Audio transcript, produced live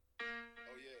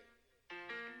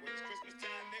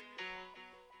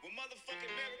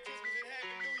motherfucking Merry Christmas and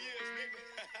Happy New Year's, nigga.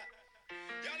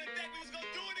 Y'all didn't think we was gonna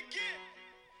do it again?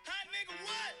 Huh, nigga,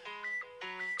 what?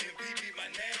 MVP my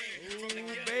name. From the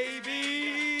Ooh, ghetto.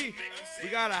 baby. We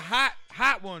got a hot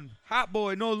one. Hot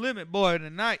boy, no limit boy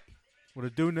tonight. What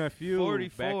it do, nephew?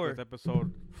 44. Back with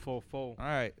episode 44. All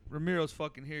right. Ramiro's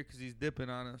fucking here because he's dipping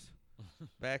on us.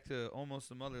 Back to almost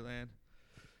the motherland.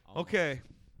 Okay.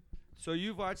 So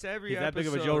you've watched every He's episode. that big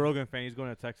of a Joe Rogan fan. He's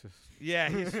going to Texas. Yeah,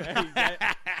 he's Get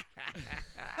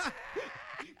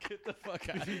the fuck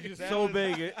out of here. He's That so was-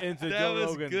 big into that Joe was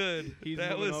Rogan. good. He's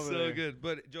that moving was over so there. good.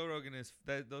 But Joe Rogan is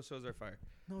those shows are fire.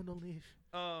 No leash.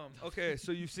 Okay,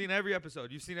 so you've seen every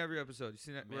episode. You've seen every episode. You've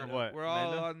seen it. We're, What? we're all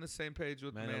Mando? on the same page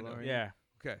with Mando. Mandalorian. Yeah.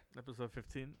 Okay. Episode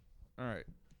 15. All right.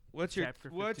 What's your Chapter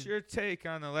 15. take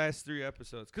on the last three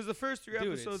episodes? Because the first three Dude,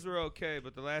 episodes it's- were okay,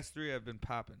 but the last three have been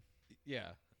popping.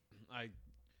 Yeah,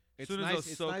 It's Soon as nice. those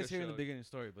It's Ahsoka nice hearing the showed. beginning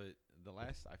story, but the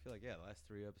last, I feel like, the last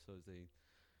three episodes,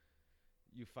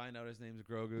 you find out his name's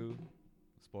Grogu.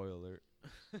 Spoiler alert.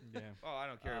 Yeah. Oh, I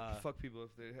don't care. Fuck people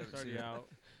if they haven't It's already seen it. out.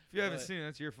 If you haven't But- seen it,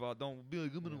 that's your fault. Don't be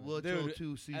like, I'm going to watch Dude, all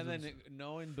two seasons. And then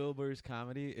knowing Bill Burr's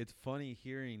comedy, it's funny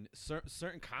hearing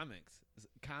certain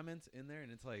comments in there,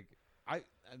 and it's like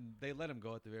and they let him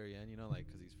go at the very end, like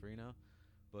because he's free now,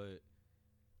 but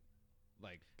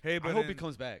like hey, I but hope he in,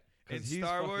 comes back. in 'cause he's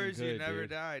Star fucking Wars, you good, never dude.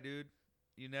 die, dude.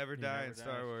 You never You die never in die,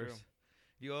 Star it's Wars. true.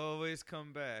 You always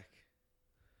come back.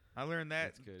 I learned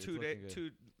that That's good. It's looking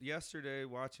good. yesterday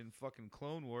watching fucking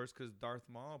Clone Wars because Darth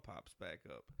Maul pops back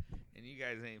up. And you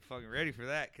guys ain't fucking ready for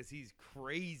that because he's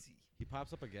crazy. He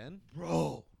pops up again,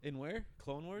 Bro. in where?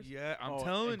 Clone Wars. Yeah, I'm Oh,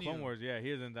 telling in you. Clone Wars, yeah,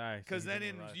 he doesn't die. so Because he's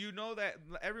then gonna rise. you know that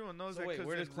everyone knows So that wait, because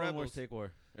where does in Clone Wars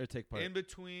Rebels, take part? in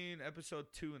between episode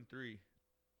 2 and 3.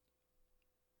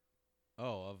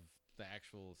 Oh, of the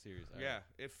actual series. All Yeah, right.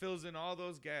 it fills in all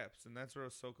those gaps, and that's where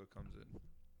Ahsoka comes in.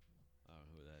 I don't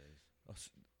know who that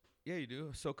is. Yeah, you do.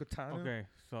 Ahsoka Tano. Okay,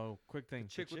 so quick thing.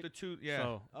 Chick with chick? the two. Yeah.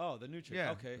 So Oh, the new chick.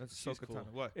 yeah. Okay, That's she's Ahsoka cool.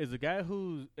 Tano. What? is the guy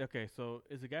who's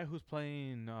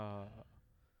playing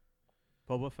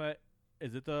Boba Fett?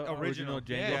 Is it the original Jango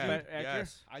Yeah. Fett actor?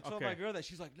 Yes. I told Okay. my girl that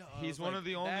she's like, no. I He's was one like, of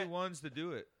the only that- ones to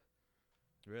do it.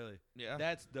 Really? Yeah.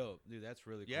 That's dope, dude. That's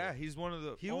really cool. Yeah, he's one of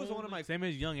the. He was one of my. Same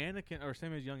as young Anakin, or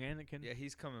same as young Anakin. Yeah,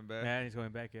 he's coming back, Yeah, he's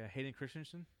going back. Yeah, Hayden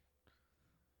Christensen.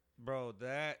 bro.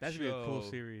 That That should be a cool show,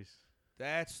 series.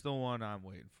 That's the one I'm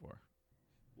waiting for.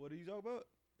 What are you talking about?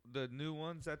 The new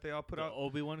ones that they all put The out.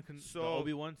 Obi-Wan, the So,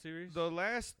 Obi-Wan series. The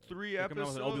last 3 They're coming out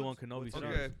episodes. with an Obi-Wan Kenobi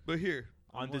Okay, series but here,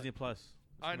 on what? Disney Plus. It's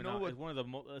I coming know out. what- It's one of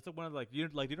the. It's like one of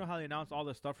you know how they announced all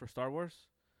the stuff for Star Wars.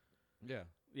 Yeah.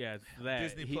 Yeah, it's that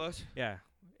Disney Plus. Yeah,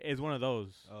 it's one of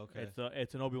those. Okay.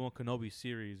 It's an Obi-Wan Kenobi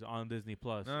series on Disney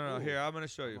Plus. No. Ooh. Here, I'm gonna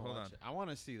show you. I'm gonna Hold on. watch it. I want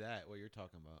to see that. What you're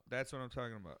talking about? That's what I'm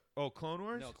talking about. Oh, Clone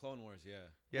Wars. No, Clone Wars. Yeah.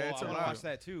 Yeah, Well, it's I a wanna lot. watch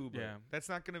that too. But Yeah. That's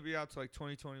not gonna be out till like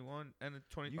 2021 and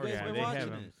 20. You or guys yeah, been they watching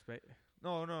have it? them.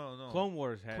 No. Clone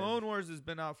Wars has Clone Wars has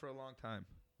been out for a long time.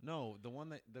 No,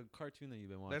 the cartoon that you've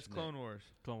been watching. That's Clone Wars.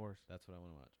 Clone Wars. That's what I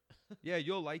want to watch. Yeah,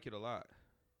 you'll like it a lot.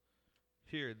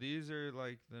 Here, these are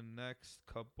like the next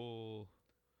couple.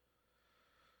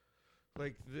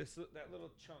 Like that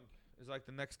little chunk is like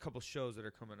the next couple shows that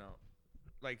are coming out.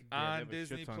 Like Yeah, they on have a shit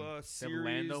Disney ton. Plus They have series,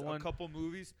 Lando a one. couple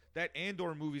movies. That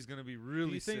Andor movie's gonna be Do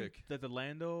really you think sick. that the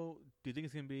Lando? Do you think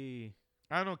it's gonna be?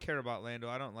 I don't care about Lando.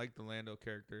 I don't like the Lando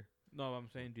character. No, I'm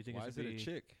saying. Do you think Why it's is gonna it a be?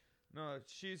 chick? No,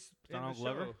 she's in Donald the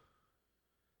Glover? show.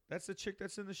 That's the chick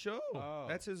that's in the show. Oh.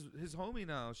 That's his homie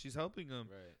now. She's helping him.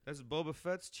 Right. That's Boba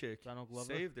Fett's chick. Donald Glover?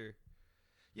 Saved her.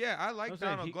 Yeah, I like I'm saying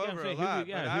Donald he- yeah, I'm Glover a saying he'd be- lot,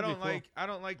 yeah, but he'd I be don't cool. like You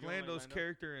don't like Lando's Lando?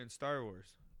 character in Star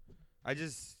Wars.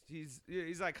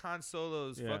 He's like Han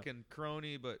Solo's Yeah. fucking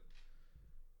crony, but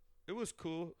it was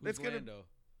cool. Who's it's gonna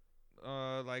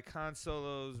Lando? like Han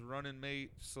Solo's running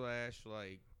mate slash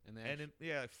like And then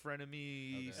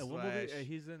frenemy Okay. And what movie? slash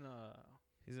He's in.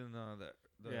 he's in the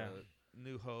Yeah.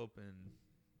 New Hope and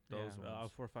those yeah,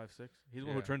 ones. 4, 5, 6. He's the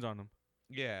one who Yeah. turns on him.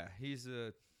 Yeah, he's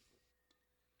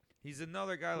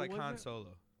another guy Who like was Han it?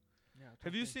 Solo. Yeah.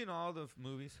 Have you seen all the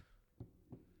movies?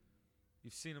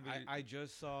 You've seen them. I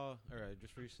just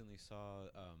recently saw.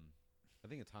 I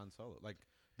think it's Han Solo. Like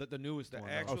the newest The one.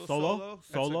 actual Oh, Solo? That's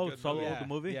a Solo? good Solo? movie. yeah, the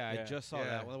movie? Yeah, Yeah. I just saw Yeah.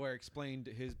 that one where it explained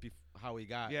how he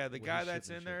got. Yeah, the what guy his shit that's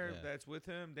and in shit, there yeah. that's with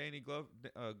him, Danny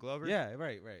Glover. Yeah,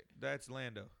 right. That's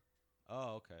Lando.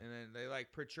 Oh, okay. And then they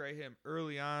like portray him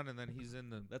early on, and then he's in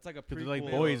the. That's like a Because prequel. they're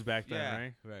like boys of- back then, yeah.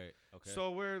 right? Right. Okay.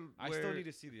 So I still need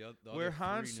to see the other. where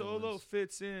Han three new Solo ones.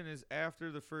 fits in is after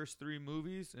the first 3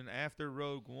 movies and after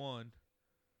Rogue One,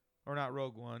 or not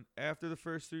Rogue One. After the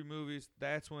first 3 movies,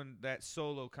 that's when that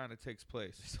Solo kind of takes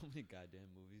place. There's so many goddamn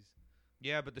movies.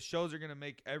 Yeah, but the shows are gonna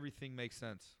make everything make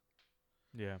sense.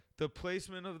 Yeah. The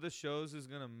placement of the shows is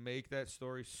gonna make that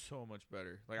story so much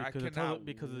better. Like Because I it tells, cannot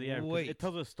because of the, yeah, 'cause wait. it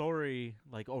tells a story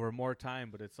like over more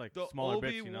time, but it's like The smaller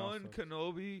Obi-Wan bits, you know. So.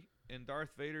 Kenobi and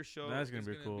Darth Vader show That's gonna is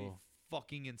be gonna cool.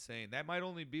 fucking insane. That might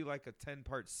only be like a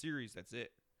 10-part series. That's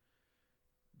it.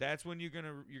 That's when you're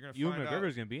gonna Ewan find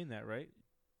McGregor's out. gonna be in that, right?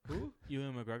 Who?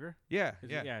 Ewan McGregor. Yeah, Is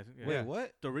yeah. It? Yeah. Wait, Yeah.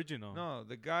 what? The original. No,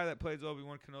 the guy that plays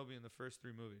Obi-Wan Kenobi in the first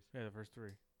 3 movies. Yeah, the first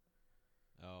 3.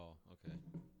 Oh, okay.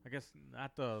 I guess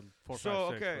not the 4, So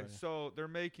 5, 6. okay, but, yeah. so they're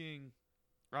making,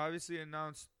 obviously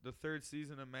announced the 3rd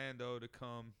season of Mando to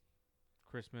come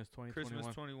Christmas 2021.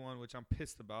 Christmas 21, which I'm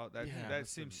pissed about. That Yeah, that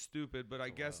that's seems been- stupid, but I a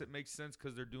guess while. it makes sense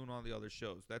because they're doing all the other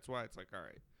shows. That's why it's like, all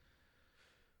right.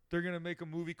 They're gonna make a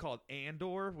movie called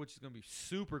Andor, which is gonna be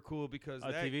super cool because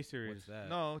A that. TV What series. is that?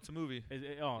 No, it's a movie.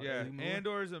 Oh, Yeah, is it a movie?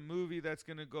 Andor is a movie that's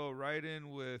gonna go right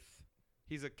in with.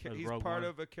 He's With he's Rogue part One.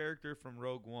 of a character from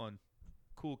Rogue One.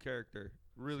 Cool character,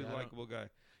 really See, I don't- likable guy.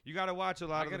 You gotta watch a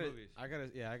lot of the movies. I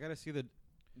gotta see the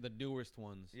newest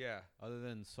ones. Yeah. Other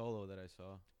than Solo that I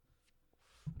saw.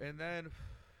 And then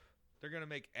they're going to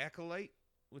make Acolyte,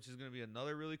 which is going to be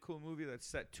another really cool movie that's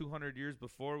set 200 years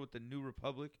before with the New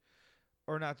Republic.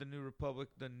 Or not the New Republic,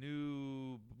 the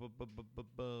new... God,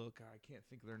 I can't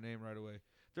think of their name right away.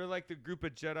 They're like the group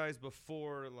of Jedis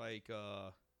before, like...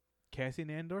 Cassian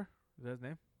Andor. Is that his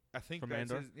name? I think From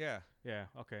that's Andor? his... Yeah. Yeah.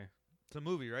 Okay. It's a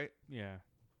movie, right? Yeah.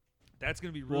 That's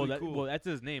going to be really cool. Well, that's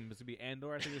his name. It's gonna be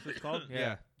Andor. I think it's what it's called.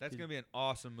 yeah. That's going to be an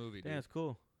awesome movie, Yeah, dude. it's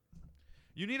cool.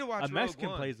 You need to watch A Rogue Mexican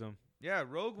One. plays him. Yeah,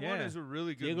 Rogue One Yeah. is a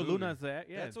really good Diego movie. Luna's that.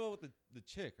 Yeah. That's what with the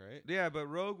chick, right? Yeah, but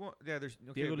Rogue One... Yeah, there's...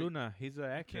 Okay, Diego but Luna. He's an you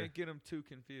actor. can't get them too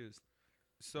confused.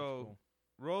 That's So... cool.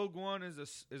 Rogue One is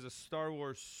a Star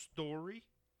Wars story,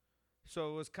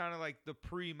 so it was kind of like the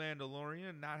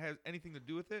pre-Mandalorian, not has anything to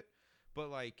do with it, but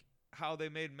like how they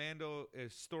made Mando a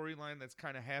storyline that's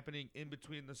kind of happening in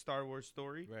between the Star Wars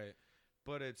story, Right.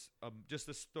 but it's just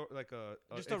a story, like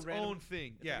Just a its random- own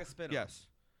thing. it's Yeah, like a spin-off. yes,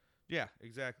 yeah,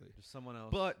 exactly. Just someone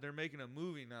else. But they're making a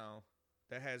movie now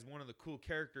that has one of the cool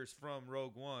characters from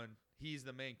Rogue One. He's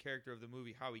the main character of the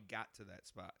movie. How he got to that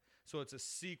spot. So it's a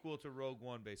sequel to Rogue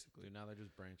One, basically. Dude, now they're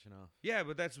just branching off. Yeah,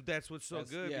 but that's what's so That's-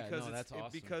 good yeah, because no, it's, that's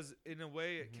awesome. because in a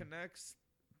way it Mhm. connects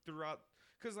throughout.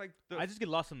 Because like the I just get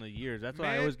lost in the years. That's why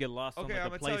I Man, always get lost. okay, on, like,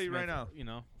 I'ma the tell you right placement, now. You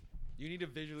know, You need to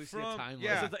visually see a From- timeline.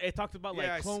 yeah. it talks about Yeah, like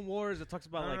I s- Clone Wars. It talks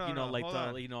about No, like no, you know no, like hold the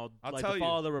on. you know I'll like tell the you.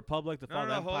 fall of the Republic, the fall no, of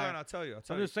the hold Empire. on, I'll tell you.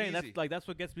 I'm just saying Easy. that's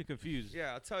what gets me confused.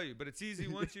 Yeah, I'll tell you, but it's easy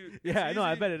once you. Yeah, I it's know.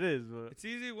 I easy- bet it is. But It's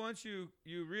easy once you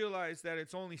realize that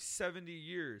it's only 70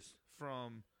 years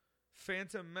from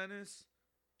Phantom Menace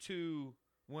to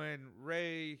when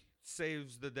Rey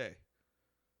saves the day.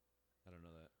 I don't know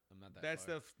that. I'm not that. That's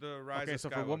far. the Rise okay, of so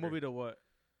Skywalker. from what movie to what?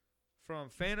 From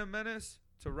Phantom Menace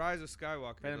to Rise of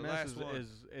Skywalker. Phantom the Menace last one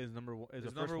is number one. Is is the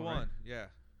first number one. one. Right? Yeah,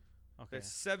 Okay. that's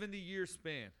 70-year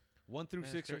span. 1 through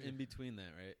That's 6 are crazy. in between that,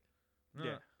 right?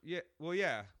 Yeah. Yeah. Well,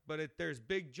 yeah, but there's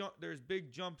big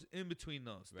jumps in between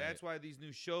those. Right. That's why these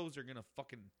new shows are gonna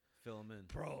fucking Fill them in.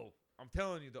 bro. I'm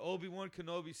telling you, the Obi-Wan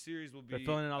Kenobi series will be They're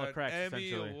filling in all the an cracks, Emmy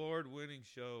essentially. award-winning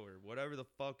show or whatever the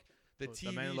fuck. The What, The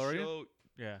TV Mandalorian? show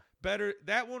Yeah. better.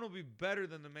 That one will be better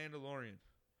than the Mandalorian.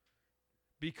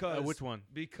 Because Which one?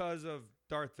 Because of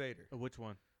Darth Vader, Which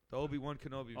one? the Obi-Wan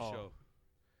Kenobi Oh. show.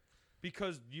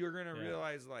 Because you're gonna Yeah.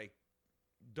 realize like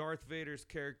Darth Vader's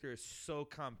character is so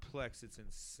complex, it's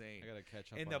insane. I gotta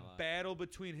catch up And on the a lot. battle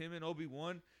between him and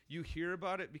Obi-Wan, you hear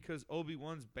about it because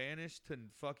Obi-Wan's banished to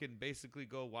fucking basically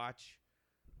go watch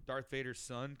Darth Vader's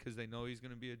son because they know he's going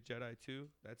to be a Jedi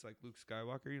too. That's like Luke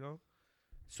Skywalker, you know?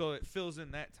 So it fills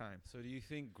in that time. So do you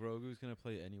think Grogu's gonna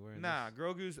play anywhere? In Nah, this?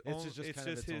 Grogu's It's own, just it's kind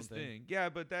of just its own his thing. thing. Yeah,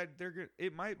 but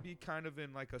it might be kind of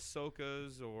in like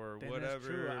Ahsoka's or Damn, whatever. That's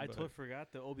true. I but- totally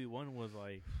forgot that Obi-Wan was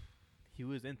like he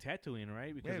was in Tatooine, right?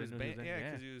 yeah, Because he was I knew he was in-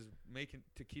 because he was making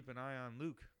to keep an eye on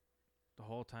Luke the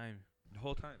whole time. the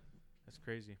whole time. That's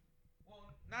crazy.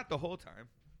 Well, not the whole time.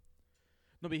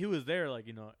 No, but he was there, like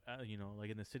like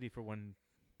in the city for when.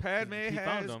 Padme he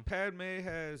found them.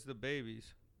 has the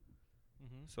babies.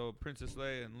 Mm-hmm. So Princess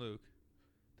Leia and Luke,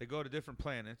 they go to different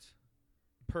planets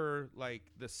per like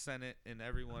the Senate and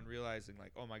everyone realizing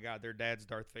like, oh my God, their dad's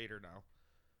Darth Vader now.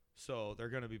 So they're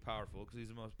going to be powerful because he's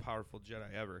the most powerful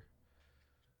Jedi ever.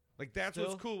 Like that's Still?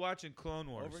 what's cool watching Clone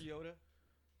Wars. Over Yoda.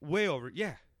 Way over.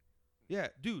 Yeah. Yeah,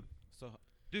 dude. So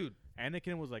Dude.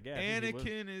 Anakin was like, yeah. I think he was.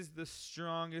 Anakin is the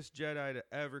strongest Jedi to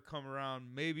ever come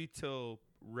around, maybe till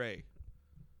Rey.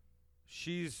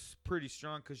 She's pretty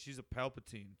strong because she's a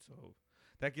Palpatine, so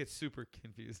that gets super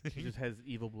confusing. She just has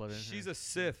evil blood in her. She's a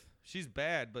Sith. She's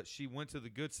bad, but she went to the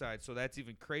good side, so that's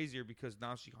even crazier because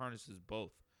now she harnesses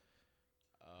both.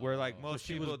 Where, like, So most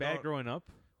she people was bad don't- growing up.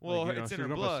 Well, Like, you know, it's she in was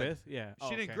her going for blood. Sith? Yeah.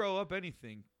 She didn't grow up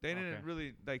anything. They didn't Okay.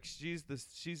 really like. She's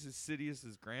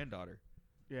Sidious's granddaughter,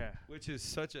 Yeah. which is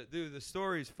such a dude. The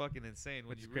story's fucking insane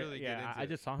when It's you great. really yeah, get into I it.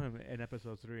 just saw him in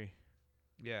episode 3.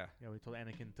 Yeah, Yeah, we told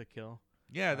Anakin to kill.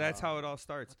 yeah. That's how Uh, it all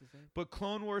starts. What's his name? But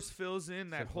Clone Wars fills in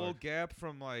that Sith whole Lord. gap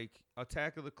from like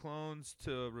Attack of the Clones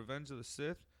to Revenge of the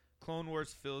Sith. Clone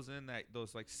Wars fills in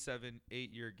those like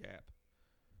 7-8 year gap.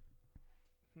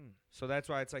 So that's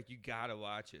why it's like you gotta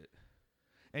watch it,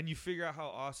 and you figure out how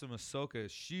awesome Ahsoka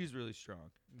is. She's really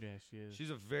strong. Yeah, she is. She's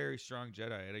a very strong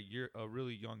Jedi at a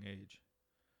really young age.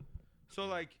 So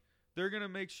like they're gonna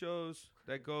make shows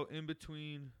that go in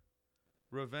between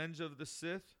Revenge of the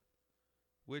Sith,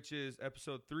 which is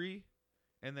episode 3,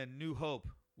 and then New Hope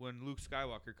when Luke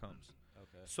Skywalker comes.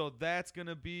 Okay. So that's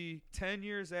gonna be 10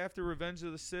 years after Revenge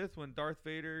of the Sith when Darth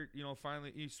Vader,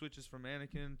 finally he switches from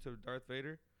Anakin to Darth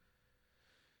Vader.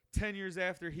 10 years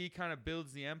after he kind of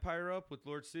builds the Empire up with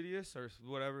Lord Sidious or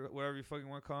whatever you fucking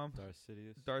want to call him.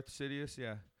 Darth Sidious,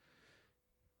 yeah.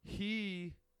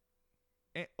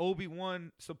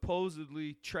 Obi-Wan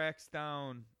supposedly tracks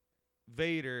down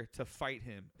Vader to fight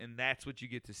him, and that's what you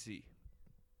get to see.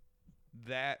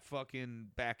 That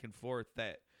fucking back and forth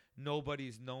that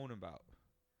nobody's known about.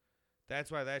 That's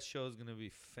why that show is going to be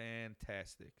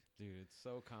fantastic. Dude, it's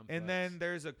so complex. And then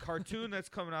there's a cartoon that's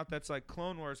coming out that's like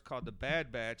Clone Wars called The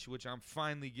Bad Batch, which I'm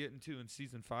finally getting to in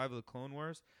season 5 of the Clone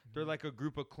Wars. They're like a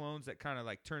group of clones that kind of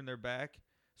like turn their back,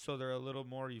 so they're a little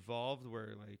more evolved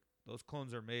where like those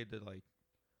clones are made to like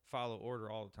follow order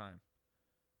all the time.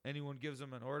 Anyone gives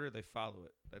them an order, they follow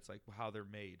it. That's like how they're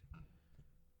made.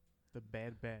 The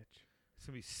Bad Batch. It's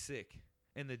going to be sick.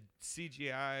 And the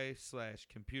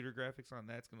CGI/computer graphics on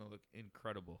that's going to look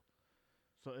incredible.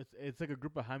 So it's like a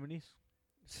group of how many?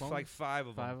 It's Clones? like 5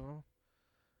 of 5 them. of them?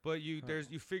 But you Huh.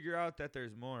 you figure out that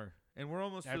there's more. And we're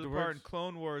almost to the part in Afterwards?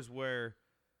 Clone Wars where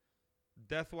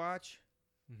Death Watch,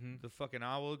 Mm-hmm. the fucking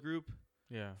owl group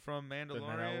Yeah. from Night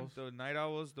Mandalorian, Owls? the Night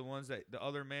Owls, the ones that the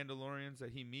other Mandalorians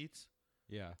that he meets,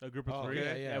 yeah. A group of Oh, 3?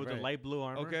 yeah, with right. the light blue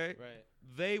armor? okay? Right.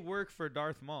 They work for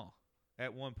Darth Maul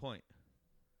at one point.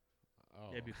 Oh.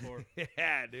 Yeah, before.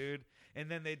 Yeah, dude. And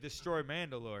then they destroy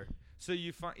Mandalore. So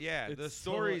you find, the It's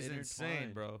so story's insane,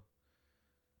 intertwined. bro.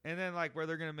 And then like where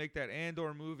they're gonna make that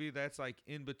Andor movie, that's like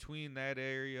in between that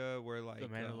area where like The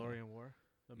Mandalorian War?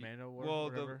 The Mando War? Well,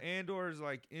 whatever? the Andor is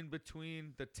like in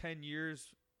between the 10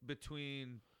 years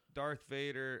between Darth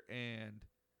Vader and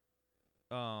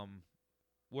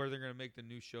where they're gonna make the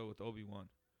new show with Obi-Wan.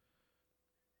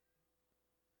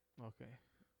 Okay.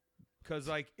 Because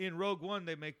like in Rogue One,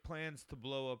 they make plans to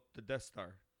blow up the Death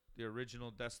Star, the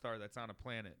original Death Star that's on a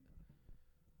planet.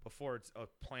 Before it's a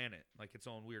planet, like its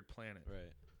own weird planet.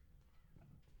 Right.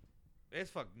 It's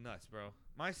fucking nuts, bro.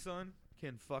 My son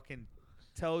can fucking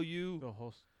tell you, The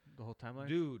whole timeline?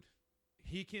 dude,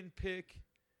 he can pick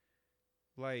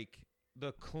like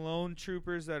the clone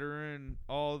troopers that are in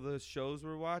all the shows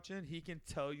we're watching. He can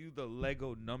tell you the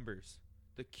Lego numbers,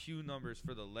 the Q numbers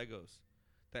for the Legos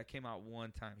that came out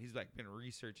one time. He's like been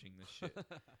researching this shit.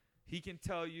 He can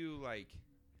tell you like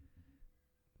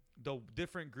the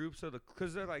different groups of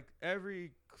because they're like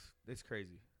it's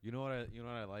crazy. You know what I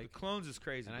The like? clones is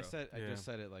crazy, And bro. I Yeah. just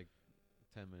said it like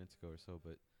 10 minutes ago or so,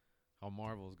 but how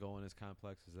Marvel's going as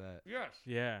complex as that. Yes.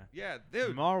 Yeah. Yeah,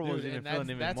 dude. Marvel was Dude, even and feeling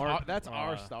even that's more. our, that's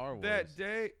our Star Wars. That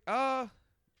day,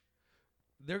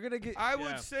 They're gonna get. I Yeah.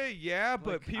 would say yeah,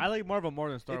 but Like, people. I like Marvel more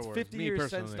than Star it's Wars. 50 me years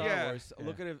personally. since Star Yeah. Wars. Yeah.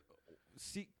 Look at it.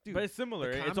 See, dude, But it's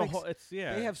similar. the It's a comics, whole. It's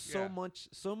yeah. they have so Yeah.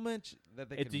 much that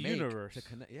they It's can a make universe. to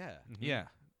connect. Yeah, Mhm. Yeah,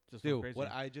 Just so dude. crazy.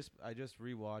 What I just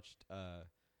rewatched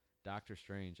Doctor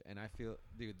Strange, and I feel,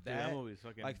 dude, Dude, that that movie's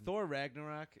fucking like Thor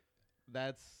Ragnarok,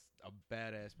 that's a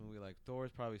badass movie. Like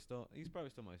Thor's probably still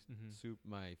my Mhm.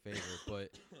 my favorite,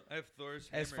 but I have Thor's.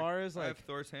 as hammer. far as I have like,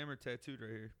 Thor's hammer tattooed right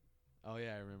here. oh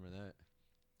yeah, I remember that.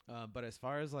 But as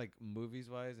far as like movies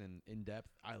wise and in depth,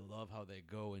 I love how they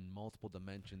go in multiple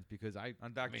dimensions because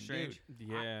On Doctor mean, Strange. dude,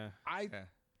 Yeah. Yeah.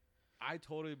 I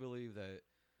totally believe that.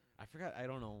 I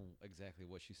don't know exactly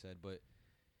what she said, but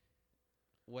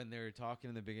when they were talking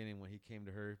in the beginning, when he came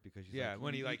to her because she's Yeah, like,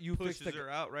 when he "You- like you pushes fixed the her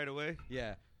out right away.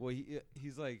 Yeah, well,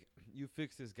 he's like, you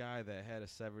fixed this guy that had a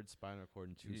severed spinal cord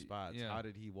in 2 spots. yeah. How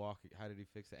did he walk? How did he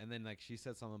fix it? And then like she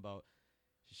said something about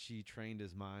she trained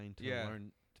his mind to Yeah.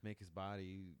 learn to make his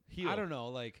body Heal. I don't know,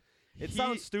 like it He-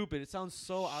 sounds stupid. It sounds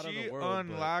so out of She the world. but-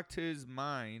 unlocked his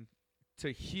mind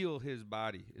to heal his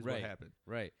body. Is what Right. happened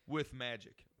right, with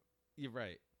magic. you're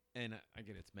right. And I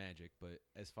get it's magic, but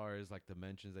as far as like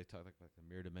dimensions, they talk like the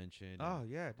mirror dimension. Oh and-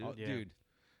 yeah, dude. oh, Yeah.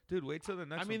 dude. Wait till the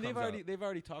next. I mean, one comes out. they've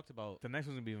already talked about. The next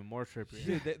one's gonna be even more trippy.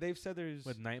 Dude, they've said there's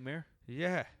With Nightmare.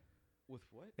 Yeah. With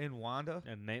what? in Wanda.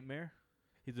 And Nightmare.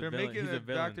 He's a They're villain. making He's a a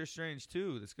villain. Doctor Strange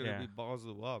too. That's gonna Yeah. be balls of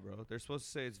the wall, bro. They're supposed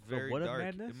to say it's For very what of dark.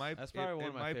 Madness? It might. That's probably one it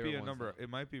of my might be favorite a ones, number. though. It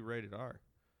might be rated R.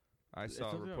 I It's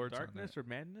saw something about reports on Darkness that. or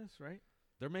Madness, right?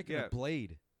 They're making Yeah. a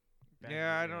Blade.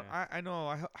 Yeah, I don't. I know.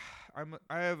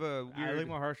 I have a I weird. like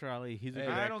Mahershala Ali. He's a Hey,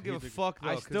 good I actor. don't give He's a fuck though.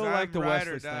 I 'cause still like I'm the ride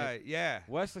or Wesley die. Snipes. Yeah,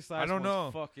 Wesley Snipes. don't know.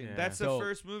 one's fucking. Yeah. that's the dope.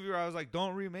 first movie where I was like,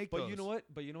 don't remake But those. you know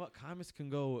what? Comics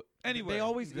can go Anywhere. They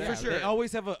always, For yeah, sure. They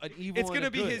always have an evil. It's and gonna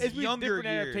a be good. his It's be a younger different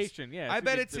years. adaptation. Yeah, I it's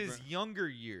bet gonna it's be his different. younger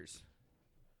years.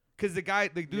 Because the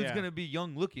dude's Yeah. gonna be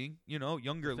young looking. You know,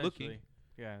 younger looking. Essentially.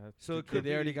 Yeah. That's So it Did could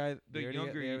they already be got the they already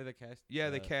younger They ye- already the cast.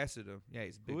 Yeah, they casted him. Yeah,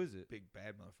 he's big. Who is it? Big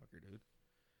bad motherfucker, dude.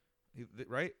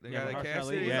 Right? The Yeah, guy that Mahershala casted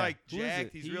Ali, him. He's yeah. like Who is jacked.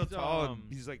 it? He's real He's, tall.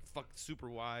 And he's like fucking super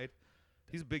wide.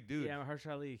 He's a big dude. Yeah,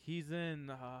 Mahershala Ali. He's in.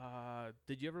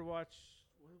 Did you ever watch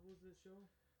what was this show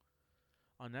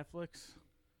on Netflix?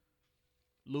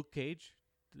 Luke Cage.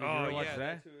 Did you ever watch that?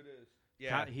 that's who it is.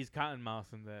 Yeah, He's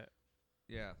Cottonmouth in that.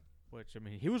 yeah. Which I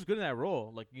mean, he was good in that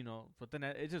role, like But then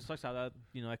it just sucks how that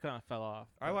I kind of fell off.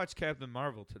 I But watched Captain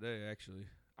Marvel today, actually.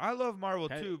 I love Marvel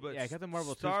Cap- too, but yeah, Captain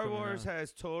Marvel 2's Star coming Wars out.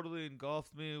 has totally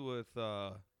engulfed me with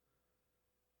the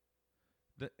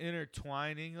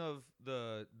intertwining of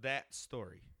that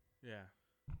story. Yeah.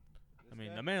 I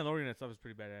mean, the Mandalorian and stuff is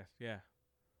pretty badass. Yeah.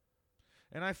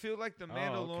 And I feel like the okay.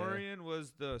 Mandalorian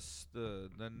was the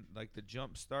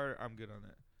jump starter. I'm good on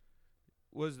that.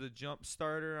 Was the jump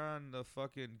starter on the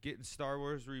fucking getting Star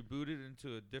Wars rebooted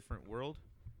into a different world?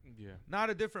 Yeah. Not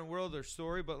a different world or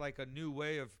story, but like a new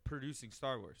way of producing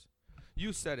Star Wars.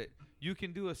 You said it. You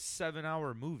can do a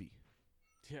 7-hour movie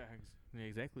Yeah.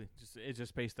 Exactly. It's just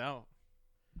spaced out.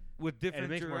 with different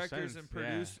makes more directors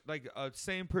sense, and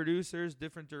same producers,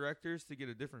 different directors to get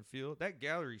a different feel. That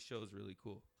gallery show is really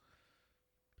cool.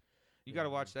 You got to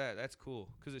Yeah. watch that. That's cool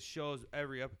because it shows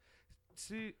every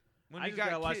See, when I you just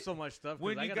gotta got watch ki- so much stuff. 'cause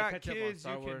when I you gotta got catch up on kids,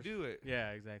 Star you can Wars. do it.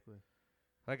 Yeah, exactly.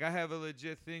 Like I have a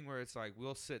legit thing where it's like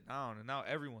we'll sit down, and now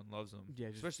everyone loves them. Yeah,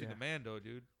 just- especially yeah. the Mando,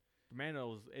 dude.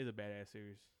 Mando is a badass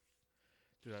series.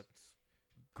 Dude, that's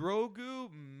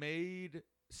Grogu made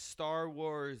Star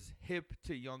Wars hip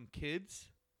to young kids,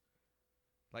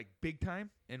 like big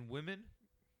time, and women.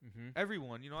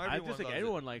 Everyone, I everyone. just think loves it.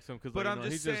 everyone likes him because. But I'm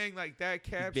just saying, like that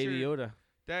he's Baby captured Yoda.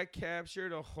 that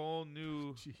captured a whole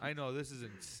new. Jeez. I know this is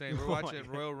insane. We're Oh my watching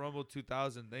God. Royal Rumble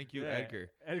 2000. Thank you, Yeah,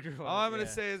 Edgar. Edgar. All I'm gonna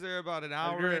say is they're about an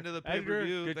hour Edgar- into the pay per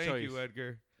view. Edgar, good Thank you, choice.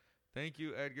 Edgar. Thank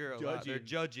you, Edgar. A lot. They're Judging.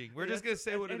 judging. We're just gonna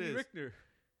say what it Andy is. Richter.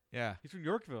 Yeah. He's from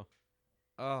Yorkville.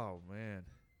 Oh man.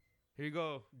 Here you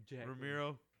go, Jack.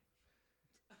 Ramiro.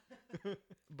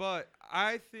 But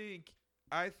I think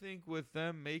with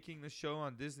them making the show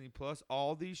on Disney Plus,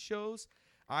 all these shows,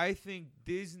 I think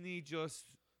Disney just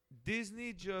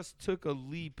took a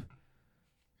leap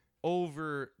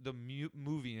over the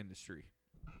movie industry,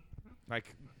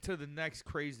 like to the next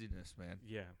craziness, man.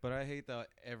 Yeah. But I hate that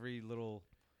every little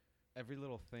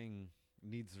thing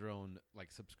needs their own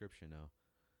like subscription now.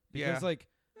 Because Yeah. like,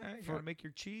 You For- gotta make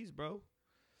your cheese, bro.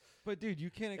 but dude,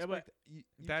 you can't Yeah, but expect. you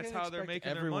that's can't how they're expect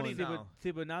making their money everyone-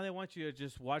 now. But now they want you to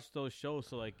just watch those shows.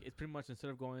 So like, it's pretty much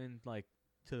instead of going like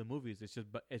to the movies, it's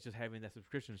just having that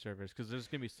subscription service because there's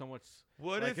gonna be so much.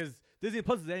 What if? Because Disney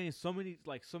Plus is adding so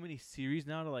many series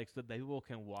now to like so that people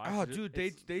can watch. Oh, It's- dude,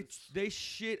 it's- they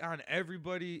shit on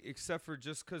everybody except for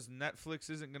just because Netflix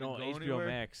isn't gonna no go HBO anywhere.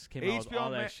 Max came out with HBO all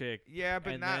Ma- that shit. Yeah,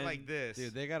 but And not then- like this.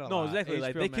 Dude, they got a No, lot. exactly.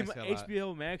 Like they came. Max got a lot.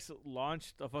 HBO Max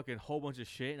launched a fucking whole bunch of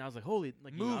shit, and I was like, holy,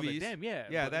 like I was like, Movies. damn, yeah,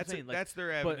 yeah, But I'm that's saying, like, that's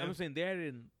their avenue. But I'm saying they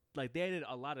added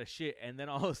a lot of shit, and then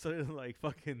all of a sudden, like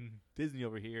fucking Disney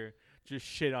over here just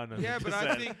shit on them. Yeah, but Just I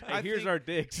said, think- hey, I here's think- our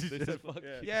dicks. They Just said, fuck fuck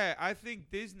yeah. yeah, I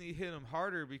think Disney hit them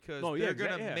harder because No, yeah, they're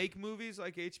gonna yeah. make movies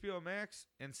like HBO Max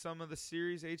and some of the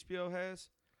series HBO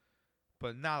has,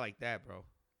 but not like that, bro.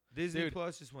 Disney Dude,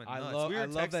 Plus just went I nuts. love- We were I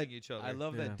love texting that- each other. I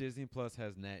love Yeah. that Disney Plus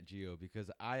has Nat Geo because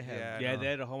I have, Yeah. Yeah, know. they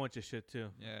had a whole bunch of shit too.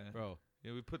 Yeah, bro.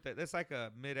 yeah. We put that. That's like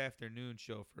a mid-afternoon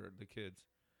show for the kids.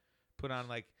 Put on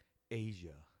like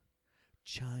Asia,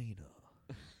 China,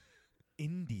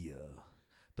 India,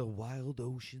 the wild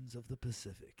oceans of the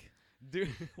Pacific. Dude,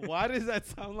 why does that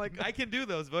sound like? I can do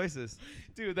those voices.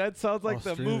 Dude, that sounds like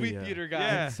the movie Australia. theater guy.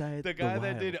 Yeah. Inside the guy that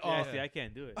wild. did Yeah, all- see, I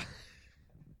can't do it.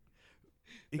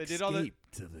 They did all the-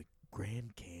 to the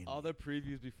Grand Canyon. All the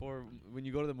previews before when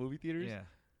you go to the movie theaters. yeah.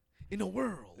 In a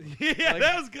world. Yeah,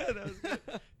 that was good. That was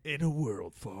good. In a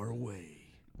world far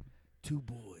away, two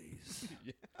boys.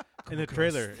 In the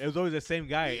trailer, it was always the same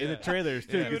guy in the trailers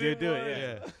too, Yeah. because they do it.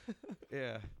 Yeah. Yeah.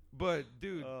 Yeah. But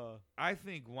dude, Uh, I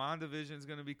think WandaVision is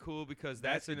gonna be cool because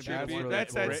That's that's gonna be tribute. really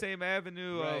That's cool. that Right. same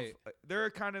avenue Right. of they're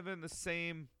kind of in the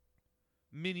same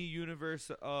mini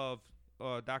universe of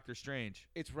Doctor Strange.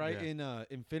 It's right Yeah. in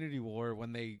Infinity War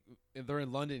when they're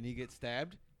in London and he gets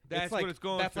stabbed. That's like, what it's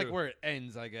going That's through. like where it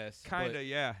ends, I guess. Kinda,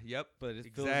 yeah, yep. But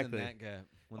it fills Exactly. in that gap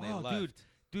when they Oh, left.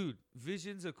 dude,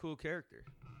 Vision's a cool character.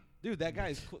 Dude, that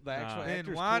guy's cool. The actual And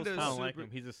actor's Wanda's I cool. don't like super-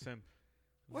 him. He's a simp.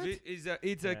 What? It's Yeah.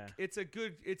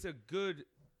 a good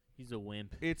He's a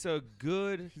wimp. He's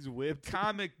He's whipped.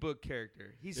 comic book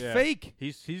character. He's Yeah. fake.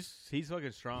 He's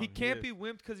fucking strong. He can't is. be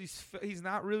wimped because he's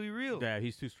not really real. Yeah,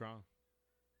 he's too strong.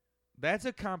 That's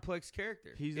a complex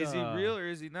character. He's, is he real or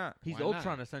is he not? He's Why not?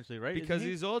 Ultron essentially, right? Isn't Because he?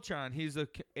 he's Ultron. He's a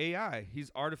AI.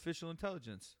 He's artificial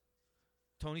intelligence.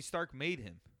 Tony Stark made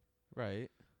him. Right.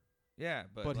 Yeah,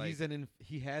 but But like,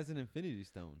 he has an Infinity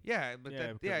Stone. yeah, but yeah,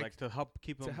 that, because, yeah, like to help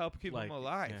keep him to help keep like, him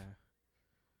alive. Yeah.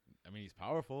 I mean, he's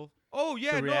powerful. Oh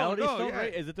yeah, the reality no, stone, yeah.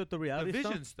 right? Is it the reality the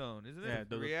stone? Vision Stone, isn't it? Yeah,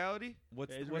 the the- reality.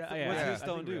 What's Yeah, it's what's, rea- yeah, what's yeah, his I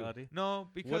think stone do? reality. No,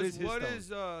 because is his what stone?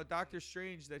 is Doctor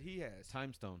Strange that he has?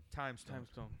 Time Stone. Time Stone. Time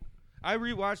stone. I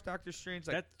rewatched Doctor Strange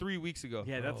like That- 3 weeks ago.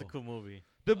 Yeah, that's a Oh. cool movie.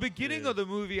 The beginning is. of the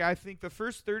movie, I think the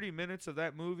first 30 minutes of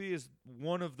that movie is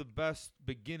one of the best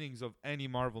beginnings of any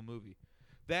Marvel movie.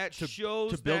 That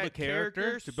shows To build that a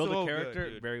character, so a good, character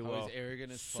dude. very How well. he's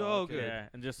arrogant as So fuck. good. Yeah,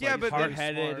 and just Yeah, like but then-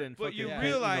 hard-headed smart. and But fucking, you Yeah.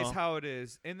 realize know, how it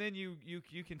is, and then you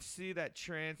can see that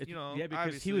it's- you know, yeah, because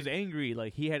obviously. he was angry.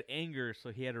 Like he had anger,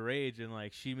 so he had rage, and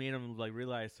like she made him like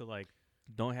realize to like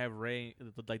don't have rage,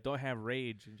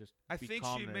 and just. I be think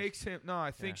calmness. she makes him. No,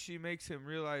 I think Yeah. she makes him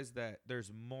realize that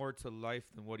there's more to life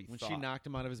than what he When thought. she knocked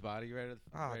him out of his body right at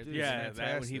the Ah, right at dude, the it's Yeah, end. that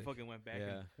when he fantastic. fucking went back.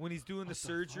 Yeah. And, When he's doing the What the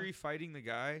surgery, fighting the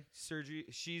guy,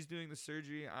 she's doing the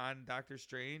surgery on Doctor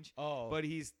Strange, Oh. but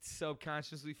he's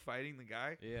subconsciously fighting the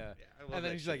guy. yeah. Yeah, I love And then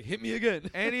that he's shit. like, "Hit me again."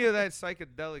 Any of that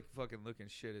psychedelic fucking looking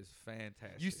shit is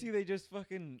fantastic. You see, they just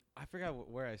fucking. I forgot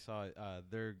where I saw it.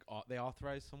 They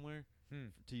authorized somewhere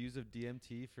to use of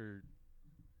DMT for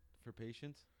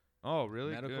patients, Oh,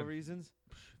 really? medical Good. reasons.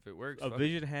 If it works, a fuck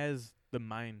Vision has the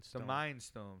mind the stone. Mind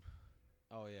Stone.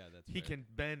 Oh yeah, that's He right. can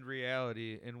bend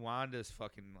reality, and Wanda's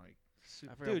fucking like.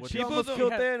 I forgot Dude, what she the- almost don't-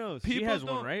 killed she Thanos. She People has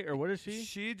one, don't- right? Or what is she?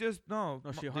 She just no.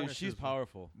 No, she Dude, harnesses she's them.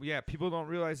 powerful. Yeah, people don't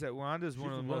realize that Wanda's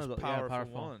one of the most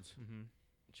powerful ones. Mm-hmm.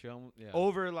 She almost, yeah.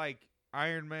 Over like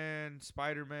Iron Man,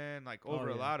 Spider Man, like Oh, over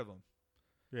a yeah. lot of them.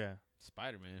 Yeah.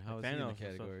 Spider-Man. How is Thanos he in the and stuff.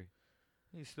 category?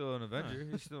 He's still an Avenger.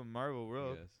 He's still in Marvel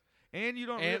world. Yes. And you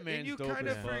don't. Ant-Man's And you dope kind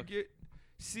as of fuck. forget.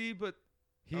 See, but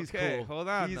He's okay, cool. hold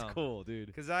on. He's though. cool, dude.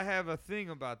 Because I have a thing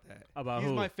about that. About He's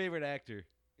who? my favorite actor.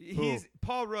 He's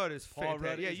Paul Rudd is Paul fantastic.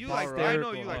 Rudd Yeah, is you Paul like. Rudd. I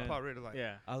know you Hysterical, like man. Paul Rudd a lot.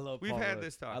 Yeah. I love. We've Paul had Rudd.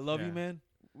 this talk. I love you, Yeah. man.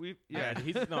 We've Yeah.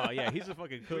 yeah. He's a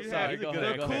fucking cool. We've Yeah, had- he's a go good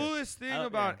ahead, the go actor. ahead. coolest thing I-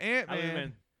 about yeah. Ant I don't Man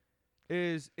even-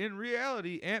 is in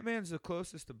reality, Ant Man's the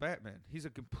closest to Batman. He's a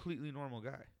completely normal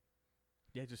guy.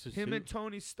 Yeah, just his Him suit. and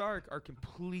Tony Stark are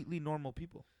completely normal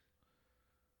people.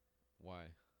 Why?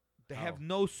 They How? have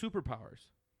no superpowers.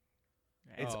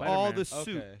 And It's Spider-Man. all the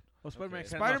suit. Okay. Oh, Spider-Man. Okay.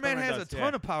 can- Spider-Man no, has a does, ton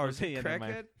yeah. of powers. Yeah, never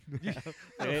mind. Crackhead. Yeah.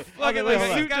 Fucking Okay, like,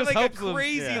 hold on. he's got Just like a helps him.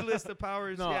 crazy Yeah. list of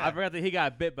powers. No, yeah. I forgot that he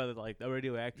got bit by like a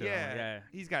radioactive. Yeah. Yeah.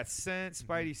 He's got sense,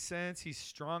 Spidey sense. He's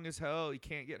strong as hell. He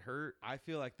can't get hurt. I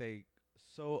feel like they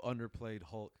so underplayed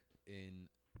Hulk in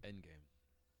Endgame.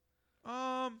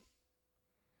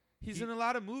 He's He- in a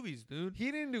lot of movies, dude.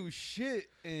 He didn't do shit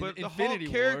in But the Infinity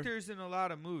Hulk War. character's in a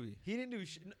lot of movies. He didn't do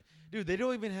shit. Dude, they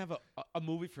don't even have a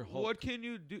movie for Hulk. What can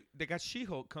you do? They got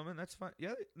She-Hulk coming. That's fine.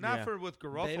 Yeah, not Yeah. for with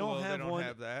Garofalo. They don't have one.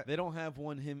 have that. They don't have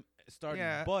one him starting.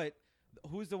 Yeah. But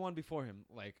who's the one before him?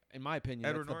 Like in my opinion,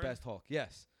 Edward that's the Norton? best Hulk.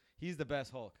 Yes, he's the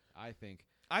best Hulk. I think.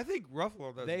 I think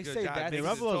Ruffalo does They a good say job. that's- Hey,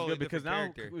 This is a Ruffalo's totally good because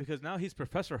different character. now he's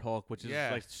Professor Hulk, which is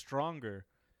Yeah. like stronger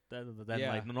than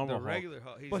Yeah. like the normal the Hulk. regular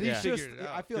Hulk. He's But he's figured just- it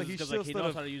out. I feel like he Because still he stood knows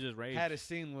up- how to use his rage. Had a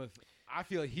scene with. I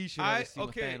feel like he should have a scene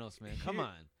with Thanos, man. Come here-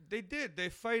 on. They did. They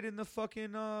fight in the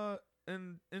fucking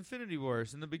in Infinity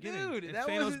Wars in the beginning. Dude, and that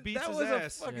Thanos was beats that his was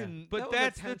ass. a fucking. But that was a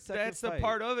that's 10-second that's the fight.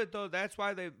 part of it though. That's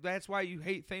why you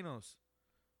hate Thanos.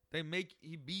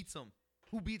 He beats him.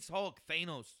 Who beats Hulk?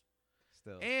 Thanos.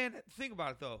 Still. And think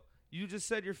about it though. You just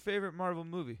said your favorite Marvel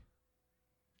movie.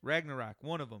 Ragnarok,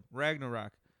 one of them.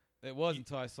 Ragnarok. It was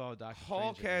until I saw Doctor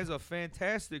Hulk Strange has a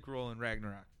fantastic role in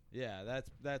Ragnarok. Yeah,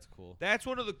 that's cool. That's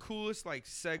one of the coolest like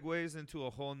segues into a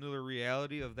whole new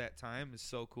reality of that time. Is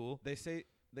so cool. They say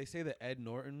that Ed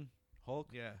Norton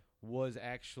Hulk Yeah. was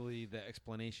actually the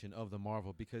explanation of the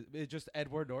Marvel because it just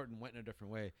Edward Norton went in a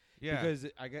different way. Yeah. Because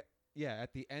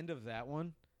at the end of that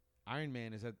one, Iron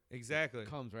Man is at exactly.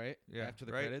 comes right Yeah, after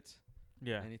the right. credits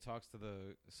Yeah. and he talks to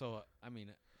the I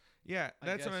mean Yeah, I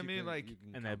that's guess what I you mean. can- Like you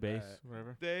can And count that base,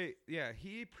 whatever.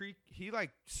 he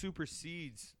like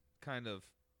supersedes kind of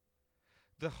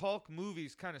the Hulk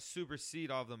movies kind of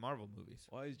supersede all the Marvel movies.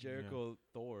 Why is Jericho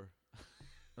Thor?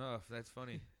 Oh, that's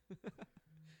funny.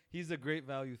 He's a great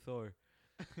value Thor.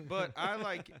 But I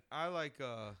like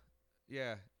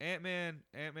yeah, Ant-Man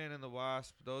and the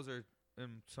Wasp. Those are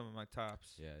in some of my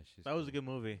tops. Yeah, she's. That was a good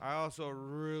movie. I also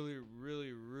really,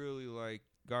 really, really like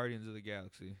Guardians of the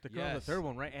Galaxy. The girl, the Yes. third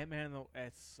one, right? Ant-Man.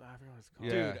 It's I forgot what it's called.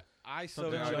 Yeah. Dude, I so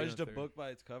Something Guardians judged a third. book by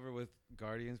its cover with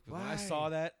Guardians, but when I Why? saw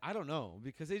that, I don't know,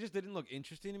 because they just didn't look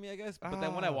interesting to me, I guess. But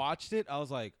then when I Ah. watched it, I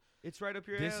was like, It's right up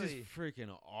your this alley. is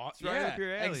freaking awesome. It's right up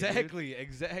your alley, dude.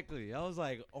 Exactly. I was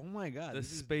like, oh my god, The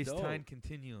this is space-time dope.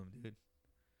 continuum, dude.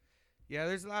 Yeah,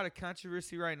 there's a lot of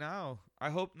controversy right now. I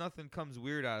hope nothing comes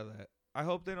weird out of that. I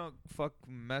hope they don't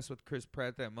mess with Chris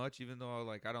Pratt that much, even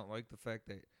though I don't like the fact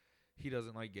that he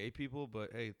doesn't like gay people.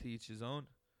 But hey, to each his own.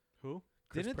 Who?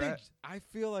 Chris Didn't Pratt. they? I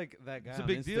feel like that guy. It's a on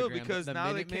big deal Instagram, because the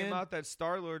now they Minuteman- came out that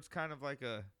Star-Lord's kind of like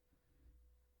a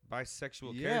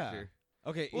bisexual Yeah. character.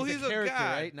 Okay, Well, he's a character,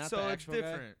 guy, right? Not so the it's actual guy?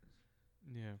 different.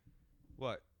 Yeah.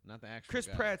 What? Not the actual. Chris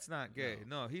guy. Pratt's not gay.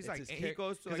 No. No, he's It's like his he char-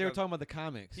 goes to Because like they were a, talking about the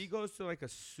comics. he goes to like a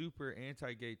super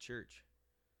anti-gay church.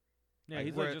 Yeah, Like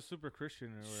he's where- like just super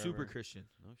Christian or whatever. Super Christian.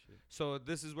 No shit. So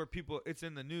this is where people. It's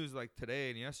in the news like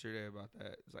today and yesterday about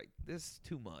that. It's like this is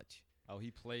too much. Oh, he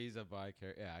plays a bi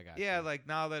character. Yeah, I got. Yeah, you. like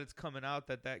now that it's coming out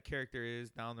that character is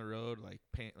down the road like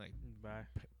Bye.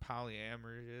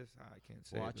 polyamorous. I can't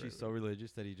say. it Watch, he's right. so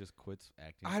religious that he just quits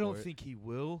acting. I don't for it. think he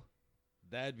will.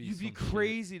 That'd be. You'd be some shit.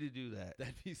 crazy to do that,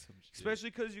 That'd be some shit. especially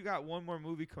because you got one more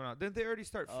movie coming out. Didn't they already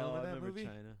start Oh, filming I that remember movie?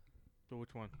 China. So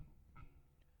which one?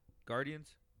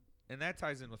 Guardians, and that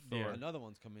ties in with Yeah. Thor. Another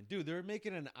one's coming, dude. They're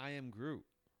making an I Am Groot.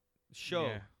 Show.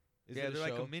 Yeah. Is Yeah, it a they're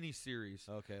like show? a mini series.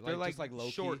 Okay, They're like just like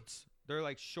Loki. shorts. They're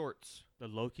like shorts. The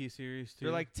Loki series too.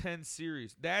 They're like 10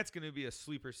 series. That's gonna be a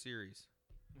sleeper series.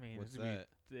 I mean, What's it's gonna that?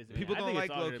 be- People I don't think like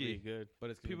it's all gonna Loki. be good. But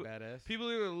it's gonna People- be badass.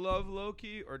 People either love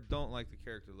Loki or don't like the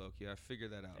character Loki. I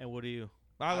figured that out. And what do you?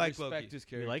 I like respect Loki. his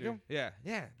character. You like him? Yeah,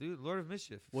 yeah, dude. Lord of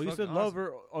Mischief. Well, you Fucking said love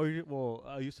awesome.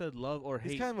 or you said love or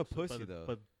hate. He's kind of a so- pussy but, though.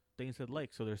 But then you said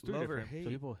like, so there's three Love or different. hate? So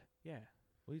people, yeah.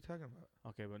 What are you talking about?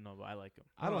 Okay, but no, but I like him.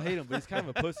 I don't hate him, but he's kind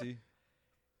of a pussy.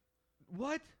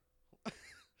 What?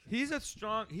 He's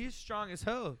strong as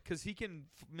hell because he can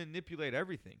manipulate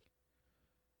everything.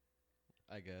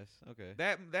 I guess. Okay.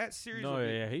 That series. No, will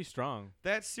be, yeah, he's strong.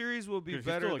 That series will be 'Cause he's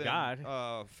better still a than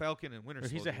god. Falcon and Winter Or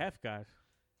Soldier. he's a half god,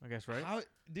 I guess, right? How,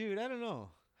 dude, I don't know.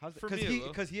 How's For because me,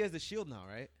 it will. he has the shield now,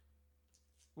 right?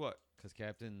 What? Because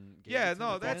Captain. gave Yeah, it to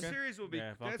no, him. that Falcon? series will be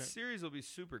Yeah, Falcon. that series will be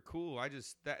super cool. I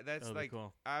just that's That'll be like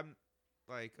cool. I'm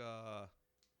like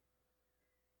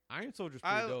Iron Soldier's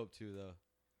pretty I- dope too, though.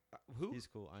 who? He's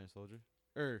cool, Iron Soldier.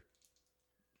 Or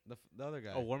the other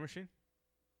guy. Oh, War Machine.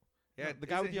 Yeah, the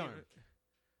guy with isn't the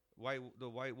he- arm. the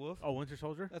White Wolf. Oh, Winter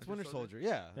Soldier. That's Winter Winter Soldier? Soldier.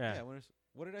 Yeah. Yeah. Yeah.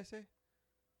 What did I say?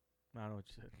 I don't know what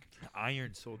you said.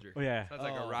 Iron Soldier. Oh yeah. Sounds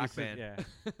like Oh, a you rock said- band.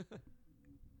 Yeah.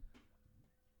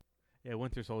 Yeah,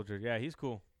 Winter Soldier. Yeah, he's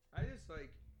cool. I just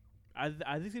like I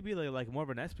think it's gonna be like more of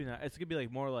an espionage. It's gonna be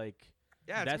like more like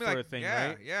yeah, it's that gonna be sort like, of thing, yeah,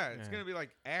 right? Yeah, it's Yeah. gonna be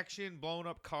like action, blowing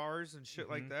up cars and shit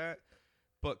like Mhm. that,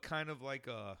 but kind of like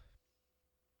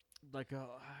like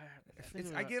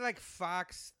I get like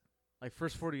Fox. like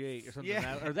First 48 or something.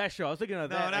 Yeah. Or that show. I was thinking of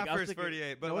No, that. not like, I was First thinking-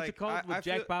 48, but no, what's like it called with I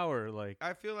Jack feel, Bauer? Like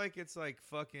I feel like it's like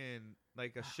fucking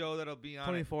like a show that'll be on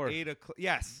 24. at 8 o'clock.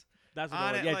 Yes, that's what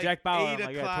on it at was. Yeah, like Jack Bauer. 8 I'm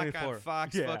like, yeah, o'clock 24. on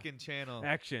Fox Yeah. fucking channel.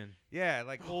 Action. Yeah,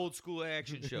 like old school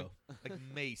action show, like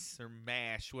Mace or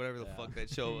Mash, whatever the Yeah. fuck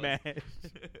that show was. Mash.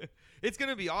 It's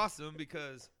gonna be awesome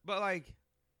because, but like,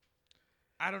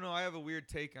 I don't know. I have a weird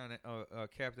take on it.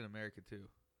 Captain America too.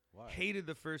 Why? Hated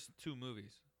the first two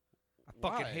movies. I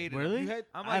fucking Why? hated. Really? Them. You had,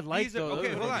 I'm I like, like these are, those. okay.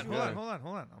 Those Hold are on, pretty hold on, good.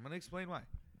 hold on. I'm gonna explain why.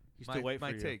 You still wait for my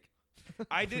you. take.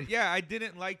 I did. Yeah, I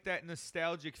didn't like that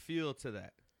nostalgic feel to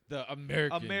that the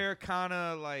American.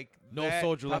 Americana, like No that,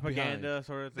 soldier left behind. Propaganda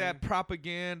sort of thing. that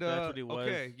propaganda. That's what he was.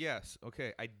 Okay, yes,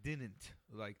 okay. I didn't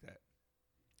like that,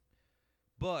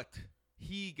 but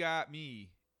he got me.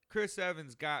 Chris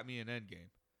Evans got me in Endgame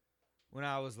when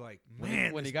I was like,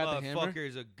 man, when this he got the hammer? motherfucker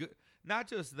is a good. Not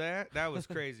just that. That was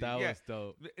crazy. That yeah, was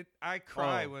dope. I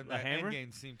cry Oh, when the that hammer?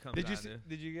 Endgame scene comes Did you on. see, dude.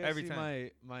 did you guys Every see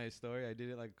time. my story? I did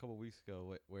it like a couple weeks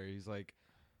ago where he's like,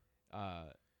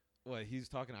 he's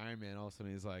talking to Iron Man. All of a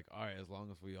sudden he's like, all right, as long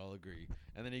as we all agree,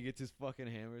 and then he gets his fucking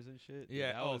hammers and shit. Dude,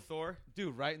 Yeah. that Oh, was, Thor.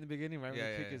 dude, right in the beginning, right Yeah, when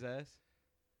he yeah, kicked his ass.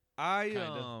 I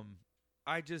Kinda.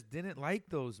 I just didn't like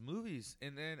those movies,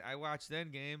 and then I watched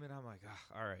Endgame, and I'm like,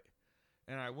 all right.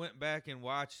 And I went back and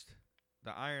watched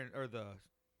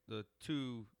the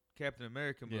two Captain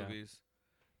America Yeah. movies,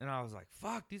 and I was like,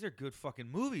 "Fuck, these are good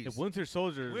fucking movies." The Winter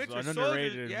Soldier is Winter an Soldier,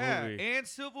 underrated yeah, movie. and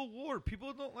Civil War.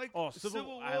 People don't like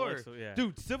Civil I War. like yeah.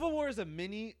 Dude, Civil War is a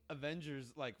mini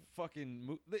Avengers like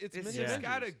fucking. It's It's mini Yeah. just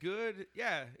got a Avengers. good,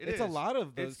 It's a lot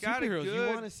of the It's got a superheroes. You good,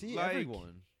 want to see like,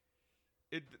 everyone.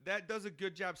 That does a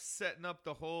good job setting up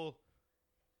the whole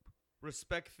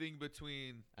respect thing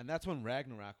between. And that's when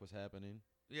Ragnarok was happening.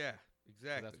 Yeah, 'Cause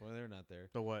exactly. That's why they're not there.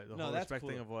 The what? The No, whole that's respect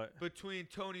thing cool. of what? Between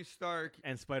Tony Stark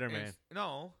And Spider-Man.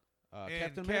 and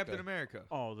and Captain America.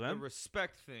 Oh, The them?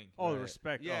 respect thing. Oh, the Right.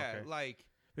 respect. Yeah, Oh, okay. like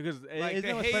Because like isn't they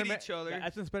that when hate Spider-Man- each other.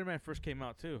 That's when Spider-Man first came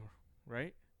out too,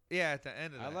 right? yeah, at the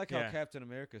end of I that. like how Yeah. Captain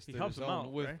America stood helps his him own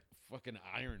out, with right? fucking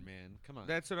Iron Man. Come on.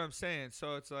 That's what I'm saying.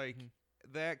 So it's like Mhm.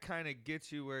 that kind of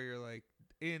gets you where you're like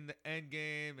in the end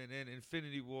game and in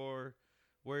Infinity War,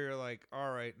 where you're like,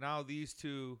 all right, now these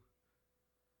two.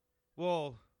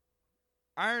 Well,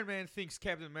 Iron Man thinks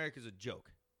Captain America's a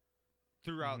joke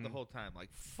throughout the Mhm. whole time.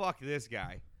 Like, fuck this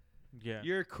guy. Yeah.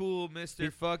 You're cool, Mister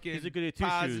He's- fucking he's a goody two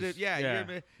positive. shoes. Yeah,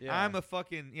 Yeah. Yeah. I'm a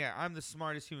fucking I'm the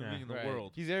smartest human Yeah. being in the Right.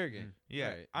 world. He's arrogant. Yeah,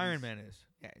 Right. Iron He's- Man is.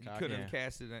 Yeah, you cocky. could have Yeah.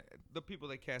 casted the people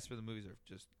they cast for the movies are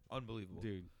just unbelievable.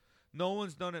 Dude. No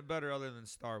one's done it better other than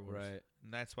Star Wars. Right.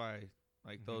 And that's why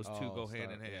like Mhm. those two Oh, go hand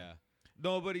Star- in hand. Yeah.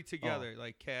 Nobody together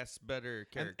like casts better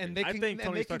characters. And they I can, think and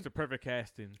Tony they Stark's can, a perfect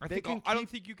casting. I they think can I don't keep-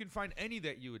 think you can find any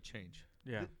that you would change.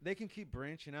 Yeah. they can keep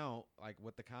branching out like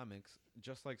with the comics,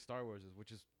 just like Star Wars is,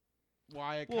 which is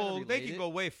why I Well, they can it. go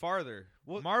way farther.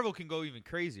 Well- Marvel can go even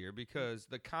crazier because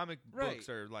the comic Right. books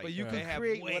are like But you they can have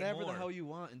create way whatever more. the hell you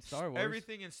want in Star Wars.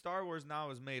 Everything in Star Wars now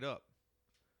is made up.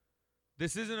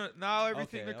 This isn't now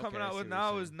everything Okay, they're coming okay, I out see with what you're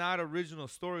now saying. is not original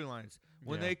storylines.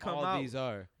 When Yeah. they come all out these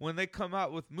are. when they come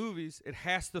out with movies, it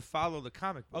has to follow the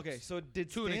comic books. Okay, so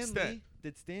did To an Stan extent. Lee?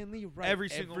 Did Stan Lee write Every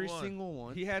single one.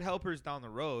 one? He had helpers down the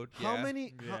road. How yeah,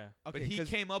 many? Yeah. Okay, but he 'cause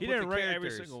came up He with didn't the write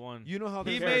characters. every single one. You know how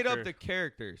He the made up character. the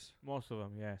characters. Most of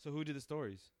them, yeah. So who did the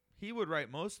stories? He would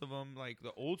write most of them, like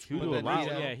the old He school. would do a then lot.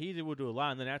 he'd have- Yeah, he would do a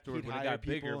lot, and then afterwards, he'd when it hire got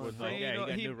bigger, people was and- like, yeah, he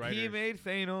got new writers. he made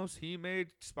Thanos. He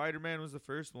made Spider-Man was the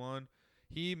first one.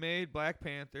 He made Black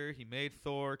Panther. He made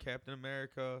Thor, Captain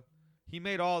America. He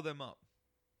made all of them up.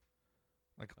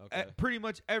 Like Okay. pretty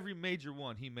much every major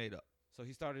one he made up. So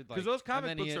he started like Because those and comic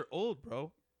then he books had- are old,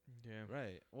 bro. Yeah.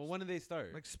 right. Well, when did they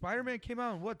start? Like Spider-Man came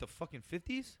out in what, the fucking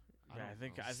 50s? Yeah, I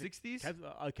think 60s?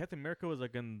 Captain America was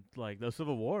like in like the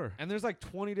Civil War. And there's like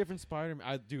 20 different Spider-Man.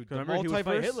 Dude, the Because remember he was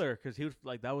fighting multiverse, Hitler because he was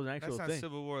like that was an actual That's not thing.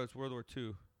 Civil War, that's World War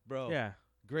II. bro. Yeah.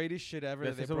 Greatest shit ever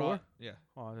That's that they the Civil War? brought. Yeah.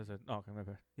 Oh, that's it. Oh, okay, my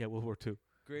bad. Yeah, World War II.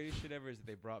 Greatest shit ever is that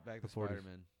they brought back the The 40s.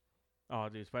 Spider-Man. Oh,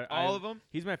 dude, All of them?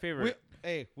 He's my favorite.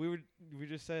 We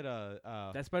just said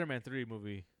That Spider-Man 3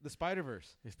 movie. the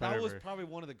Spider-Verse. The That was Spider-Verse. probably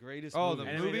one of the greatest Oh, the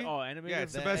movies. movie? Animated, oh, animated. Yeah,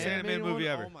 it's the That best animated movie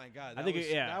one, ever. Oh my god, I that think was,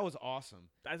 yeah. that was awesome.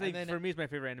 I think then- for me, it's my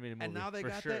favorite animated movie. And now they for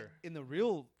got sure. that in the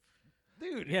real,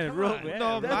 dude. Yeah, the come real- on. yeah.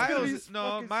 No, That's gonna be Miles. No,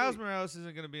 fucking Miles sick. Morales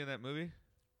isn't going to be in that movie.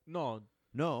 No,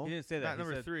 No, he didn't say that. Not He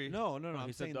number said 3. no. No, I'm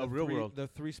he said saying the the real three, world. the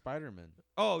 3 Spider-Men.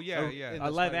 Oh yeah, a, yeah. in a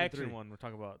the live Spider-Man action 3. one we're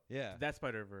talking about. Yeah. That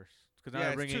Spider-Verse. Because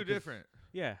Yeah, it's two different.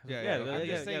 Yeah, Yeah, yeah, yeah, I'm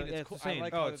just saying it's it's cool. the same. I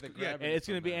like Oh, how it's they cool. Yeah, grab And it it's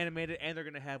gonna from be that. animated, and they're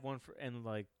gonna have one for and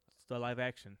like the live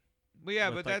action. But yeah,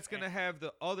 With, but like, that's going to have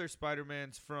the other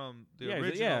Spider-Mans from the Yeah,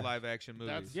 original yeah. live action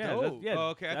movies. That's Yeah, dope. yeah. Oh,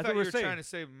 okay. I that's thought what you we're were saying. trying to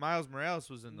say Miles Morales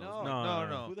was in those. No.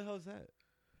 no. Who the hell is that?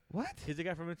 What? He's the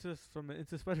guy from Into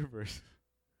Spider-Verse.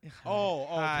 Oh,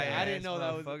 okay. Hi, I didn't ass know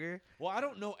that was. motherfucker. Well, I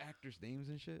don't know actors' names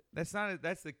and shit. That's not.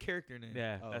 That's the character name.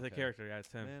 Yeah, Oh, that's a okay. character. Yeah,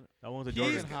 it's him. Man, That one's a He's,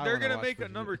 Jordan. Jordan Howard they're I gonna watched make for a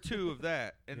number 2 of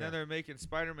that, and Yeah. then they're making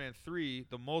Spider-Man 3,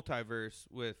 the multiverse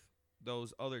with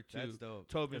those other two, that's dope.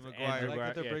 Tobey It's Maguire. Andrew like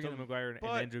that they're yeah, bringing Tobey him- Maguire and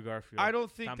But Andrew Garfield. I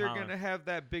don't think Tom they're Holland. gonna have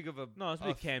that big of a. No, it's a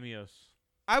big cameos.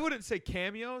 I wouldn't say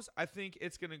cameos. I think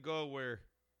it's gonna go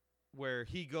where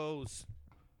he goes.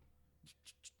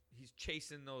 He's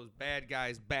chasing those bad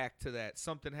guys back to that.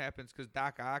 Something happens because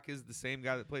Doc Ock is the same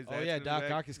guy that plays. Oh that yeah, X-Men Doc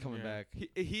back. Ock is coming Yeah. back.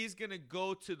 He's gonna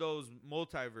go to those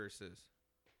multiverses.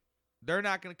 They're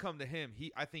not gonna come to him.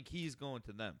 I think he's going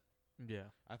to them. Yeah.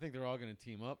 I think they're all gonna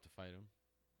team up to fight him.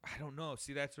 I don't know.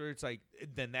 See, that's where it's like.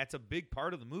 Then that's a big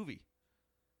part of the movie.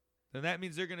 Then that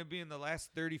means they're gonna be in the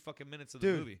last 30 fucking minutes of the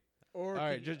Dude. movie. Or All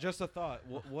right, just a thought.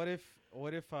 What if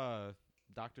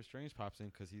Doctor Strange pops in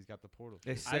because he's got the portal?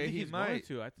 They I say think he he's going might.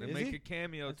 to. I They think. make he? a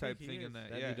cameo I type think he thing in is. that.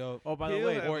 That'd Yeah. be dope. Oh, by the He'll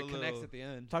way, have Or a it connects little- at the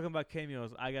end. talking about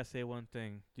cameos, I gotta say one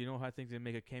thing. Do you know how I think they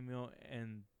make a cameo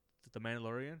in The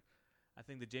Mandalorian? I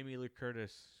think the Jamie Lee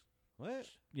Curtis. What?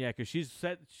 Yeah, because she's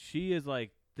set. She is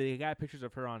like they got pictures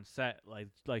of her on set, like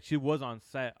she was on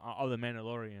set of The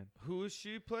Mandalorian. Who does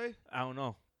she play? I don't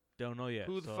know. Don't know yet.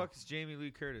 Who the so fuck is Jamie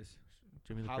Lee Curtis?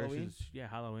 Jamie Lee Halloween? Curtis. Yeah,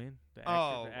 Halloween. The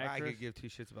Oh, the I actress. could give two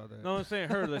shits about that. No, I'm saying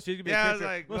her. Like, she's gonna be. Yeah, I a was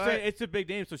character. like, I'm saying what? it's a big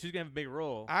name, so she's gonna have a big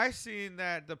role. I seen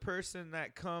that the person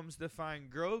that comes to find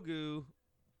Grogu,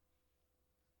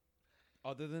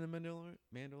 Other than a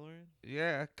Mandalorian?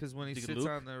 yeah, because when he Think sits Luke?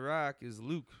 on the rock is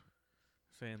Luke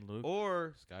Saying Luke.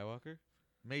 or Skywalker?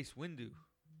 Mace Windu, I've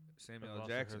Samuel also L. heard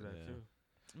Jackson. that Yeah. too.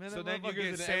 Man, So that then you motherfucker's get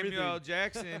in Samuel L. everything.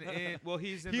 Jackson in. Well,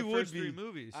 he's in He the would first 3 be.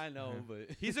 movies. I know, Yeah.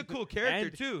 but He's a cool character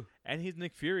And- too. And he's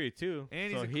Nick Fury too.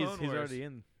 And so he's in he's Clone he's Wars. already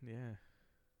in. Yeah.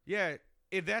 Yeah,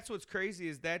 if that's what's crazy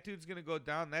is that dude's gonna go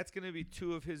down. That's gonna be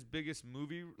 2 of his biggest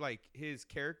movie, like his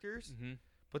characters. Mm-hmm.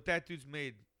 But that dude's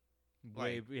made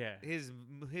Way, Like, yeah. his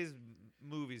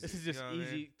movies. This is you just know what I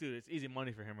easy, mean? dude. It's easy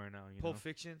money for him right now. You Pulp know?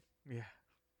 Fiction. Yeah.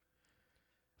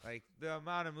 Like the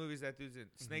amount of movies that dude's in.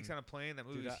 Snakes Mhm. on a Plane. That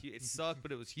movie Dude, was it sucked,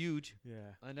 but it was huge.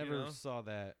 Yeah. I never know? saw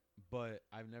that. But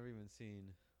I've never even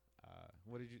seen.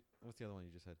 What's the other one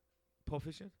you just said? Pulp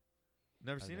Fiction.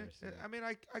 Never I've seen never it. seen it. I mean,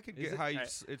 I could Is get it- how you. I-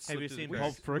 It's have you slipped through the seen cracks.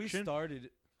 Pulp Friction? We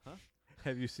started.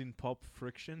 Have you seen Pulp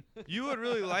Friction? You would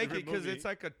really like it Favorite because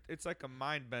movie. it's like a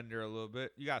mind bender a little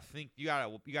bit. You gotta think. You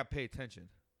gotta pay attention.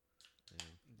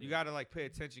 You gotta like pay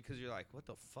attention because you're like, what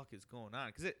the fuck is going on?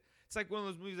 Because it's like one of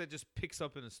those movies that just picks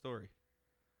up in a story.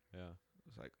 Yeah.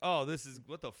 It's like, oh, this is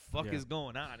what the fuck Yeah. is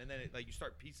going on, and then like you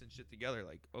start piecing shit together.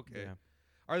 Like, okay, Yeah.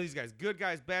 are these guys good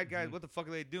guys, bad guys? Mhm. What the fuck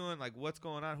are they doing? Like, what's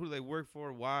going on? Who do they work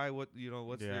for? Why? What's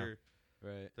Yeah.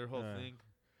 Right. their whole Yeah. thing?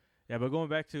 Yeah, but going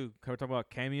back to we're talking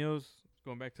about cameos,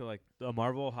 going back to like the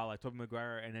Marvel, how like Tobey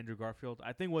Maguire and Andrew Garfield.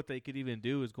 I think what they could even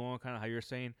do is go on kind of how you're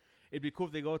saying. It'd be cool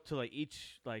if they go to like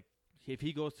each like if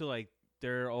he goes to like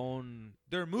their own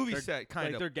Their movie Their- set, kind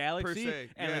like of their galaxy, se,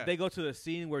 and yeah. like they go to the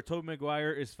scene where Tobey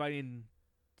Maguire is fighting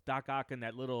Doc Ock in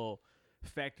that little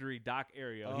factory dock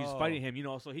area. He's Oh. fighting him,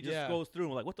 so he just Yeah. goes through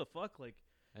and like, what the fuck, like,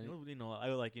 And I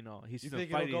like, he's you still think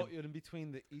it'll fighting. go in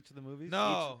between each of the movies?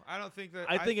 No, I don't think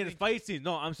that. I think in his fight scenes,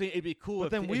 no, I'm saying it'd be cool But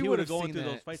if then if we he would would have have gone seen through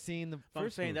those that. fights. Seen the I'm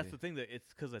first saying movie. that's the thing that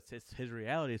it's because it's his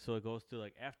reality, so it goes to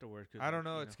like afterwards. 'cause, I don't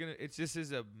like, know. It's gonna. It's just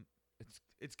is a.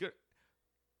 It's good.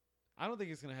 I don't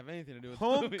think it's gonna have anything to do with the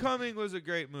movie. Homecoming was a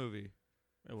great movie.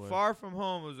 it was. Far From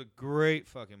Home was a great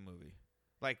fucking movie.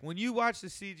 Like when you watch the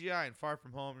CGI in Far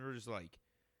From Home, you're just like,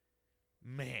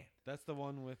 man, That's the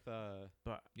one with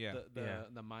but yeah,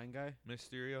 the mine guy,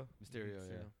 Mysterio. Mysterio.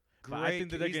 Yeah. But I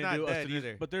think that they're He's gonna not do dead a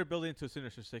either. but they're building into a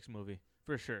Sinister Six movie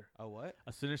for sure. A what?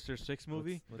 A Sinister Six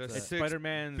movie. What's The that? It's six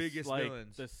Spider-Man's biggest like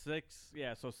villains. the six,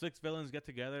 so 6 villains get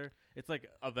together. It's like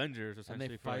Avengers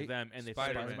essentially for fight them, and they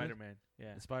fight Spider-Man. Spider-Man.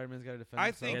 Yeah, The Spider-Man's got to defend I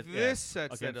himself. think Yeah. this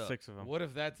sets it against up. 6 of them. What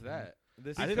if that's that?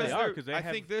 This I is think because they are they're- because they I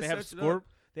have think this they have sets it up. Scorp.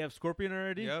 They have Scorpion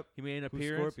already. Yep. He made an Who's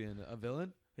appearance. Scorpion? A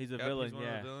villain? He's a Yep, he's villain. one of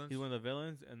the Yeah, villains. he's one of the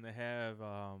villains, and they have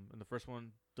in the first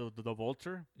one the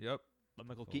Vulture, Yep. the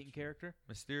Michael Keaton Vulture. character,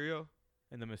 Mysterio.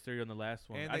 and the Mysterio in the last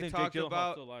one. And I they think talked Jake Gyllenhaal's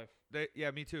about- still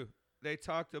alive. Me too. They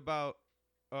talked about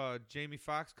Jamie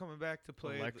Foxx coming back to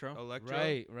play Electro? Electro.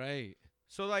 Right.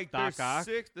 So like Doc there's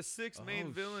Ock. the six main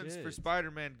Oh, villains for shit.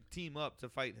 Spider-Man team up to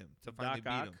fight him to finally Doc beat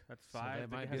Ock, him. that's So 5. that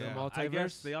They might have be the some- I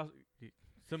guess multiverse? they also,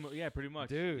 yeah, pretty much.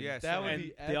 Dude, Yeah, that so- would And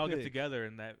be they all get epic. together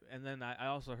in that, and then I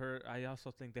also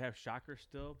think they have Shocker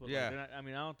still, but Yeah. like, I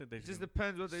don't think they. It just can-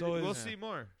 depends what they So do. We'll is- see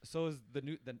more. So is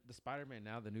the Spider-Man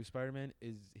now, the new Spider-Man,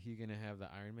 is he going to have the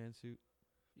Iron Man suit?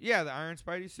 Yeah, the Iron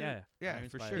Spidey suit. Yeah. Yeah, Iron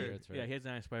for Spider, sure. that's right. Yeah, he has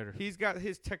an Iron Spider. He's got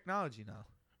his technology now.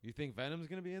 You think Venom's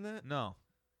going to be in that? No.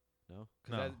 No.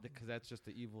 No. Because that's just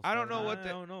the evil I don't know Spider-Man? what I the-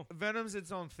 don't know. Venom's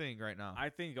its own thing right now. I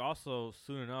think also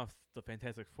soon enough the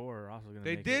Fantastic Four are also going to.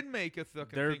 They make did It. make a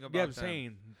fucking They're thing about yeah, I'm them.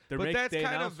 saying. But that's they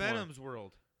kind of announced one. Venom's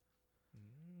world.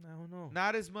 I don't know.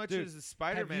 Not as much Dude, as the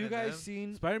Spider-Man. Have you in guys them.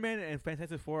 seen? Spider-Man and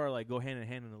Fantastic Four are like go hand in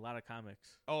hand in a lot of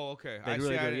comics. Oh, okay. They I really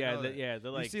see. I go, didn't yeah, know that. yeah.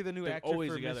 They're You like see the new they're actor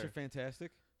always for together. Mr.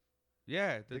 Fantastic?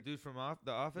 Yeah, the The- dude from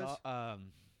The Office.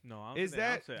 no. I don't Is think they that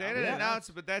announced they it. didn't Yeah. announce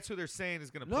it, but that's who they're saying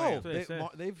is gonna play No, him. what they said.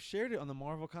 they've shared it on the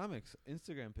Marvel Comics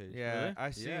Instagram page. Yeah, Really? I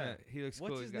seen Yeah. it. He looks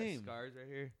What's cool. his He's got name? scars right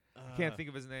here. I can't think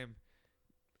of his name.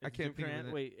 I Is can't Jim think of Cran-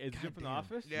 it. Wait, is Jim from The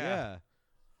Goddamn. Office? Yeah.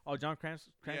 Oh, John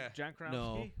Yeah. John No,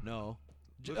 Krasinski? no.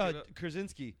 Look it up.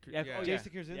 Krasinski. Yeah, Yeah. oh, yeah.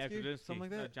 Jason Krasinski? Yeah, Krasinski. Something like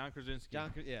that? John Krasinski.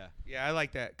 Yeah. Yeah, I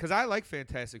like that because I like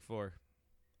Fantastic Four.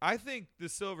 I think the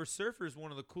Silver Surfer is one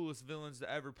of the coolest villains to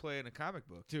ever play in a comic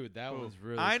book. Dude, that Cool. was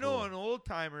really I know cool. an old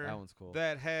timer That one's cool.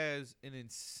 that has an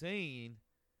insane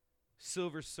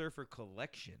Silver Surfer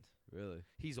collection. Really?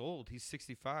 He's old. He's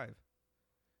 65.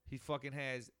 He fucking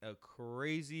has a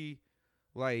crazy,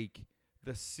 like,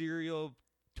 the cereal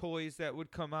toys that would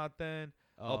come out then.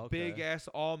 Oh, A big ass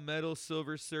all metal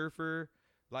Silver Surfer.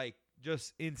 Like,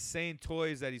 just insane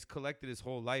toys that he's collected his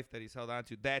whole life that he's held on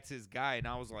to. That's his guy. And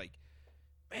I was like,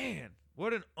 man,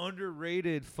 What an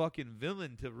underrated fucking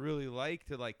villain to really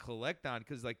to collect on,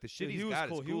 because like the shit Dude, he's he was got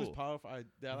cool. is He cool. was powerful. I like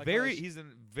how Very, they he's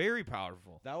very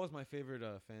powerful. that was my favorite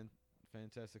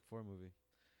Fantastic Four movie.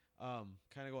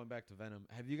 Kind of going back to Venom.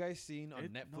 Have you guys seen on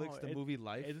Netflix the movie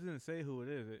Life? It doesn't say who it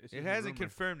is. It's It just a hasn't rumor.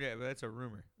 confirmed yet, but that's a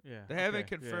rumor. Yeah, They haven't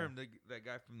okay, confirmed that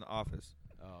guy from The Office.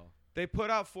 Oh, They put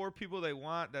out 4 people they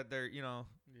want that they're, Yeah.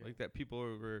 like that people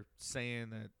were saying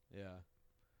that. yeah.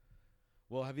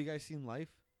 Well, have you guys seen Life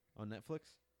on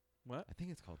Netflix? What? I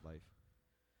think it's called Life.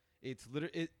 It's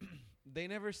literally they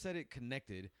never said it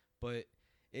connected, but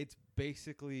it's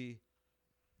basically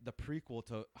the prequel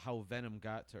to how Venom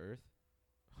got to Earth.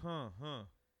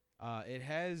 It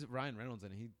has Ryan Reynolds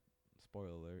in it. Spoiler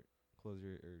alert, cover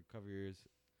your ears.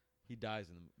 He dies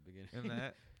in the beginning. And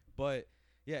that But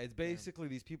yeah, it's basically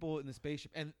these people in the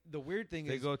spaceship, and the weird thing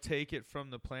they is go take it from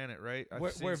the planet, right? I've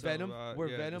where seen some Venom about- where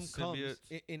yeah, the Venom comes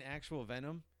symbiotes. in actual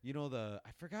Venom. You know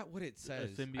I forgot what it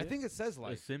says. I symbiote? think it says A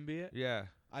Life. symbiote. Yeah,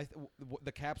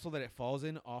 The capsule that it falls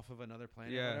in off of another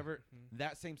planet Yeah. or whatever. Mhm.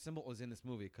 That same symbol is in this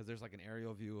movie because there's like an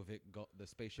aerial view of it, the the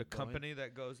spaceship. going. company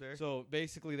that goes there. So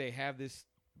basically, they have this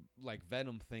like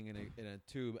Venom thing in a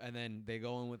tube, and then they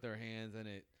go in with their hands, and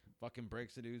it fucking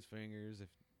breaks the dude's fingers.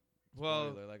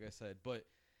 Well, Spoiler, like I said, but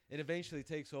it eventually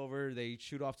takes over. They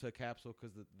shoot off to a capsule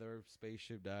because their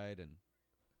spaceship died, and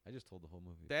I just told the whole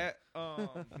movie. that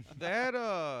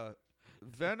that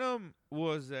Venom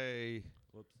was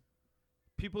Whoops.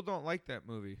 people don't like that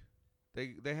movie.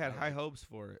 They had I high liked hopes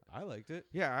for it. I liked it.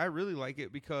 Yeah, I really like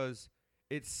it because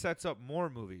it sets up more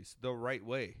movies the right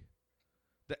way.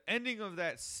 The ending of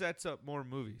that sets up more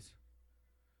movies.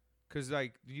 Cause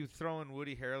like you throw in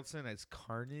Woody Harrelson as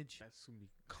Carnage. That's gonna be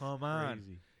Come on,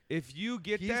 crazy. if you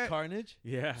get He's that, Carnage.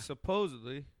 Yeah.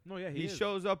 supposedly No, yeah, he is.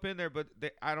 shows up in there, but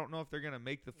I don't know if they're gonna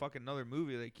make the fucking another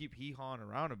movie. They keep hee-hawing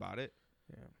around about it.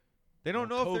 Yeah. They don't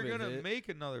Well, know if they're COVID gonna hit. make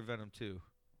another Venom 2.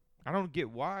 I don't get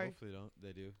why. Hopefully,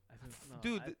 they do. I think, no,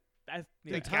 Dude, yeah, Like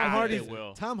I Tom think Hardy- they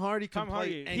will. Tom Hardy can Tom play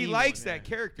Hardy- he anyone. likes yeah. that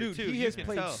character Dude, too. he you has can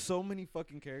played tell. so many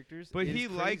fucking characters. But It's he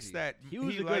likes crazy. that. He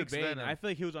was a good likes Bane. Venom. I feel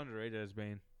like he was underrated as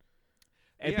Bane.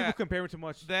 And Yeah, people compare him too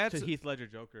much that's- to Heath Ledger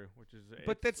Joker, which is.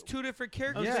 but it's- that's 2 different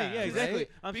characters. I'm saying, yeah, right? exactly.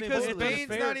 I'm saying, Because but it's Bane's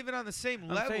unfair. not even on the same I'm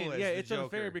level saying, as yeah, the it's Joker.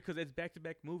 unfair because it's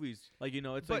back-to-back movies. Like it's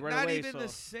but like right not away. even so. the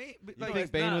same. But No, You like, think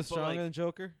it's Bane not, was but, stronger like- than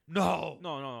Joker? no,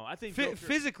 No. I think Joker,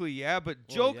 physically, yeah, but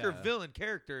Well, Joker yeah. villain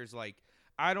characters, like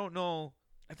I don't know.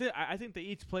 I think they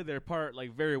each play their part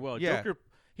like very well. Yeah.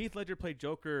 Heath Ledger played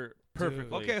Joker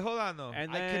perfectly. Okay, hold on though.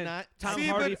 And I then cannot Tom See,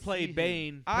 Hardy but- see played him.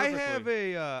 Bane. I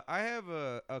Perfectly. have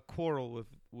a quarrel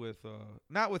with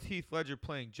not with Heath Ledger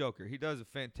playing Joker. He does a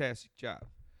fantastic job.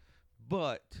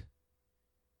 But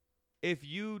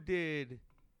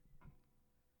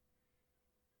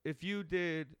if you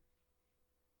did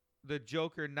the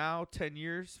Joker now 10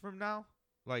 years from now,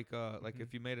 like Mhm.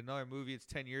 if you made another movie, it's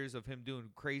 10 years of him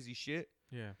doing crazy shit,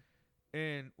 Yeah.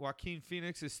 and Joaquin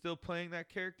Phoenix is still playing that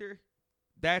character,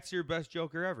 that's your best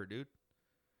Joker ever, dude.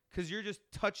 Because you're just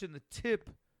touching the tip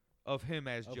of him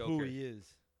as Of Joker. who he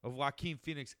is. Of Joaquin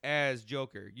Phoenix as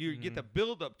Joker. You get the Mhm.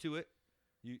 build up to it,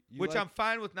 You which like- I'm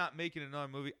fine with not making another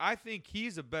movie. I think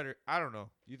he's a better, I don't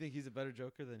know. You think he's a better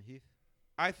Joker than Heath?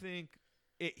 I think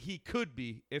he could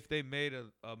be if they made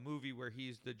a movie where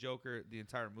he's the Joker the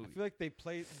entire I movie. feel like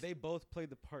they both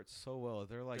played the part so well.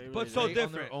 They're like They But really so did. great on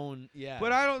different. their own. Yeah.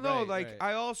 But I don't know. Right, like right.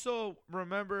 I also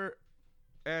remember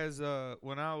as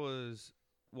when I was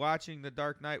watching The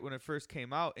Dark Knight when it first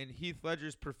came out, and Heath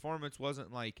Ledger's performance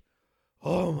wasn't like,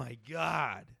 oh my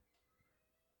god.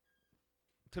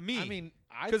 To me, I mean,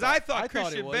 because I thought it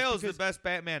Christian was Bale's the because best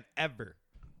Batman ever.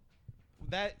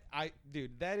 that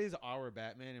is our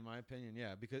Batman in my opinion.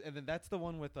 Yeah, because and then that's the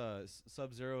one with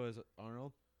Sub-Zero as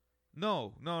Arnold.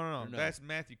 No. no? That's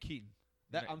Matthew Keaton.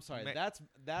 That Ma- I'm sorry. Ma-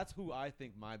 That's who I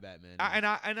think my Batman is.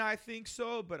 and I think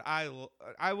so, but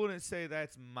I wouldn't say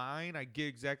that's mine. I get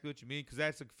exactly what you mean because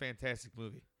that's a fantastic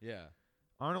movie. yeah.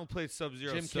 Arnold played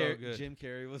Sub-Zero Jim so good. Jim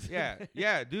Carrey was.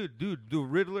 yeah, dude, the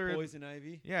Riddler. and- Poison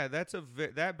Ivy. Yeah, that's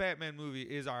that Batman movie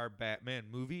is our Batman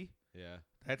movie. Yeah.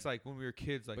 That's like when we were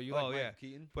kids, like But you oh like yeah. Michael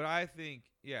Keaton? But I think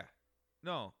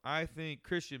I think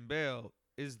Christian Bale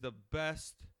is the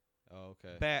best Oh,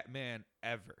 okay. Batman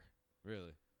ever.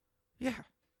 Really? Yeah,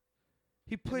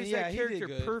 he plays yeah, that he did character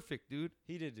good. perfect, dude.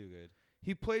 He did do good.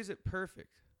 He plays it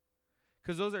perfect.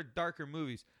 Because those are darker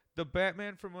movies. The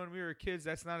Batman from when we were kids,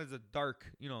 that's not as a dark,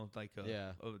 like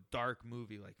Yeah. a dark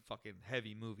movie, like fucking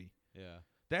heavy movie. Yeah.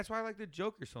 That's why I like the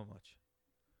Joker so much.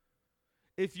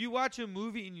 If you watch a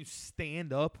movie and you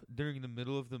stand up during the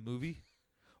middle of the movie,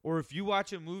 or if you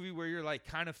watch a movie where you're like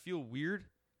kind of feel weird,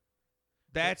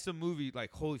 That's a movie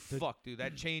like holy fuck, dude.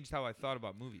 That changed how I thought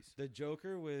about movies. The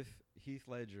Joker with Heath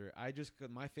Ledger.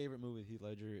 My favorite movie with Heath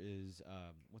Ledger is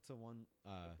what's the one?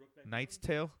 Knight's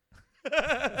Tale.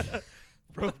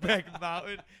 Brokeback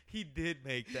Mountain. He did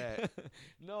make that.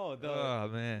 No, the Oh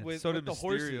man. with, so with did the Mysterio.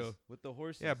 horses. With the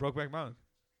horses. Yeah, Brokeback Mountain.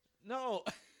 No,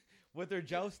 with their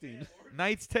jousting.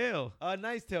 Knight's Tale.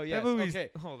 Nice Tale. Yes. That movie's. Okay.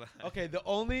 Hold on. Okay. The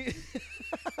only.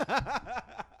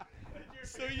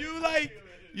 So you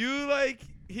like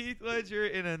Heath Ledger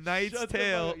in A Knight's Shut the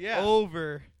Tale fuck up. Yeah.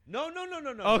 over. No.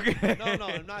 Okay. No.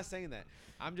 I'm not saying that.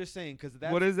 I'm just saying because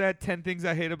that. What is that? 10 Things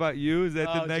I Hate About You? Is that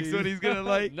the Oh, next geez. one he's gonna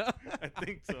like? No. I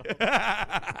think so.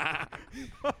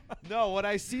 No, when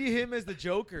I see him as the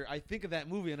Joker, I think of that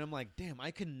movie and I'm like, damn,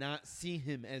 I could not see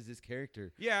him as this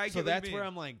character. Yeah, I get So what you that's mean. where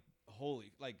I'm like,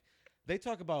 holy, like they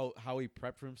talk about how he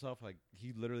prepped for himself, like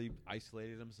he literally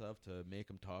isolated himself to make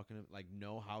him talk and like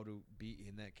know how to be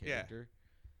in that Yeah. character.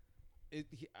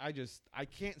 I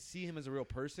can't see him as a real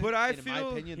person. But I and in my feel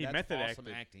opinion, he that's method awesome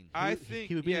acted. acting. I He think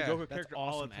would be yeah, a Joker that's character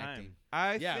all the awesome time. acting.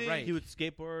 I Yeah, think right. He would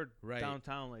skateboard Right.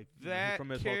 downtown like that from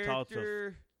his hotel to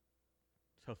character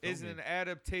is filming. an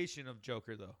adaptation of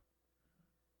Joker, though.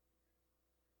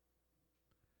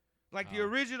 Like the Oh.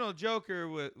 original Joker,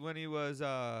 when he was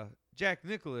Jack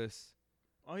Nicklaus,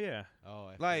 Oh yeah. Oh,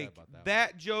 I forgot like about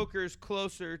that Joker's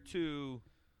closer to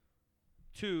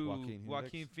Joaquin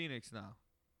Joaquin Phoenix now.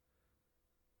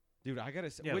 Dude, I gotta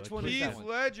say, Yeah, which like one is Heath that one?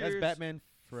 Ledger's, That's Batman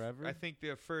Forever. I think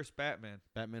the first Batman.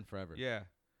 Batman Forever. Yeah.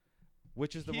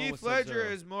 Which is the one Heath with Ledger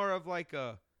Sub-Zero? is more of like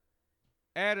a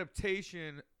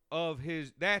adaptation of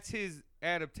his. That's his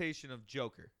adaptation of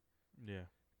Joker. Yeah.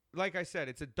 Like I said,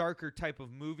 it's a darker type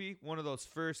of movie. One of those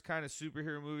first kind of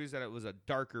superhero movies that it was a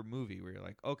darker movie where you're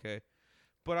like, okay,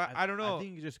 but I don't know. I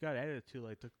think it just got added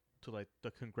to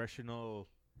the Congressional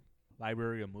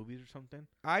Library of Movies or something.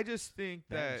 I just think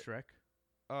That that and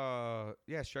Shrek.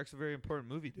 yeah, Shrek's a very important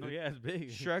movie, dude. Oh yeah, it's big.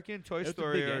 Shrek and Toy It's a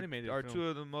Story big animated are film. two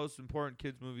of the most important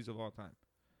kids movies of all time.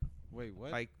 Wait,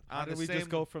 what? Like How on did the we same, just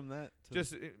go from that? To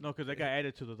just No, because that got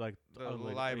added to the The like,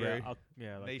 library.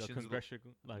 Yeah, like Nation's the congressional,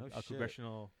 like Oh, a shit.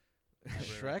 congressional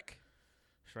Shrek?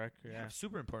 Shrek. yeah, Yeah,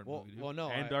 super important Well, movie. Dude. well, no,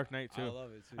 and Dark Knight I too.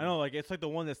 love it too. I know, like it's like the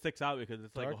one that sticks out because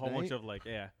it's like Dark a whole bunch Knight? of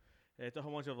it's a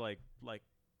whole bunch of like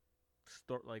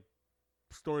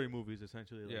story movies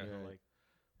essentially. Like, Yeah. you know, Yeah. like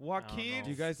Joaquin. know. Do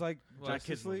you guys like Well, not Justice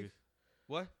kids League? movies.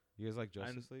 What? You guys like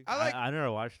Justice League? I like. I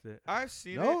never watched it. I've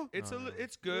seen No? it. It's No, a. no.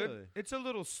 It's good. Really? It's a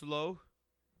little slow,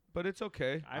 but it's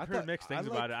okay. I've I heard thought- mixed I things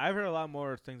like- about it. I've heard a lot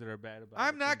more things that are bad about it.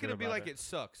 I'm not than gonna good be about like it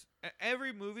sucks.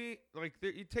 Every movie, like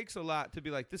it takes a lot to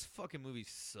be like this fucking movie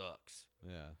sucks.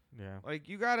 Yeah. Yeah. Like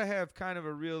you gotta have kind of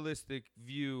a realistic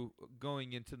view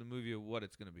going into the movie of what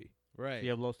it's gonna be. Right. You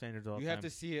have low standards all the You time. have to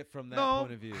see it from that No,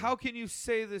 point of view. how can you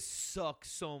say this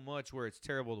sucks so much where it's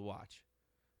terrible to watch?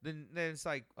 Then it's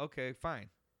like okay, fine,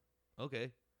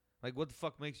 okay. Like what the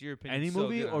fuck makes your opinion Any so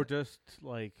movie good on or it? just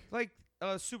like like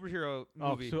a superhero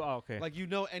movie? okay. Like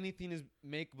anything is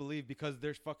make believe because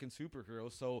there's fucking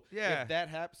superheroes. So Yeah. if that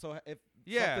happens, so if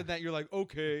Yeah. something that you're like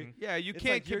okay, Mhm. Yeah, you It's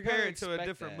can't like you're compare gonna it to a expect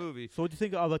different that. movie. So what do you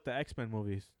think of like the X-Men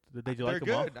movies? Did you They're like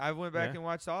them all? good. I went back Yeah. and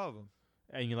watched all of them.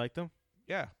 And you liked them?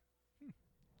 Yeah.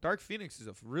 Dark Phoenix is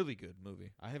a really good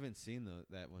movie. I haven't seen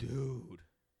that one. Dude.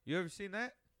 You ever seen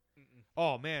that?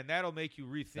 Oh man, that'll make you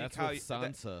rethink That's how with you,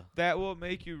 Sansa. that will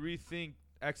make you rethink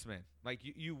X-Men. Like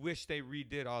you wish they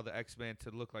redid all the X-Men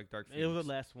to look like Dark Phoenix. It was the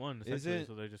last one, Is essentially, it-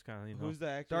 so they're just kind of Who's the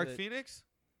actor? Dark that- Phoenix?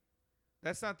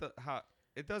 That's not the how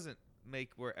it doesn't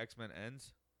make where X-Men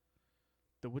ends.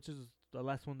 which is the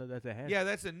last one that they had. Yeah,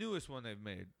 that's the newest one they've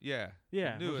made. Yeah.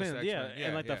 yeah, the I'm newest saying, yeah, X-Men. Yeah,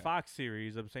 and like yeah. the Fox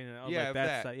series. I'm saying, that, Yeah, like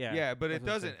that's that. yeah, but it that's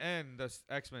what I'm saying. doesn't end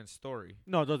the X-Men story.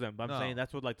 No, it doesn't. But I'm No. saying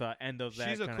that's what like the end of that.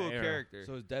 She's a kinda cool era. character.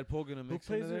 So is Deadpool gonna Who mix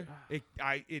plays into it?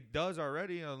 there? It does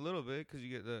already a little bit because you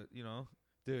get the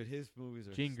Dude, his movies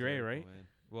are Jean Grey, hysterical, right? man.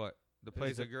 what the Is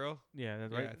plays it- a girl. Yeah,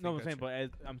 that's Yeah, I right. think No, I'm that's saying,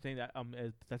 but I'm saying that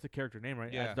as, that's a character name,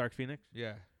 right? Yeah. As Dark Phoenix.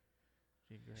 Yeah,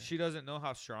 Jean Grey. she doesn't know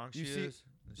how strong she You see, is.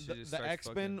 And she The, just the starts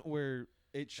X-Men where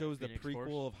it shows the Phoenix prequel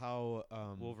Force? of how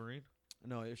fucking Wolverine.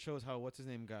 no, it shows how what's his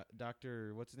name got in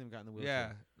the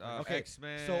wheelchair. Yeah, Okay,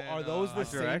 X-Men. so are those the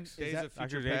Dr. same? X? Days Is of Dr.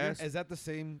 Future Xavier? Past? is that the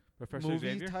same Professor movie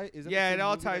Xavier. type? Is that Yeah, the it same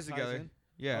all movie that ties ties together. in?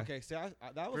 Yeah. Okay, see, that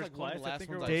was First like one of Class, the I last think,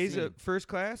 ones or I've Days seen. of First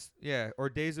Class. Yeah, or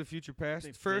Days of Future I Past.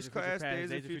 think First Days of Future Class, Past,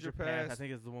 Days of Future I Past.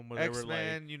 think it's the one where they were X-Men like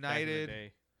back in the United.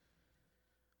 day.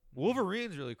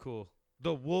 Wolverine's really cool.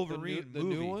 The Wolverine the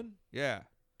movie. new one. Yeah.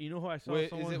 You know who I saw? Wait, is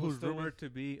Someone it with who's still rumored with- to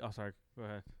be. Oh, sorry. Go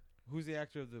ahead. Who's the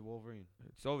actor of the Wolverine?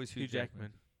 It's always Hugh Hugh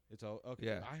Jackman. It's all okay.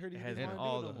 Yeah. I heard he It has didn't And been want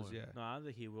all to do it no those, more. yeah. No, I don't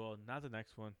think he will. Not the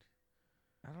next one.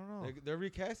 I don't know. They're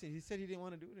recasting. He said he didn't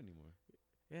want to do it anymore.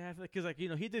 Yeah, I feel like, 'cause like he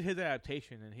did his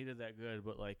adaptation and he did that good,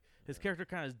 but like his Yeah. character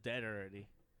kind of is dead already.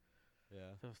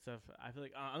 Yeah. Stuff. I feel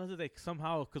like unless they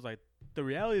somehow, because like the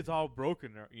reality is all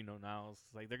broken, now it's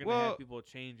like they're gonna Well, have people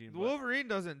changing. But, Wolverine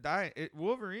doesn't die.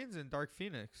 Wolverine's in Dark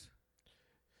Phoenix.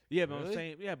 yeah, but Really? I'm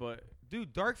saying, yeah, but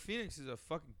Dude, Dark Phoenix is a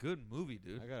fucking good movie,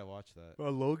 dude. I gotta watch that.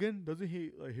 Logan doesn't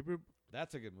he like he?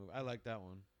 That's a good movie. I like that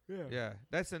one. Yeah,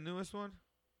 that's the newest one,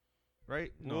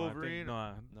 right? No, Wolverine.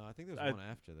 I No, I think there's I- one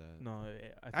after that. think, no,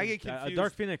 I get Dark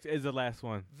confused. Phoenix is the last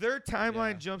one. Their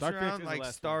timeline Yeah. jumps Dark Phoenix around is the like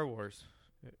last Star Wars.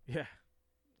 Yeah,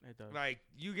 it does. Like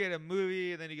you get a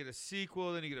movie, and then you get a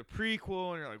sequel, then you get a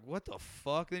prequel, and you're like, "What the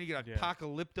fuck?" Then you get Yeah.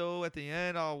 Apocalypto at the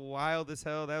end, all wild as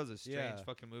hell. That was a strange Yeah.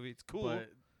 fucking movie. It's cool. But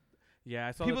yeah,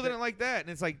 I saw People that didn't like that, and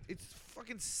it's like it's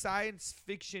fucking science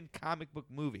fiction comic book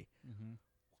movie.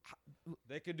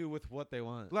 They can do with what they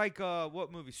want. Like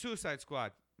what movie? Suicide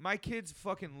Squad. My kids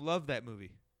fucking love that movie,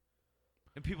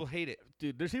 and people hate it.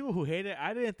 dude. There's people who hate it.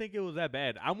 I didn't think it was that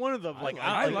bad. I'm one of the I like like-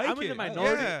 I, I like, like I'm in the it. I like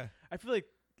minority. Yeah. I feel like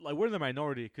we're in the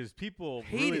minority because people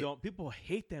Hate really it. don't. People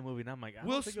hate that movie, and I'm like, I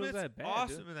Will don't think it Smith's was that bad.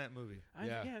 awesome Dude. in that movie. I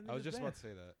was just bad. about to say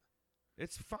that.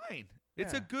 It's fine.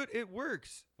 It's a Yeah. good. It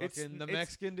works. Fucking the it's,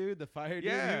 Mexican dude, the fire dude,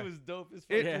 Yeah. he was dope as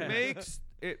fuck. It Yeah. makes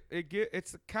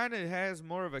it's kind of has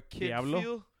more of a kid Diablo?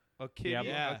 feel, a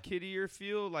Diablo? Yeah. a kiddier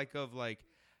feel, like of like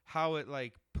how it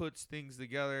like puts things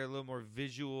together, a little more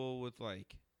visual with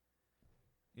like,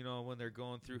 when they're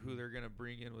going through who they're gonna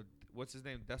bring in with what's his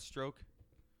name, Deathstroke.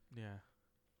 Yeah.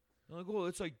 They're like, well,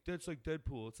 that's like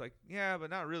Deadpool. It's like, yeah, but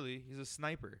not really. He's a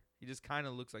sniper. He just kind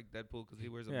of looks like Deadpool because he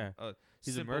wears Yeah. a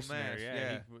He's a simple mercenary.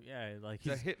 mask. Like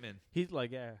He's a hitman. he's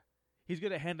like he's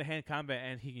good at hand-to-hand combat,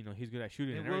 and he's good at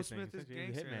shooting And and Will everything. Smith is He's a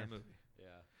gangster in that hitman. movie. Yeah.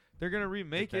 They're gonna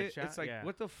remake it. Deadshot? It's like, Yeah.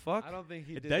 what the fuck? I don't think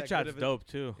he The did that good Deadshot's of a Yeah, dope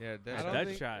too. I Deadshot. don't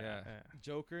think- Deadshot. yeah.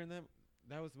 Joker in that.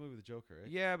 That was the movie with the Joker, right?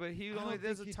 Yeah, but he I don't only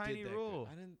does think a he tiny did that good. role.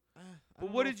 I didn't. I But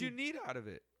don't what know if did you he- need out of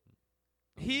it?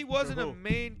 I He mean, wasn't for a who?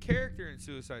 main character in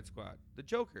Suicide Squad. The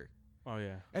Joker. Oh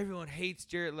yeah. Everyone hates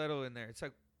Jared Leto in there. It's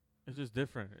like It's just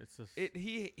different. It's just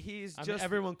he's I mean, just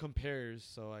everyone compares,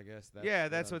 so I guess that's Yeah,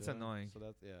 what that's I'm what's doing. annoying. So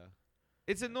that's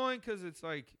It's annoying because it's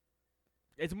like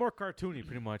it's more cartoony,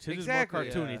 pretty much. It's Exactly.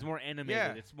 just more cartoony. Yeah. It's more animated.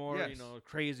 Yeah. It's more Yes.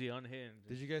 crazy, unhinged.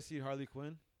 Did you guys see Harley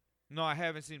Quinn? no, I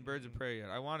haven't seen Birds of Prey yet.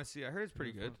 I want to see. I heard it's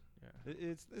pretty good. Yeah.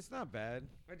 It's not bad,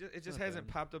 It just not hasn't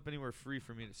bad. popped up anywhere free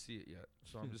for me to see it yet.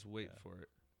 So I'm just waiting Yeah. for it.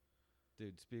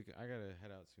 dude. I gotta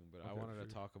head out soon, but I Okay, wanted to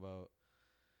free. talk about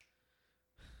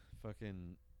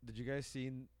fucking. Did you guys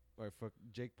see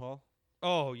Jake Paul?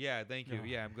 Oh yeah, thank you. No.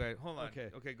 Yeah, I'm glad. Hold on. Okay.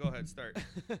 Okay, go ahead. Start.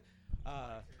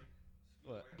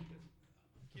 What?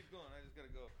 Keep going. I just gotta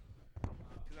go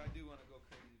because I do want to go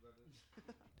crazy about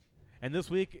this. And this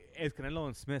week is Canelo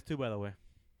and Smith too, by the way.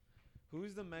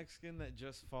 Who's the Mexican that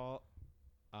just fought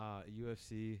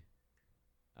UFC?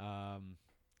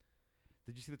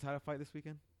 Did you see the title fight this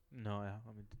weekend? No, I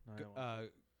mean, no, I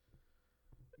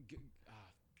G-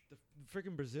 don't. the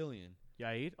freaking Brazilian.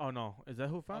 Yair? Oh no, is that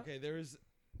who fought? Okay,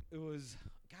 it was.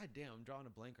 God damn, I'm drawing a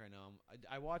blank right now.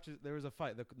 I watched it. There was a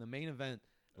fight. The main event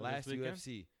This last weekend?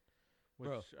 UFC. Which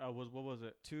Bro. what was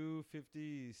it?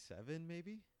 257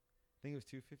 maybe. I think it was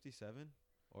 257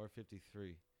 or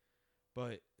 53.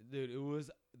 But dude, it was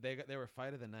they were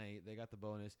fight of the night. They got the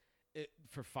bonus. It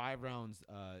for 5 rounds.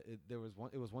 It was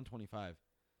 125.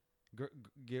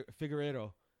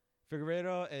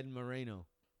 Figueiredo and Moreno.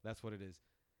 That's what it is.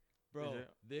 Bro, Is it?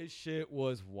 this shit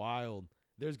was wild.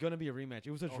 There's gonna be a rematch.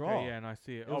 It was a draw. Okay, yeah, and I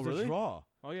see it. It was really? a draw.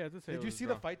 Oh yeah, I did say. Did you see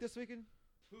the fight this weekend?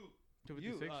 Who?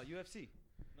 You, 256? UFC.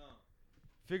 No.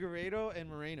 Figueiredo and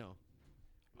Moreno.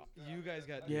 You guys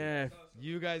got Yeah.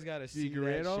 You guys got to see that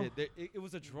Figueiredo? shit. It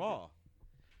was a draw.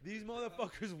 These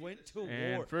motherfuckers went to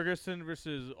And war. Ferguson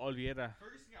versus Oliveira.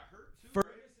 Ferguson got hurt too. Fer-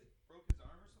 right? Broke his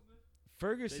arm or something. Did he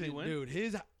Ferguson, win? dude,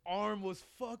 his arm was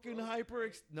fucking hyper.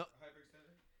 No,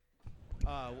 Hyperextended.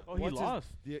 Oh, he what's his- lost.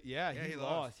 Yeah, Yeah, he he lost.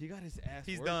 lost. He got his ass.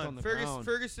 He's worked On done. the ground.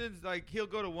 Ferguson's like he'll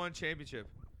go to one championship.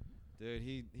 Dude,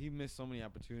 he missed so many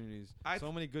opportunities. I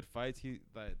So many good fights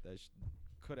that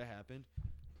could have happened.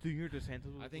 Do you hear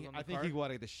DeSantis was I think on the I think card? he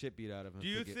wanted the shit beat out of him. Do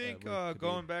you to get, think with Khabib.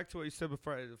 going back to what you said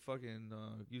before I had to fucking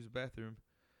use the bathroom?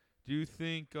 Do you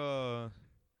think that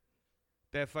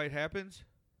fight happens?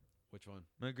 Which one?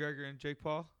 McGregor and Jake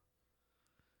Paul?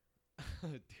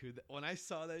 Dude, when I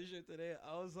saw that shit today,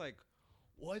 I was like,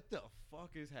 "What the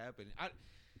fuck is happening?"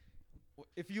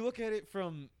 If you look at it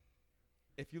from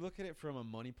a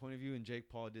money point of view, and Jake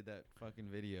Paul did that fucking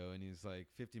video, and he's like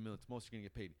 50 minutes, most you're gonna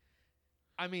get paid.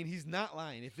 I mean, he's not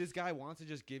lying. If this guy wants to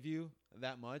just give you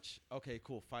that much, okay,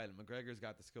 cool, fight him. McGregor's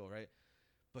got the skill, right?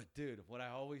 But dude, what I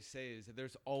always say is that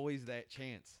there's always that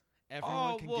chance.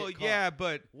 Everyone Oh can well, get caught. yeah,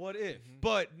 but What if?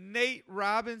 Nate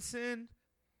Robinson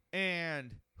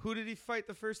and who did he fight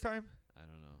the first time? I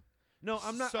don't know. No,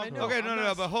 I'm not. I Some- know, okay, I'm no,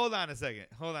 not but hold on a second.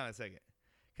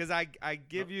 Because I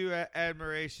give you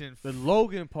admiration. The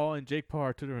Logan Paul and Jake Paul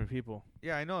are two different people.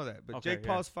 Yeah, I know that. But Okay, Jake yeah.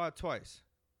 Paul's fought twice.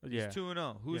 Yeah. He's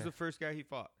 2-0. Who's Yeah. the first guy he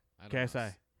fought? I don't know.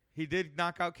 KSI. He did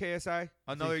knock out KSI,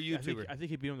 another YouTuber. I think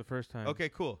he beat him the first time. Okay,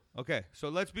 cool. Okay, so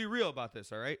let's be real about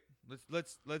this. All right,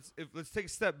 let's take a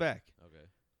step back. Okay.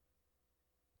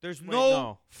 There's Wait, no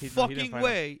no. He didn't fucking fight him.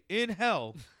 way in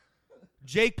hell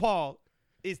Jake Paul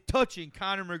is touching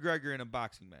Conor McGregor in a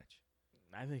boxing match.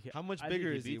 I think. How much I think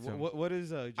bigger is he? beats him. What is?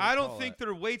 Jake I don't Paul think at?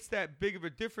 their weight's that big of a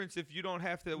difference if you don't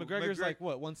have to. McGregor's like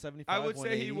what 175. I would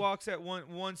say he 180? walks at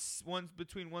one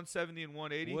between 170 and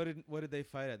 180. What did they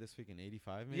fight at this weekend?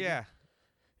 85 maybe. Yeah,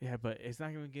 Yeah, but it's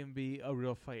not going to be a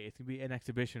real fight. It's going to be an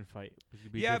exhibition fight. which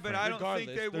would be yeah, but different. I don't think Regardless,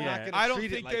 they they're won't. not gonna I don't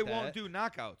treat it think like they that. won't do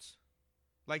knockouts,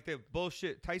 like the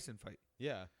bullshit Tyson fight.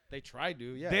 Yeah. They tried to.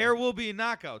 Yeah. There will be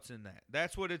knockouts in that.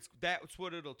 That's what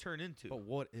it'll turn into. But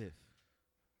what if?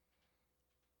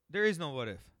 There is no what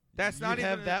if. That's you not even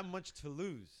have that much to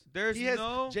lose. There's He has,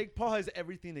 no. Jake Paul has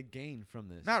everything to gain from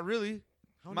this. Not really.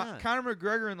 How not? Conor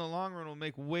McGregor in the long run will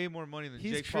make way more money than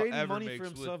He's Jake Paul creating ever money makes for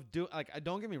with- himself.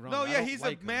 Don't get me wrong. No, I yeah, don't he's a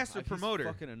like him. master promoter.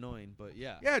 He's fucking annoying, but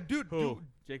yeah. Yeah, dude. Who? dude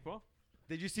Jake Paul?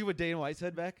 Did you see what Dana White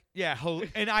said back? yeah,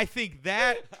 and I think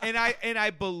that, and I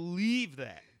believe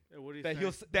that What do you That say?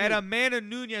 he'll that dude, Amanda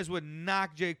Nunez would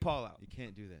knock Jake Paul out. You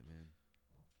can't do that, man.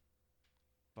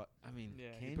 But I mean, Yeah,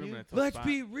 he can put him you? in a tough Let's spot.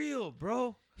 be real,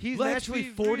 bro. He's Let's naturally be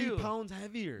 40 real. pounds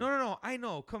heavier. No. I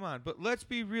know. Come on, but let's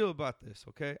be real about this,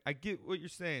 okay? I get what you're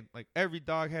saying. Like every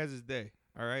dog has his day.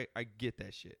 All right, I get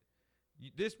that shit.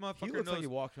 This he motherfucker looks knows like he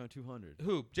walks around 200.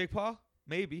 who. Jake Paul?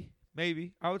 Maybe.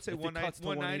 I would say If it cuts to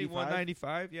 190,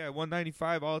 195. Yeah,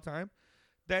 195 all the time.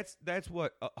 That's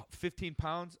what 15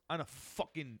 pounds on a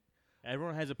fucking.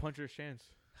 Everyone has a puncher's chance.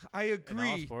 I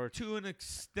agree sports. to an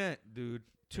extent, dude.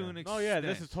 To an extent. Oh yeah,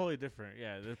 this is totally different.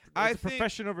 Yeah, it's I a think-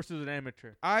 professional versus an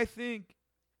amateur. I think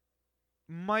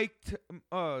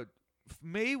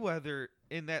Mayweather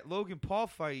in that Logan Paul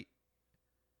fight,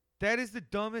 that is the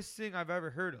dumbest thing I've ever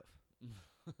heard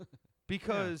of.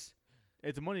 Because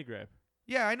It's a money grab.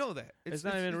 yeah, I know that It's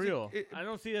not even real. I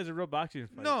don't see it as a real boxing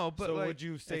fight. no, but so like, would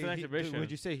you say an exhibition.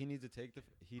 would you say he needs to take the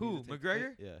he Who, needs to take the fight?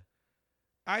 McGregor? Yeah.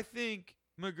 I think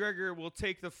McGregor will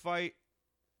take the fight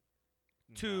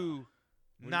to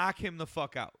Nah. knock him the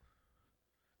fuck out.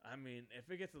 I mean, if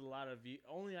it gets a lot of view,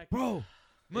 only I can. Bro,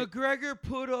 McGregor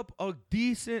put up a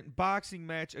decent boxing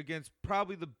match against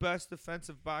probably the best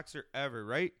defensive boxer ever,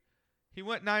 right? He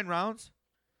went 9 rounds.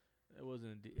 It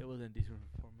wasn't. It wasn't a decent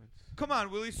performance. Come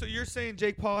on, Willie. So you're saying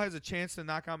Jake Paul has a chance to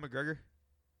knock out McGregor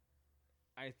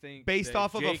I think based that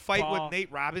off of a Jake fight Paul- with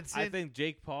Nate Robinson? I think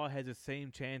Jake Paul has the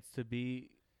same chance to beat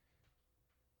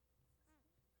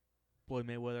Floyd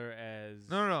Mayweather as.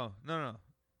 No.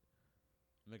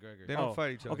 McGregor. They don't Oh,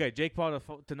 fight each other. Okay, Jake Paul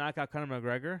to knock out Conor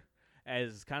McGregor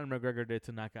as Conor McGregor did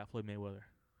to knock out Floyd Mayweather.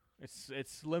 It's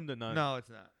slim to none. No, it's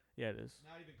not. Yeah, it is.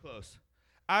 Not even close.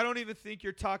 I don't even think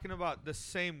you're talking about the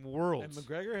same And worlds.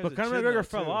 McGregor has But a Conor chin, McGregor though,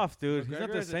 fell too. off, dude. He's McGregor not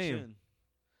the has a same. chin.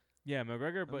 Yeah,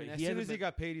 McGregor, but I mean, as he soon hasn't as he been-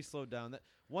 got paid, he slowed down. That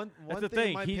one That's the thing, in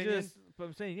thing. my He opinion, just. But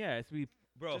I'm saying, yeah, it's to be.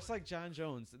 Bro, just like John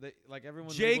Jones, like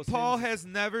everyone. Jake labels him Paul as- has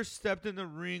never stepped in the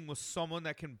ring with someone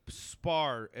that can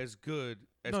spar as good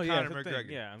as no, yeah, Conor that's the thing.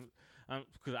 McGregor. Yeah,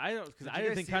 because I don't. Because Did I you didn't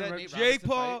guys think see Conor. that Mc- Nate Jake Robinson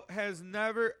Paul has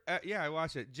never. Yeah, I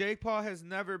watched it. Jake Paul has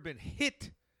never been hit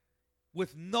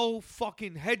with no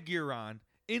fucking headgear on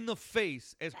in the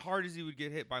face as hard as he would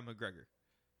get hit by McGregor.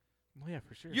 Oh yeah,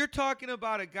 for sure. You're talking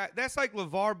about a guy. That's like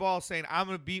LeVar Ball saying, "I'm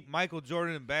gonna beat Michael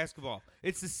Jordan in basketball."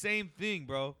 It's the same thing,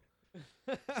 bro.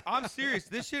 I'm serious.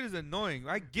 This shit is annoying.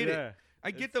 I get it. Yeah.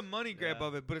 I get the money grab yeah.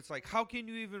 of it, but it's like, how can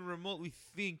you even remotely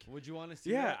think? Would you want to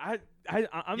see? Yeah, that?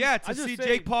 I'm Yeah, I to just see say-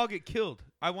 Jake Paul get killed.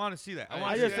 I want to see that. I I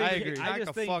want to just see that think- get I knocked just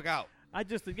the think- fuck out. I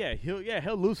just think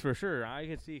he'll lose for sure. I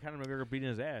can see Conor McGregor beating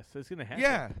his ass. It's gonna happen.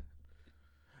 Yeah,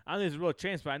 I don't think there's a real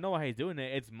chance, but I know why he's doing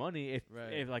it. It's money. If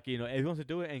Right. if like if he wants to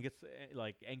do it and gets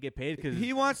and get paid because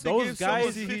he wants to those give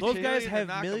guys someone those $50 guys million to have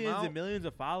knock him millions out. and millions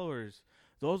of followers.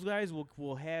 Those guys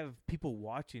will have people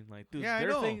watching. Like, dude, Yeah, I their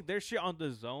know. thing, their shit on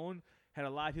the Zone had a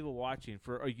lot of people watching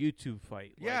for a YouTube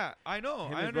fight. Like, Yeah, I know.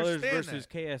 him I and brothers understand versus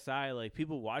that. KSI, like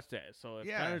people watch that. So if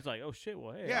Yeah. Conor's like, oh shit,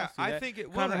 well hey, Yeah, I'll see I that. think it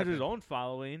will Conor has his happen. own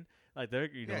following. Like they're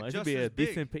it's Yeah, gonna just be a as big.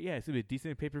 decent it's gonna be a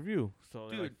decent pay per view. So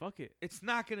they're like, Dude, fuck it. It's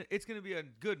gonna be a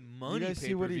good money guys pay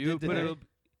see per what he view, did but today?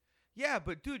 yeah,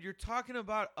 but dude, you're talking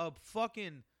about a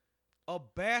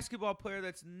basketball player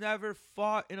that's never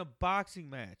fought in a boxing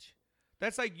match.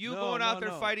 That's like you No, going out no, there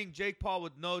no. fighting Jake Paul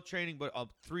with no training but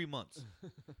 3 months.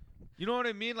 You know what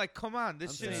I mean? Like, come on,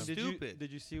 this I'm shit's saying, stupid.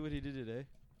 Did you see what he did today?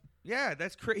 Yeah,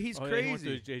 that's he's Oh, yeah, he went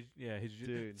to crazy. his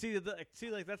Dude. See,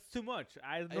 like that's too much.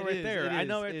 I know It right is, there. it I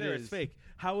know is, right it there. is. It's fake.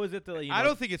 How is it that I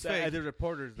don't think it's fake. There's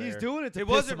reporters there. He's doing it to It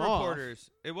piss wasn't him off. reporters.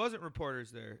 It wasn't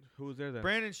reporters there. Who was there then?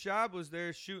 Brandon Schaub was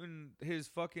there shooting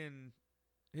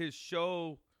his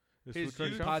show, his food truck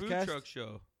youth show? food Podcast? truck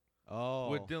show Oh,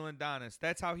 with Dylan Donis.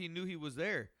 That's how he knew he was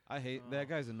there. I hate Oh. that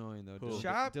guy's annoying though. Who?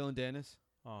 Schaub? Dylan Dennis.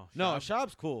 Oh, No, Schaub.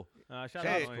 Schaub's cool. Schaub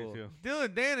Hey, is annoying too. Dylan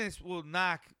Donis will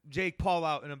knock Jake Paul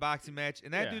out in a boxing match,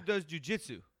 and that Yeah. dude does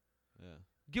jujitsu. Yeah.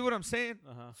 Get what I'm saying?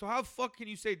 Uh-huh. So how fuck can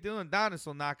you say Dylan Donis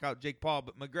will knock out Jake Paul,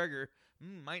 but McGregor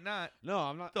might not? No,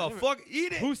 I'm not. The I never- fuck?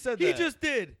 Eat it. Who said He that? just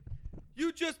did.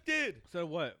 You just did. So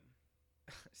what?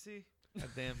 See?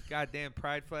 Goddamn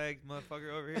pride flag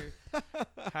motherfucker over here.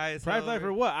 High as Pride hell flag over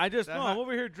for here. what? I just That know hi- I'm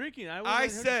over here drinking. I I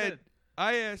wasn't heard said,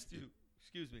 I asked you,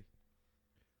 excuse me,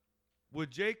 would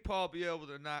Jake Paul be able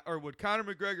to knock, or would Conor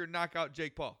McGregor knock out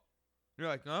Jake Paul? You're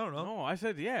like, I don't know. No, I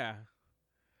said yeah.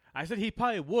 I said he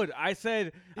probably would. I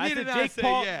said did not Jake say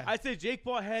Paul. yeah. I said Jake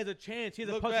Paul has a chance. He has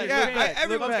a Look puncher's back. Yeah, chance.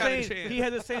 everyone's I'm got a saying chance. He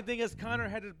had the same thing as Conor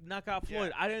had to knock out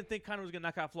Floyd. Yeah. I didn't think Conor was gonna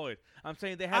knock out Floyd. I'm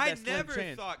saying they had I that slim never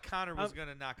chance. thought Conor was going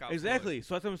to knock out Exactly.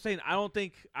 So that's what I'm saying. I don't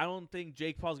think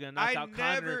Jake Paul's gonna knock I out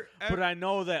Conor. never, But ever- I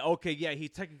know that he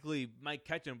technically might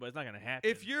catch him, but it's not gonna happen.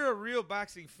 If you're a real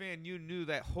boxing fan, you knew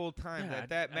that whole time Yeah,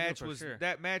 that I knew match for was sure.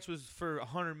 for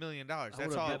 $100 million. I That's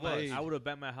would've all bet it was. I would have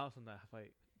bet my house on that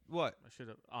fight. What? I should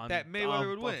have on That Mayweather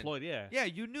would on win. Floyd, yeah. Yeah,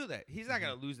 you knew that. He's not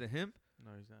going to lose to him.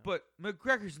 No, he's not. But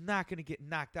McGregor's not going to get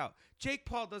knocked out. Jake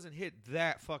Paul doesn't hit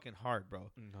that fucking hard,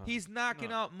 bro. No. He's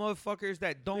knocking No. out motherfuckers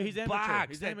that don't He's amateur. box,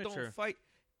 He's that amateur. don't fight.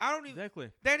 I don't even.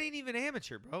 Exactly. That ain't even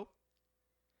amateur, bro.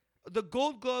 The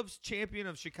Gold Gloves champion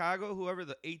of Chicago, whoever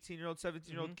the 18-year-old,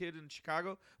 17-year-old Mhm. kid in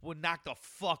Chicago, would knock the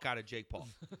fuck out of Jake Paul.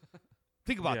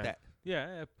 Think about Yeah. that.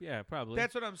 Yeah, probably.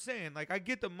 That's what I'm saying. Like, I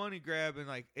get the money grab, and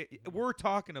like we're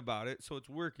talking about it, so it's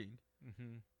working.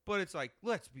 mm-hmm. But it's like,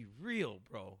 let's be real,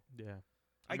 bro. Yeah.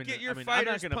 I mean, get your I'm not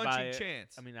fighter's gonna buy punching it.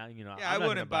 chance. I mean, yeah, I'm I not gonna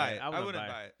wouldn't buy it. I wouldn't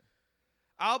buy it.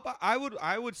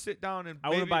 I would sit down and I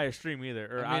wouldn't buy a stream either,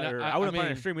 or I mean, I wouldn't buy a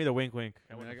mean- stream either. Wink, wink.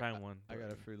 I I mean, wouldn't I got- find one. I but-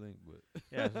 got a free link, but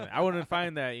Yeah, I wouldn't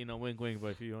find that. Wink, wink. But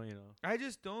if you I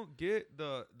just don't get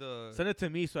the. send it to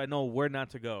me, so I know where not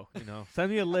to go.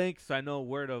 Send me a link so I know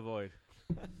where to avoid.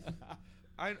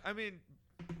 I mean,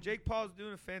 Jake Paul's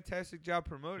doing a fantastic job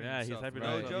promoting Yeah, he's himself. hyping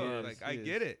No him up. joke. He is, Like, he I is.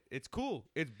 get it. It's cool.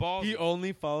 It's balls. he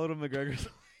only followed him McGregor's.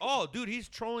 Oh, dude, he's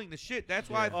trolling the shit. That's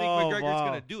why I Yeah. think Oh, McGregor's wow.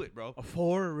 gonna do it, bro. A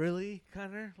 4, really,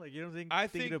 Connor? Like you don't think? I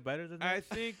think think- they're better than that? I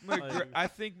think I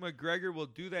think McGregor will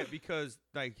do that because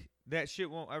like that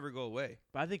shit won't ever go away.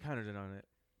 But I think Connor's in on it.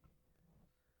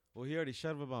 Well, he already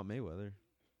shut up about Mayweather.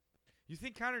 You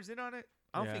think Connor's in on it?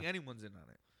 I don't Yeah. think anyone's in on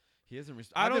it. He hasn't.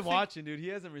 I I've don't been think- watching, dude. He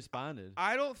hasn't responded.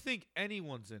 I don't think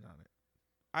anyone's in on it.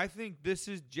 I think this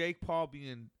is Jake Paul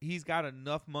being. He's got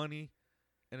enough money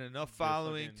and enough Just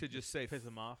following fucking to just say piss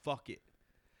him off. fuck it.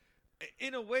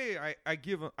 In a way, I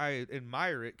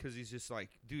admire it because he's just like,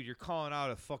 dude, you're calling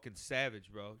out a fucking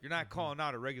savage, bro. You're not calling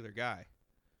out a regular guy.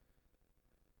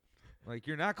 Like,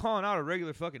 you're not calling out a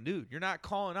regular fucking dude. You're not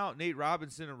calling out Nate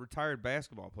Robinson, a retired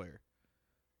basketball player,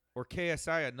 or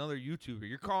KSI, another YouTuber.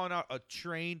 You're calling out a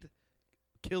trained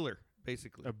killer,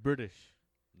 basically. A British.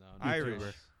 No, Irish.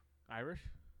 YouTuber. Irish?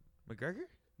 McGregor?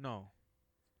 No.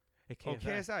 Oh,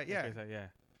 KSI, yeah. KSI, yeah.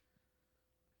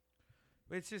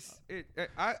 It's just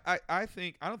I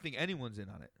don't think anyone's in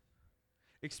on it,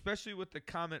 especially with the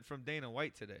comment from Dana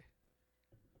White today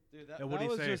dude, that, Yeah, what'd that he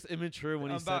was say? just immature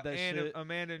when he about said that shit.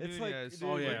 Amanda It's Nunes. like,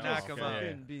 Oh, dude, yeah. just knock him out.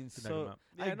 fucking being Knock him so. out.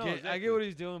 I Yeah, no, get exactly. what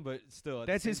he's doing, but still, at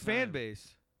That's the his same fan time,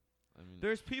 base. I mean,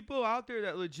 There's people out there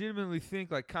that legitimately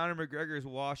think like Conor McGregor is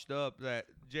washed up, that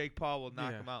Jake Paul will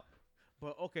knock Yeah. him out.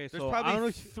 But okay, There's so I don't know probably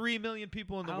if 3 million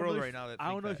people in the I don't world know right if- now that I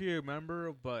think don't know that. if you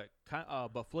remember, but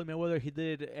Floyd Mayweather, he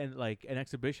did an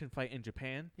exhibition fight in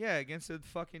Japan. Yeah, against a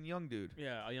fucking young dude.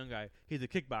 Yeah, a young guy. He's a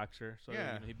kickboxer, so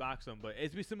Yeah. he boxed him. But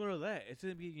it's be similar to that. It's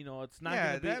gonna be, it's not Yeah,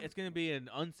 gonna be. that- It's gonna be an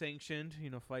unsanctioned,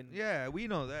 fight. Yeah, we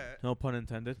know that. No pun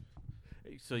intended.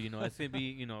 So it's gonna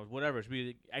be, whatever. It should be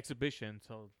an exhibition.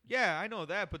 So Yeah, I know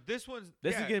that, but this one's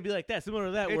this yeah, is gonna be like that, similar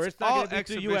to that, where It's it's not all gonna be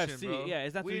to exhibition, UFC. bro. Yeah,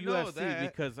 it's not We to know UFC that.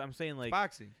 because I'm saying like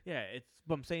boxing. yeah,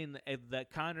 but I'm saying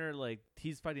that Connor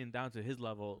he's fighting down to his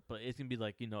level, but it's gonna be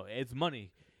like it's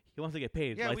money. He wants to get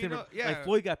paid. Yeah, like, we same- know- yeah. like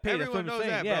Floyd got paid. Everyone that's what I'm knows saying.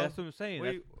 that, Yeah, bro. that's what I'm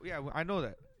saying. I know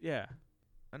that. Yeah.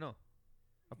 I know.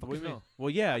 I What do fucking you mean? know. Well,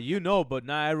 yeah, you know, but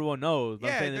not everyone knows. I'm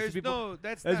Yeah, saying there's people, no.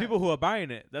 That's there's not. people who are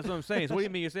buying it. That's what I'm saying. So what do you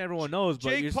mean? You're saying everyone knows, but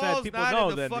Jake you Paul's said people not know.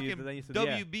 in the Then you fucking said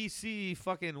yeah. WBC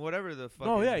fucking whatever the fuck.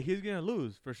 No, yeah, he's gonna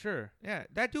lose for sure. Yeah,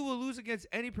 that dude will lose against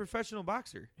any professional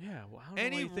boxer. Yeah, well, I don't know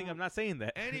Any why you think ru- I'm not saying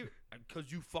that. Any, because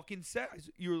you fucking said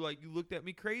you were like you looked at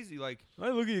me crazy like I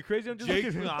look at you crazy. I'm just Jake.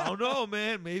 looking. I don't know,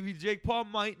 man. Maybe Jake Paul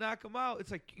might knock him out.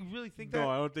 It's like you really think that No,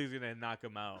 I don't think he's gonna knock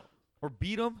him out. or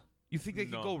beat him? You think they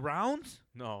No. could go rounds?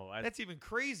 No, That's even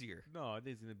crazier. no, I think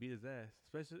he's gonna beat his ass.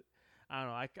 Especially, I don't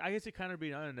know. I guess he kind of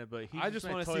beat on it, but I just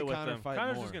want to see Conor fight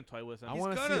Connor's more. just gonna toy with him. I He's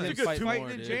wanna see gonna. him It's a good fight fight more,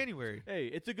 in dude. January. Hey,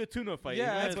 it's a good tune-up fight.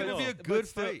 Yeah, You that's might gonna as be well. a but good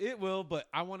still, fight. It will, but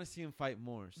I want to see him fight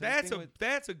more. Same thing with,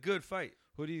 That's a good fight.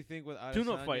 who do you think with Adesanya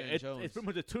tune-up fight. and It's Jones? pretty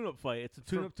much a tune-up fight. It's a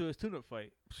tune-up to his tune-up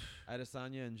fight.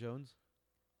 Adesanya and Jones.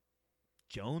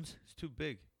 Jones is too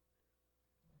big.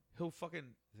 He'll fucking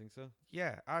You think so?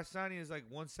 yeah. Adesanya is like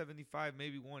 175,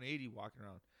 maybe 180 walking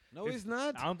around. No, If- he's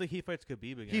not. I don't think he fights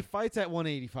Khabib again. He fights at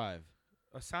 185.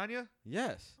 Asanya?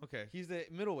 Yes. Okay. He's the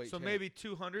middleweight. So champ. maybe you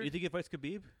 200. think he fights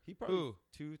Khabib? he probably Who?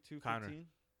 215. Connor.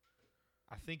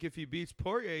 I think if he beats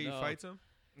Poirier, he No. fights him.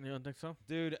 You don't think so?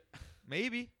 Dude,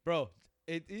 Maybe. bro,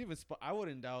 it even I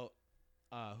wouldn't doubt.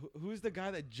 Who's the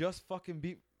guy that just fucking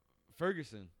beat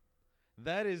Ferguson?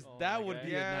 That Oh, that that would guy?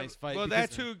 be Yeah. a nice fight. Well, because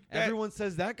that's who. everyone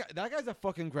says that guy. That guy's a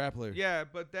fucking grappler. Yeah,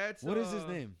 but that's What is his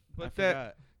name? but I that-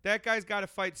 forgot. That guy's got to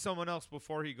fight someone else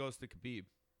before he goes to Khabib.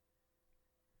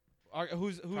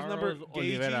 Who's Carlos number?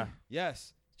 Oliveira.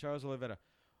 Yes, Charles Oliveira.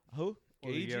 Who?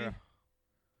 Oliveira.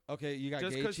 Okay, you got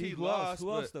Just Gaethje. 'cause he who lost, else?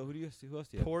 Who else but- though? Who else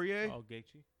do you have? Poirier, Oh,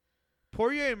 Gaethje.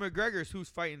 Poirier and McGregor's who's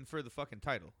fighting for the fucking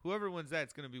title. Whoever wins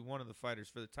that's going to be one of the fighters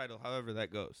for the title. However that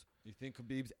goes. You think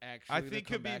Khabib's actually? I gonna think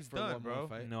come back Khabib's for done, one more bro.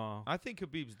 Fight? No. I think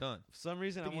Khabib's done. For some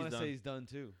reason, I think want he's to done. say he's done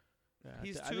too. Yeah,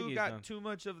 He's I think too he's got done. too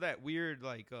much of that weird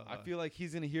like. I feel like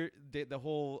he's gonna hear the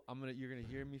whole. You're gonna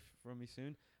hear me from me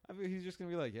soon. I feel he's just gonna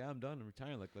be like, yeah, I'm done. I'm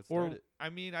retiring. Like, let's Or start it. I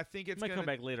mean, I think He it's might gonna come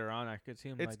back later on. I could see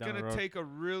him. it's like, down the gonna road. take a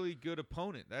really good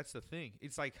opponent. That's the thing.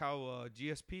 It's like how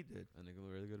GSP did. I think a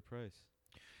really good price.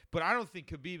 But I don't think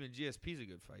Khabib and GSP is a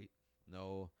good fight.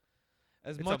 No,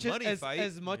 as It's a much money as fight.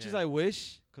 as much as Yeah. I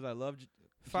wish, because I love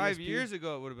 5 GSP. years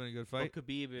ago, it would have been a good fight. But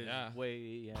Khabib is Yeah. way.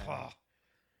 Yeah. Ah.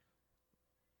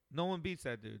 No one beats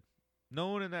that dude. No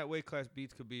one in that weight class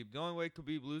beats Khabib. The only way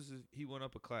Khabib loses, he went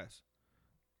up a class.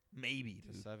 Maybe,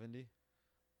 to dude. 70.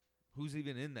 Who's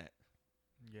even in that?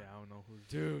 Yeah, I don't know who's.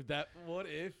 Dude, that what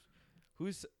if?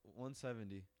 Who's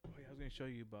 170? Oh, yeah, I was gonna show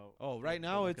you about. Oh, right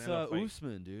now the it's Canelo fight.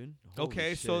 Usman, dude. Holy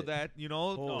Okay, so shit. that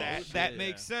Holy that shit.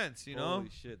 makes sense. You know, Holy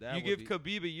shit, that you would give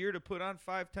be- Khabib a year to put on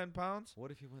 5-10 pounds.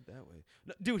 What if he went that way?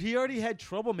 No, dude, he already had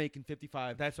trouble making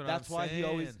 55. That's what That's I'm why he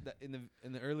always saying.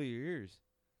 in the earlier years.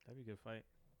 That'd be a good fight.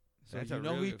 So That's you a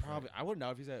know real he good probably. fight. I wouldn't know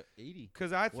if he's at 80.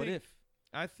 Because I What think if?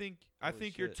 I think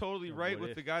Holy you're shit. totally Oh, right what with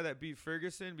if? the guy that beat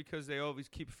Ferguson because they always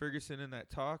keep Ferguson in that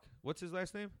talk. What's his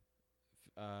last name?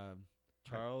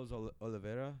 Charles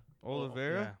Oliveira.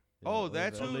 Oliveira. Yeah, Oh,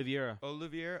 that's Yeah. who? Oliveira.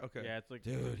 Olivier. Okay. Yeah, it's like.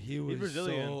 Dude, he was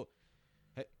Brazilian. so.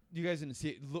 Hey, you guys didn't see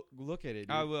it. Look at it.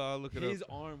 Dude. I will. I'll look it His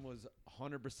up. arm was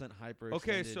 100% hyper.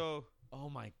 Okay, so Oh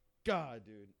my god,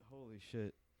 dude! Holy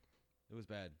shit, it was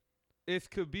bad. if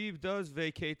Khabib does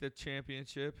vacate the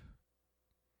championship,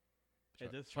 Hey,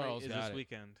 this Charles fight is got this it.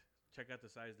 weekend. Check out the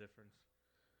size difference.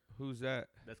 who's that?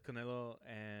 That's Canelo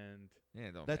and.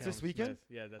 Yeah, don't. That's count. this weekend? Smith.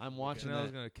 Yeah, that's I'm this watching weekend.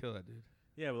 Canelo's that. gonna kill that dude.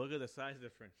 Yeah, but look at the size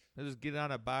difference. He'll just get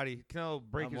on a body. Canelo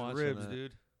break I'm his watching ribs, that.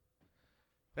 dude.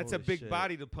 That's a Holy big shit.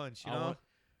 body to punch, you I know. want-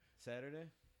 Saturday.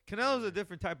 Canelo's a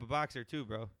different type of boxer too,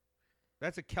 bro.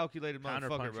 That's a calculated Counter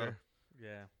motherfucker, bro. puncher.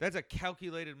 Yeah, That's a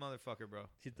calculated motherfucker, bro.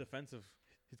 he's defensive.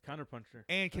 He's counter puncher.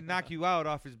 And can knock you out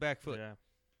off his back foot, Yeah,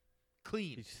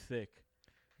 clean. he's thick.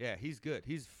 Yeah, he's good.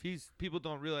 He's people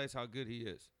don't realize how good he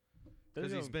is. Doesn't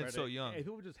 'Cause he's give him been so credit. young. Hey,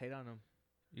 people just hate on him.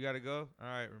 You gotta go. All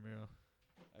right, Ramiro.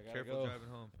 I gotta Careful go. driving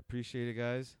home. Appreciate it,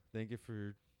 guys. Thank you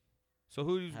for So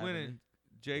who's having winning? me.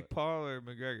 Jake What? Paul or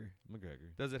McGregor?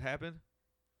 McGregor. Does it happen?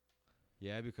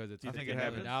 Yeah, because it's Do you think $50 it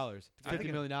million. happens? I think $50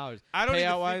 it- million. I don't even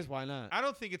Payout wise, think, why not? I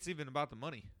don't think it's even about the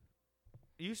money.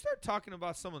 You start talking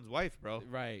about someone's wife, bro.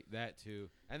 Right, that too.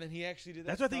 And then he actually did that.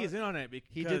 That's what I think he's stunt. in on it. Because,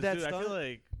 He did that dude, I stunt? feel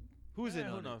like Who's in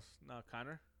who on it? knows? No,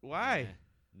 Connor. Why?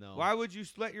 No. Why would you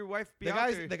let your wife be The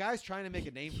out there? guy's trying to make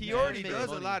a name. He he's already trying to make does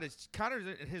a money. lot of. Connor's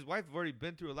and his wife have already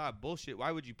been through a lot of bullshit.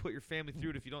 Why would you put your family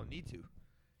through it if you don't need to?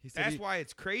 He said That's he, why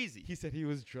it's crazy. he said he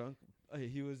was drunk.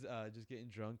 He was just getting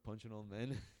drunk, punching old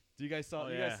men. Do you guys saw? Oh,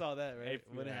 You yeah. guys saw that, right? Hey,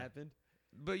 when it yeah. happened,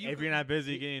 But you, if you're not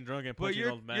busy getting drunk and but punching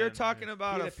you're old men, you're talking he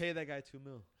about had a. to pay that guy $2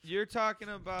 million. You're talking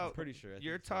I'm about. pretty sure. I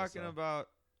You're think that's what I talking saw. about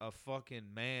a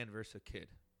fucking man versus a kid.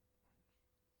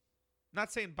 Not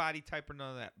saying body type or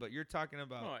none of that, but you're talking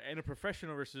about No, and a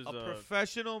professional versus a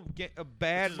professional, a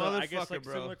bad which is, motherfucker, I guess like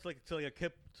bro. similar to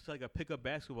like a pickup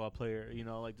basketball player, you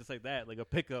know, like just like that, like a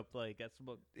pickup, like that's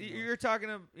what you know. You're talking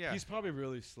about, yeah, He's probably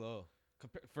really slow.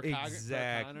 For Connor,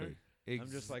 exactly. I'm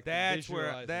just like that's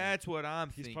visualizing that's what I'm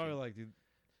he's thinking. probably like, dude.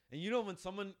 And you know when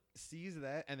someone sees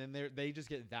that and then they just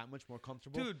get that much more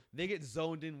comfortable, Dude, they get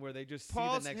zoned in where they just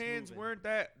Paul's see the next hands move weren't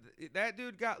that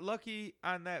dude got lucky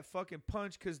on that fucking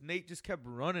punch because Nate just kept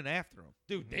running after him.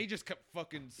 dude. They just kept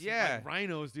fucking Yeah. like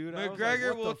rhinos, dude. I was like, McGregor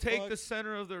what will the take fuck? the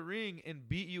center of the ring and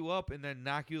beat you up and then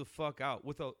knock you the fuck out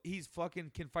he's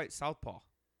fucking can fight southpaw.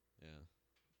 Yeah.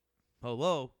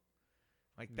 Hello,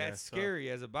 like Yeah, that's so- scary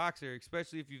as a boxer,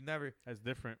 especially if you've never. That's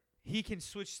different. He can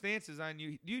switch stances on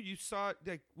you. Dude, you saw it.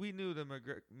 Like we knew the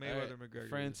Mayweather McGregor.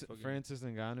 was fucking- Francis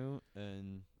Ngannou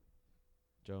and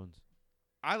Jones.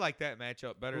 I like that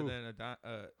matchup better Who? than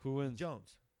Who wins?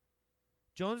 Jones.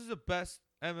 Jones is the best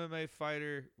MMA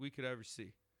fighter we could ever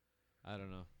see. I don't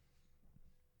know.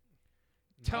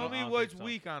 Tell I me don't what's think so.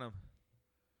 weak on him.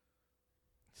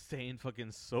 Staying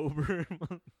fucking sober,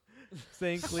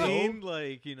 staying clean,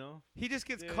 like you know. He just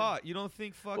gets Yeah. caught. You don't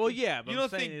think fucking. Well, yeah, but You I'm don't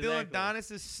saying think Dylan exactly.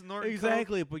 Donis is snorting coke?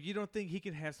 Exactly, but you don't think he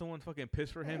can have someone fucking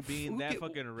piss for him Oh, being who that get-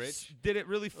 fucking rich? Did it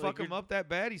really fuck him you're- up that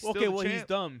bad? He's Okay, still the well he's champ.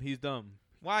 dumb. He's dumb.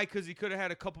 Why? Because he could have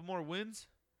had a couple more wins.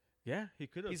 Yeah, he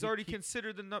could have. He's already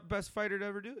considered the best fighter to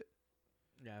ever do it.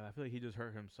 Yeah, I feel like he just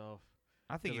hurt himself.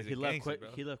 I think 'Cause, he's like, a gangster,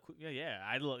 bro. He left quick. Yeah,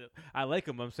 yeah. I like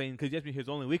him. I'm saying because that's his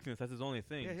only weakness. That's his only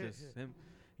thing. Yeah, yeah, just yeah. him,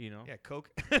 you know. Yeah, coke.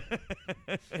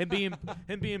 Him being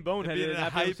boneheaded. being and a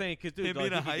I'm hype. saying because dude, Him like,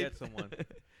 being a he could hype. get someone.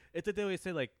 It's like they always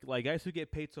say, like guys who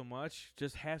get paid so much,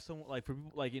 just have someone like for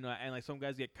people, like you know, and like some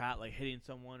guys get caught like hitting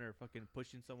someone or fucking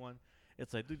pushing someone.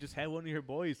 It's like, dude, just have one of your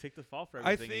boys take the fall for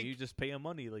I everything, and think you just pay him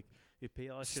money. Like you pay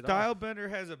all that shit off. Stylebender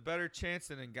has a better chance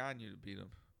than Ngannou to beat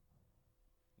him.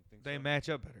 They match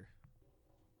up better.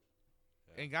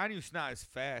 Ngannou's not as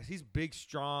fast. He's big,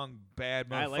 strong, bad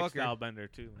motherfucker. I like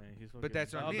Stylebender too, man. He's But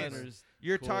that's what I mean. Stylebender's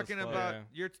You're cool talking as fuck. about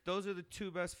Yeah. those are the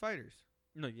two best fighters.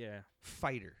 no, yeah.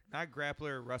 Fighter, not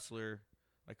grappler or wrestler.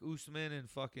 Like Usman and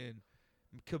fucking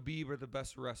Khabib are the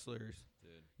best wrestlers.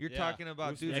 Dude. You're Yeah, talking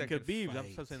about Usman- dudes Yeah, that could Khabib. I'm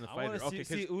fight. still saying the I wanna fighter. Okay,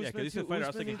 see yeah, Usman because he's a too. fighter. I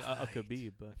was Usman thinking needs a fight. Khabib,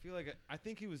 I but feel like I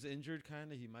think he was injured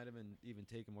kind of. He might have been even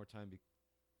taking more time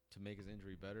to make his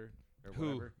injury better or Who?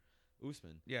 whatever.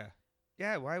 Usman. Yeah,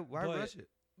 yeah. Why But- rush it?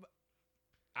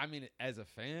 I mean, as a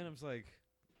fan, I'm just like,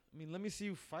 let me see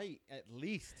you fight at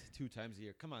least 2 times a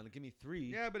year. Come on, give me 3.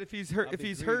 Yeah, but if he's hurt, I'll if be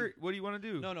he's greedy. hurt, what do you want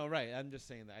to do? No, right. I'm just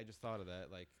saying that. I just thought of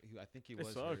that. Like, I think he It was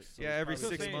hurt. sucks. so Yeah, he's every probably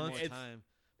 6 taking months. more It's- time.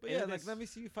 But and yeah, like it's- let me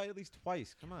see you fight at least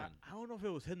twice. Come on. I don't know if it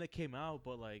was him that came out,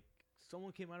 but like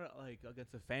someone came out like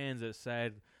against the fans that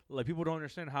said like people don't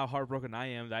understand how heartbroken I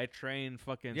am that I trained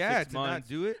fucking Yeah, 6 to not months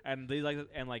do it. and they like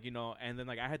and like you know and then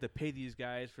like I had to pay these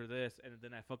guys for this and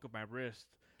then I fuck up my wrist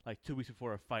like 2 weeks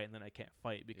before a fight and then I can't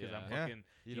fight because I'm Yeah. fucking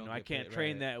you don't know I get can't paid,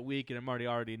 train right. that week and I'm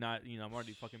already not you know I'm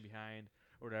already fucking behind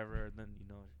or whatever and then you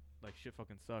know like shit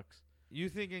fucking sucks. You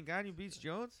think Ngannou beats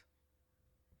Jones?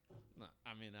 No,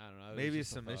 I mean, I don't know. It was Maybe a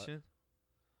just thought. submission.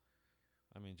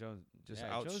 I mean, Jones Just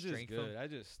yeah, Jones is outstrength him? good. I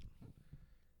just,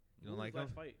 You don't Who like was him?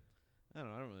 last fight? I don't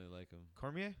know. I don't really like him.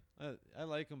 Cormier? I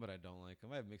like him, but I don't like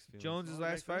him. I have mixed feelings. Jones's Oh,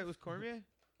 last like fight that? was Cormier,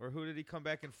 or who did he come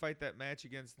back and fight that match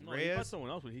against No, he fought Reyes? someone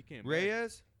else when he came back.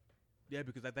 Reyes? Yeah,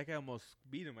 because that guy almost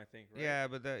beat him, I think. Right? Yeah,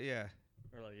 but that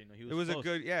Or like you know he was. it was a close.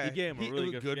 good He gave him a it really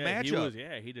was a good, good yeah, He matchup. was,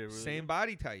 yeah, he did really Same good.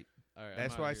 body type. All right,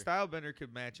 That's I'm why outta here. Stylebender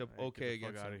could match up All right, okay get the fuck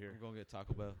against outta him. here. I'm going to get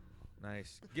Taco Bell.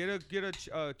 Nice. Get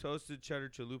a toasted cheddar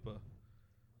chalupa.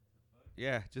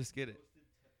 Yeah, just get it.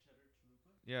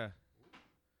 Yeah,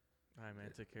 All right,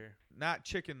 man, take care. not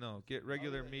chicken though. Get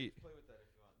regular meat. Play with that if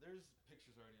you want. There's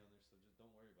pictures already on there, so just don't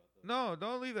worry about that. No,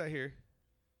 don't leave that here.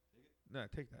 No,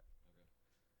 take that.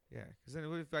 Yeah, because then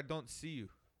what if I don't see you?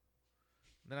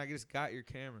 Then I just got your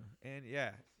camera. And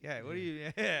yeah. What do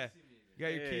you? Yeah. You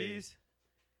got your Hey. keys?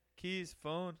 Keys,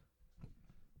 phone.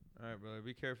 All right, brother.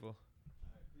 Be careful.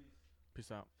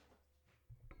 Peace out.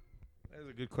 That was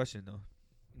a good question though.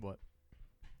 What?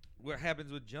 What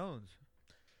happens with Jones?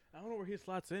 I don't know where he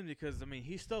slots in because I mean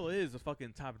he still is a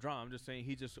fucking top draw. I'm just saying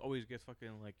he just always gets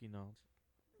fucking like you know.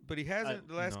 But he hasn't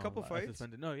the last couple fights.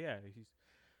 Suspended. No, yeah,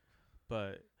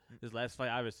 but his last fight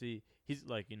obviously he's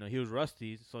like you know he was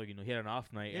rusty, so you know he had an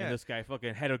off night, Yeah. and this guy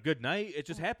fucking had a good night. It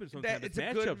just happens sometimes. It's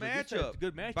a good matchups. Like, it's matchup. a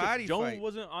good matchup. Body Jones fight.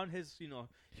 wasn't on his you know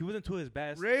he wasn't to his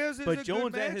best. Reyes is But a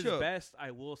Jones good at his matchup. best,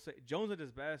 I will say, Jones at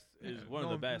his best is one of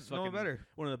the best. No fucking- better.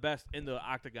 One of the best in the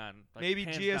octagon. Like, Maybe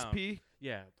hands GSP. down.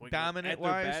 Yeah, like, Dominant at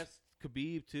their wise. best.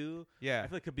 Khabib too. Yeah. I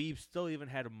feel like Khabib still even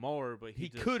had more, but He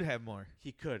just, could have more.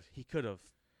 He could have.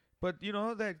 But you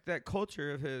know that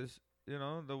culture of his, you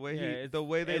know, the way it's- the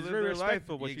way they it's live very their life.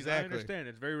 respectful. Which I Exactly. understand.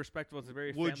 It's very respectful. It's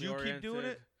very Would you family-oriented. keep doing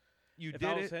it? You If did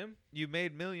I was it. him, You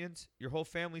made millions. Your whole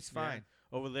family's Yeah. fine.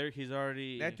 over there, he's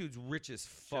already. That dude's rich as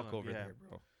fuck Chilling, over yeah. there,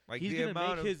 bro. Like he's the gonna amount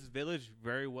make of his village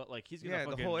very well. Like he's gonna Yeah,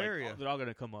 the fucking, whole like, area. they're all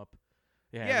gonna come up.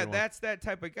 Yeah, yeah, everyone. that's that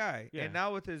type of guy. Yeah. And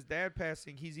now with his dad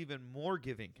passing, he's even more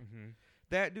giving. Mhm.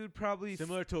 That dude probably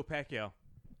Similar to a Pacquiao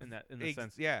in that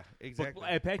sense. Yeah, But exactly.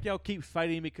 Pacquiao keeps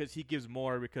fighting because he gives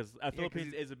more because 'cause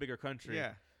Philippines he's- is a bigger country.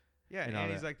 Yeah, yeah, and and all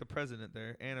he's that. like the president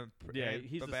there, and Yeah, and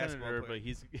he's a the basketball senator, player. but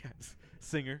he's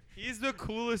singer. He's the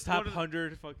coolest. Top one of the-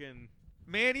 100 fucking.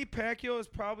 Manny Pacquiao is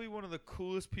probably one of the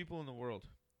coolest people in the world,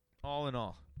 all in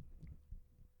all.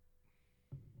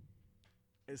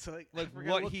 It's like Like I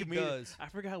forgot what he comedian, does. I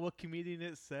forgot what comedian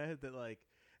it said that like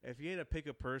if you had to pick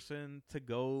a person to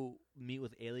go meet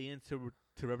with aliens to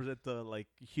represent the like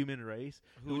human race,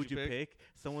 who would you pick?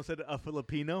 Someone said a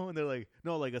Filipino, and they're like,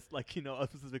 no, like a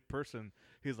specific person.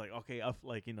 He's like, okay, a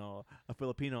Filipino.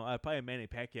 I'd probably Manny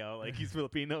Pacquiao. Like he's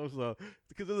Filipino, so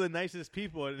because they're the nicest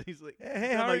people. And he's like,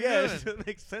 Hey, I'm how are like, you yeah, doing? it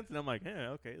makes sense. And I'm like, yeah,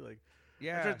 okay, like I'm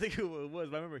Yeah, trying to think who it was,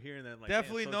 but I remember hearing that. I'm like,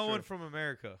 definitely so no true. one from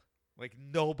America. Like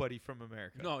nobody from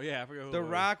America. No, yeah, I forgot who The it was.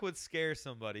 Rock would scare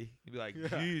somebody. He'd be like,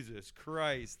 Yeah. Jesus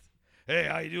Christ. Hey,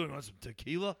 how you doing? Want some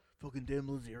tequila? Fucking damn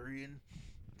Lazarian.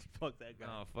 Fuck that guy.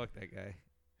 Oh, fuck that guy.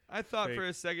 I thought for Fake.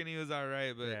 a second he was all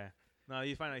right, but Yeah. No,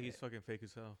 you find out he's fucking fake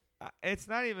as hell. it's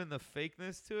not even the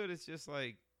fakeness to it. It's just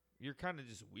like you're kind of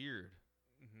just weird.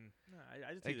 Mm-hmm. No,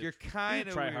 I just Like think you're he kind did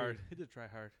of try weird. hard. He did try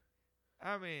hard.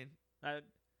 I mean,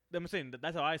 I'm saying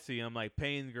that's how I see him, like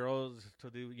paying girls to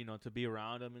do, to be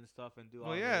around him and stuff and do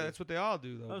all. well, yeah, the- that's what they all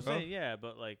do, though. I was bro. saying, yeah,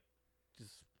 but like,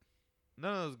 just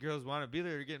None of those girls want to be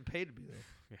there. They're getting paid to be there.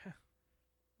 yeah.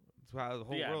 That's how the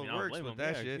whole yeah, world I don't works blame with him.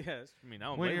 that Yeah, shit. Yes, I mean, I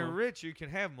don't When blame you're him. rich, you can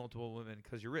have multiple women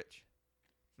because you're rich.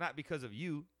 Not because of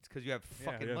you. It's because you have Yeah,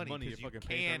 fucking you have money. you're Because you fucking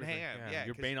paying for can everything. have. Yeah,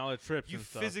 you're 'cause paying all the trips you and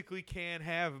stuff. physically can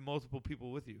have multiple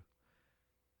people with you.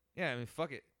 Yeah, I mean,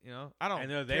 fuck it. I don't and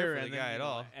they're care there for and the then, guy at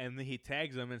all. And then he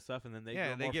tags them and stuff, and then they Yeah,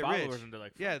 grow they more get followers, rich. and they're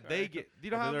like, Yeah, fuck, they alright. get. Do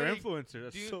you know And how they're many? influencers?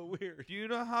 That's do you- so weird. Do you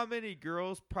know how many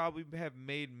girls probably have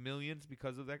made millions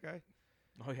because of that guy?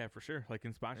 Oh yeah, for sure. Like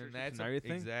in sponsorships And that's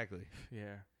everything. exactly.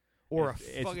 Yeah. Or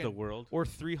it's fucking the world. or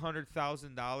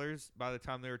 $300,000 by the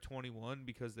time they were 21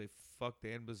 because they fucked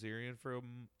Dan Bazarian for a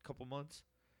couple months,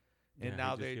 Yeah, and he now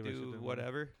just they gave a shit do ton of money.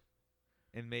 whatever,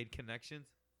 and made connections.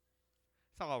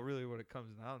 That's all really what it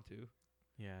comes down to.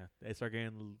 Yeah, they start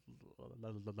getting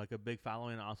like a big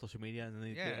following on social media, and then they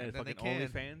Yeah, get and then they fucking can.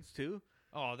 OnlyFans too,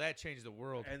 Oh, that changed the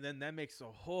world. and then that makes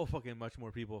a whole fucking much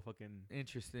more people fucking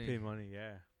Interesting. pay money.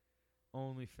 Yeah,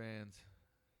 OnlyFans.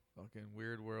 Fucking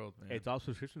weird world, man. it's all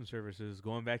subscription services.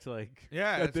 Going back to like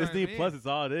yeah, that's what I Disney mean. Plus, it's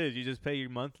all it is. You just pay your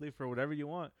monthly for whatever you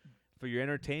want, for your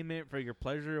entertainment, for your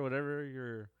pleasure, whatever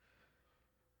or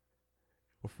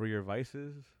for your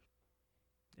vices.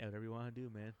 Yeah, whatever you want to do,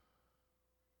 man.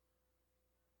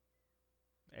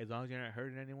 As long as you're not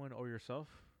hurting anyone or yourself,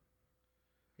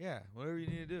 Yeah, whatever you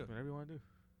need to do. whatever you want to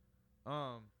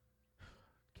do.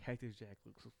 Cactus Jack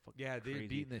looks so fucking Yeah, they're crazy.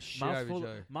 beating the shit out of each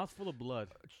other. Mouthful of blood.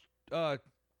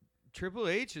 Triple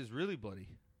H is really bloody.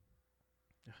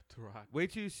 To rock.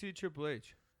 Wait till you see Triple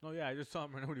H. Oh yeah, I just saw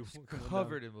him right now. When he He's was coming down.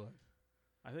 covered in blood.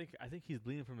 I think he's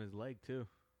bleeding from his leg too.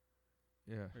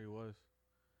 Yeah. Or he was.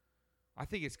 I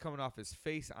think it's coming off his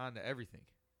face onto everything.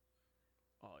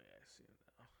 Oh yeah, I see him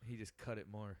now. He just cut it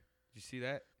more. Did you see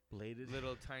that? Bladed.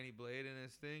 Little tiny blade in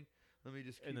his thing. Let me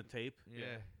just in the keep- tape.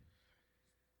 Yeah.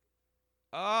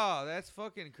 Oh, that's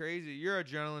fucking crazy. Your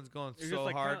adrenaline's going It's so just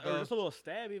like hard, kinda, or though. just a little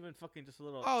stab, even fucking just a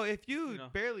little. Oh, if you, you know.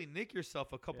 barely nick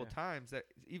yourself a couple Yeah. times,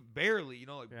 barely,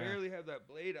 Yeah. barely have that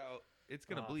blade out, it's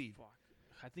gonna Oh, bleed. Fuck.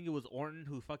 I think it was Orton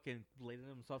who fucking bladed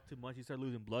himself too much. He started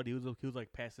losing blood. He was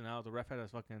like passing out. The ref had to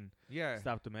fucking Yeah.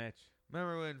 stop the match.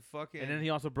 Remember when fucking And then he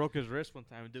also broke his wrist one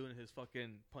time doing his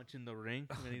fucking punch in the ring.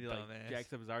 And then he like Dumbass.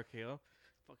 jacks up his RKO.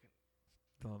 Fucking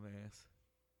dumbass.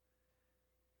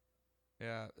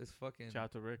 Yeah, it's fucking shout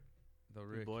out to Rick. the Good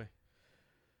Rick. boy.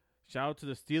 Shout out to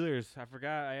the Steelers. I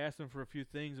forgot. I asked him for a few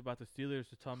things about the Steelers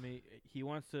to tell me he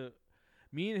wants to.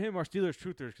 Me and him are Steelers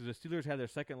truthers because the Steelers had their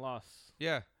second loss,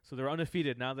 Yeah, so they're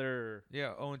undefeated. Now they're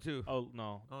 0-2. oh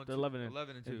no, Oh, they're two- 11 and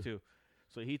and 2. 2.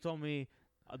 So he told me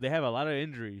they have a lot of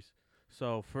injuries.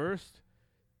 So first,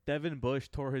 Devin Bush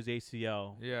tore his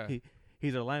ACL. Yeah.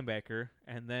 He's a linebacker,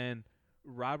 and then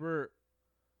Robert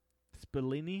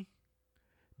Spillane,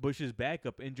 Bush's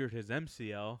backup, injured his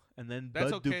MCL, and then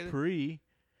That's Bud okay. Dupree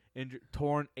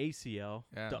torn ACL,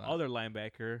 Yeah, the no. other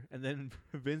linebacker, and then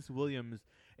Vince Williams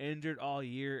injured all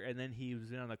year, and then he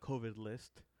was on the COVID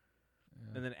list.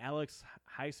 And then Alex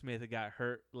Highsmith got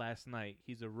hurt last night.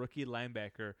 He's a rookie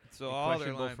linebacker. So and all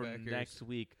their questionable for linebackers. next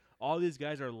week. All these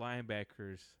guys are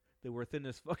linebackers. They were within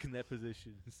this fucking net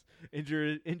positions.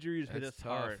 Injuries hit us That's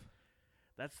hard. tough.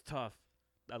 That's tough.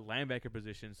 A linebacker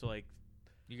position. So like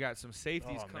You got some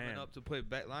safeties Oh, coming man. up to play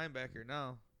linebacker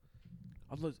now.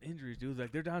 all those injuries, dude.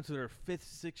 Like they're down to their 5th,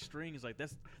 6th strings. Like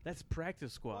that's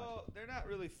practice squad. Well, they're not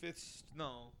really fifth.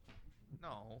 No.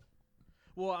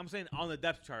 Well, I'm saying on the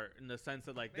depth chart in the sense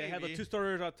that like they have the Maybe. 2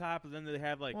 starters on top, and then they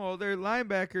have like Well, their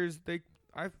linebackers.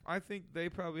 I think they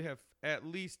probably have at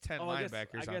least 10 I guess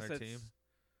linebackers on their that's- team.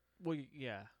 Well,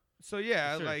 yeah. So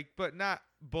yeah, Sure. but not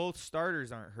both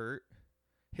starters aren't hurt.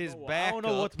 His Well, backup. I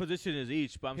don't know what position is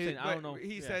each, but I'm his- saying I don't but know.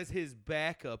 He yeah. says his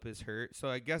backup is hurt, so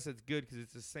I guess it's good because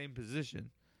it's the same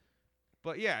position.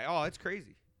 But yeah, it's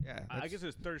crazy. Yeah, I that's- guess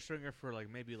it's third stringer for like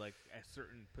maybe like a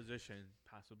certain position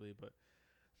possibly, but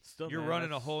still you're man, running a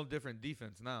that's- whole different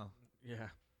defense now. Yeah.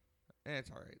 It's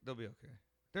all right. They'll be okay.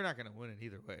 They're not gonna win it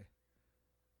either way.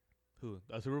 Who?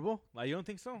 A Super Bowl? Like, you don't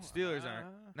think so? Steelers aren't.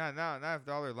 Not if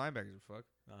all their linebackers are fucked.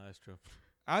 No, that's true.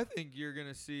 I think you're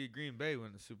gonna see Green Bay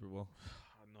win the Super Bowl.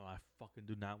 No, I fucking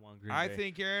do not want Green I Bay.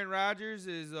 think Aaron Rodgers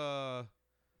is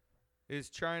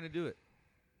trying to do it.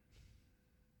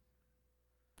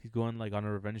 he's going like on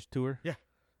a revenge tour. Yeah.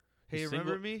 Hey, He's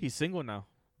remember single- me? He's single now.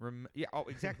 Yeah. Oh,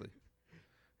 exactly.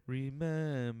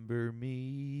 Remember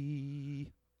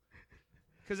me.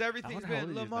 Because everything's wonder how old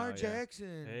been he is Lamar now, yeah.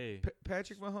 Jackson, Hey.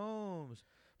 Patrick Mahomes,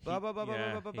 blah blah blah blah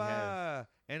yeah, blah blah he blah. has.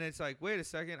 And it's like, wait a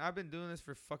second, I've been doing this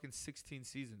for fucking 16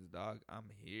 seasons, dog. I'm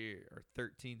here, or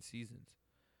 13 seasons,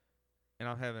 and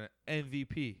I'm having an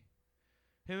MVP.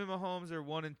 Him and Mahomes are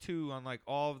 1 and 2 on like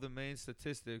all of the main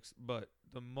statistics, but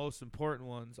the most important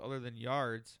ones, other than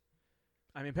yards,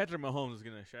 I mean, Patrick Mahomes is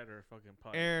gonna shatter fucking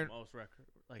putt Aaron- most record,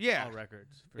 like Yeah. all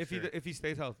records. For if sure. if he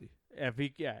stays healthy. if he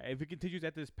continues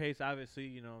at this pace, obviously,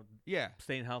 you know, Yeah.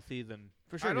 staying healthy, then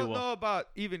for sure I he don't will. know about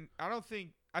even.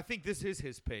 I think this is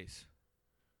his pace.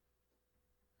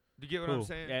 Do you get what I'm Who?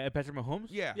 saying? Yeah, Patrick Mahomes.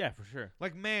 Yeah. yeah, for sure.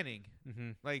 Like Manning,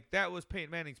 Mm-hmm. like that was Peyton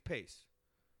Manning's pace.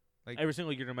 Like Every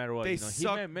single year, no matter what, they you know, he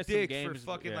might sucked miss some dick games for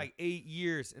but fucking yeah. like 8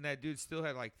 years, and that dude still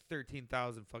had like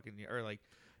 13,000 fucking or like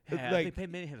Yeah, I like think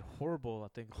Peyton Manning had horrible. I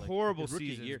think like, horrible his rookie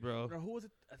seasons, year. bro. No, who was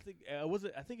it?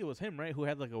 I think it was him, right? Who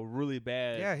had like a really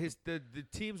bad. Yeah, the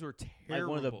teams were like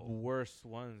terrible. one of the worst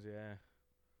ones. Yeah.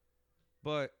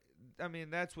 But I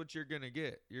mean, that's what you're gonna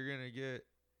get. You're gonna get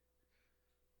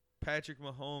Patrick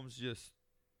Mahomes. Just,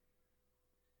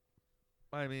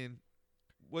 I mean,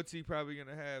 what's he probably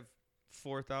gonna have?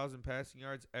 4,000 passing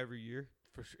yards every year.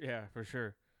 For sure. Yeah, for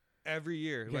sure. Every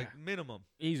year, Yeah. like minimum.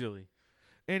 Easily.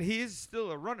 And he is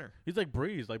still a runner, He's like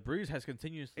Breeze. Like Breeze has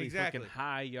continuously Exactly. fucking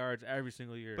high yards every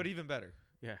single year. but even better.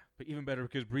 yeah, but even better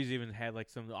because Breeze even had like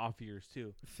some off years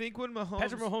too. Think when Mahomes.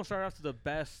 Patrick Mahomes started off to the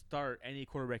best start any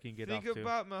quarterback can get Think off to.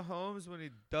 about Mahomes when he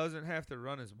doesn't have to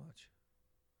run as much.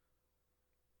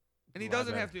 And he A lot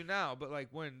doesn't better. have to now, but like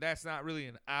when that's not really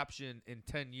an option in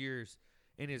 10 years,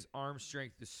 and his arm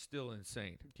strength is still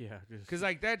insane. Yeah, Because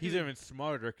like that, he's dude, even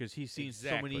smarter because he's seen so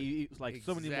Exactly. many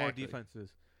so many more Exactly.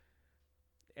 defenses.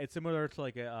 It's similar to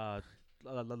like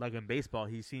like in baseball,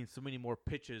 he's seen so many more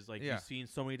pitches. Like Yeah. he's seen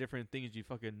so many different things. You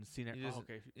fucking seen it. You just- Oh,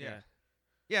 okay, yeah.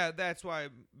 Yeah, that's why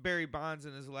Barry Bonds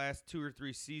in his last 2 or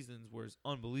 3 seasons was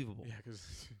unbelievable. yeah,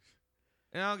 because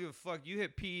And I don't give a fuck. You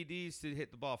hit PEDs to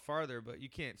hit the ball farther, but you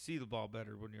can't see the ball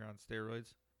better when you're on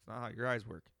steroids. It's not how your eyes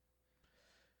work.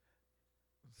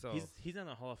 So he's in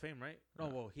the Hall of Fame, right? No,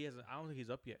 No. well, he hasn't. I don't think he's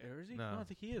up yet. Or is he? No. I don't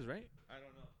think he is, right? I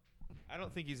don't know. I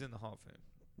don't think he's in the Hall of Fame.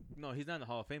 No, he's not in the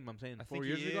Hall of Fame. I'm saying I 4 think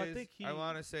years he ago, is. I think he. I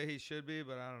want to say he should be,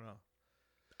 but I don't know.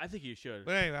 I think he should.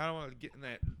 But anyway, I don't want to get in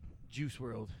that juice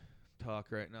world talk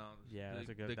right now. Yeah, the, that's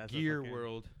a good- the that's a gear fucking-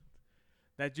 world.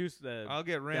 That juice, the I'll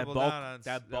get rambled bulk- on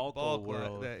that bulk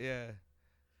world. That yeah,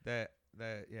 that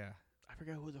yeah. I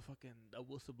forgot who the fucking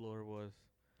whistleblower was.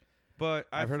 But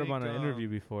I've heard him think, on an interview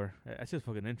before. That's just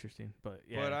fucking interesting. But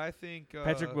yeah, But I think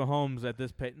Patrick Mahomes at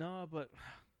this pace. No, but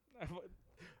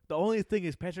the only thing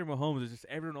is Patrick Mahomes is just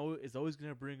everyone is always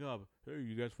gonna bring up, hey,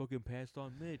 you guys fucking passed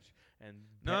on Mitch, and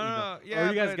No, or yeah,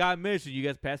 you guys but- got Mitch and you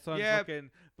guys passed on Yeah.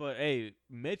 fucking. But hey,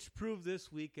 Mitch proved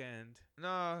this weekend.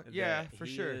 no, yeah, that for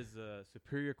he sure. is a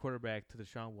superior quarterback to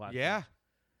Deshaun Watson. Yeah,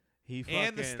 he fucking,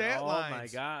 And the stat oh my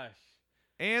lines. gosh.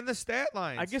 and the stat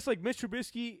lines. I guess like Mitch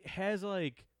Trubisky has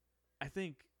like, I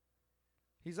think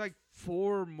he's like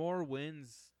 4 more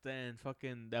wins than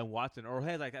Watson, or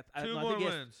has like I 2 don't know, I more think he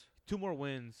has wins. 2 more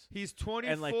wins He's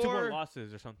 24 and like 2 more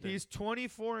losses or something. He's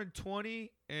 24-20,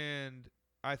 and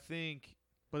I think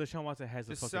But Deshaun Watson has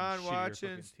a fucking Deshaun shittier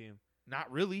Watson's- fucking team.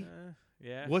 not really.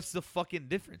 Yeah. What's the fucking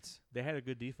difference? They had a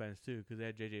good defense too because they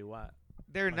had J.J. Watt.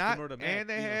 They're Like, not, similar to Mac, and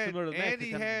they you know, had, similar to Mac, and he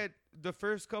except- had the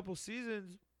first couple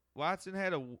seasons. Watson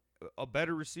had a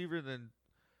better receiver than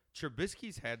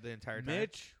Trubisky's had the entire time.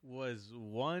 Mitch was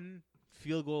one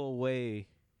field goal away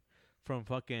from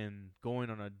fucking going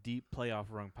on a deep playoff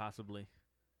run, possibly.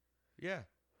 Yeah,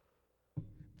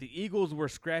 The Eagles were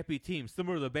scrappy teams,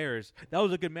 similar to the Bears. That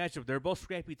was a good matchup. They're both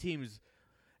scrappy teams,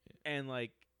 and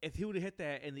like if he would have hit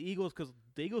that, and the Eagles, because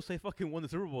the Eagles they fucking won the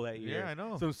Super Bowl that year. yeah, I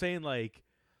know. So I'm saying like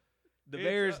the It's,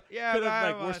 Bears yeah, could but I have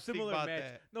don't like were wanna speak similar about match.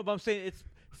 that. No, but I'm saying it's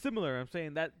similar. I'm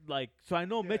saying that like so I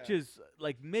know Yeah.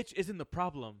 Mitch isn't the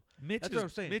problem. Mitch That's is, what I'm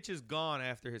saying. Mitch is gone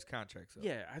after his contract's up.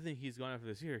 Yeah, I think he's gone after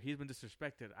this year. He's been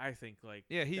disrespected. I think like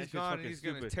yeah, he's that's just gone and fucking he's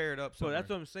gonna stupid. tear it up. So Somewhere. that's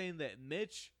what I'm saying. That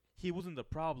Mitch, he wasn't the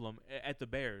problem at the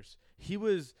Bears. He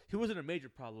wasn't a major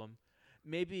problem.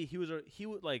 Maybe he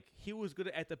was good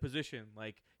at the position.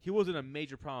 Like he wasn't a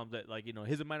major problem. That like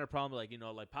he's a minor problem. Like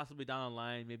like possibly down the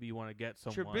line, maybe you want to get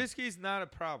someone. Trubisky's not a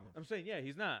problem. I'm saying yeah,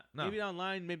 he's not. No. Maybe down the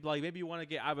line, maybe you want to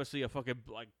get obviously a fucking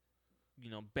like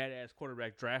badass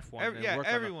quarterback draft one. and Yeah, work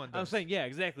on it. everyone I'm does. saying yeah,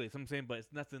 exactly. So I'm saying, but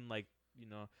it's nothing like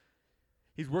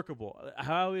he's workable.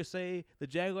 I always say the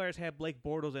Jaguars had Blake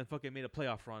Bortles and fucking made a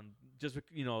playoff run. Just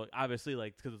obviously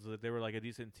like because they were like a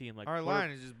decent team. Like Our line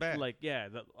is just bad. like yeah,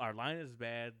 our line is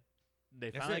bad.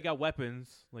 They That's finally it. got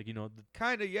weapons. Like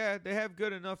Kind of, yeah. They have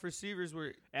good enough receivers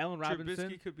where Allen Robinson.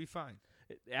 Trubisky could be fine.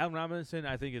 Allen Robinson,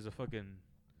 I think, is a fucking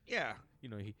Yeah.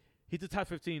 he's the top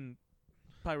 15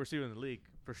 probably receiver in the league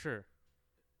for sure.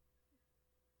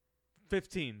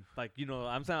 15, like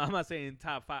I'm not saying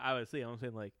top 5. Obviously, I'm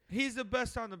saying like He's the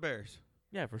best on the Bears.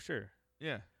 yeah, for sure.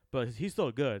 Yeah. But he's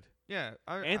still good. Yeah.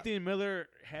 Anthony Miller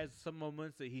has some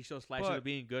moments that he shows flashes But- of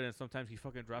being good, and sometimes he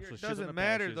fucking drops It those shit on the doesn't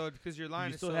matter, passes. though, because your line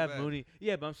You is still so have bad. Mooney.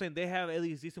 Yeah, but I'm saying they have at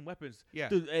least decent weapons. Yeah.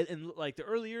 Dude, and like the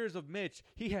early years of Mitch,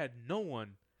 he had no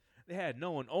one. They had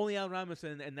no one. Only Allen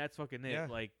Robinson, and that's fucking it. Yeah.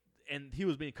 Like, and he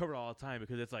was being covered all the time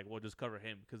because it's like, well, just cover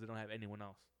him because they don't have anyone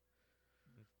else.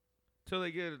 Until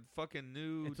they get a fucking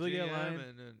new Until they GM get a line,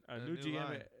 and A new GM.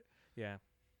 line. Yeah.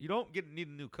 You don't need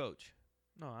a new coach.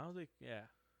 No, I don't think. Yeah.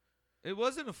 It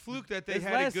wasn't a fluke that they This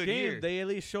had last a good game, year. They at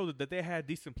least showed that they had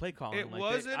decent play calling. It Like,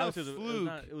 wasn't a obviously fluke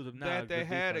it was not that a they good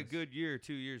had a defense. good year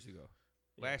 2 years ago.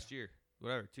 Yeah. Last year.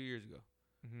 Whatever, 2 years ago.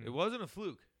 Mhm. It wasn't a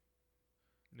fluke.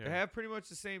 Yeah. They have pretty much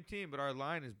the same team, but our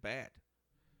line is bad.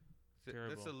 That's a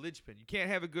Terrible. linchpin. You can't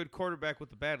have a good quarterback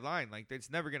with a bad line. Like, that's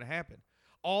never going to happen.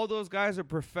 All those guys are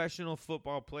professional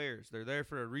football players. They're there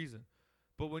for a reason.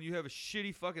 But when you have a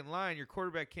shitty fucking line, your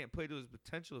quarterback can't play to his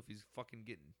potential if he's fucking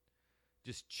getting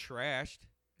just trashed.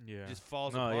 Yeah. Just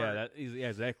falls no, apart. yeah,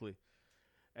 exactly.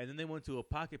 And then they went to a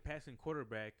pocket passing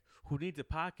quarterback who needs a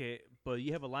pocket, but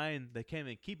you have a line that can't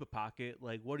even keep a pocket.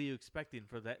 Like, what are you expecting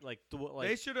for that? Like,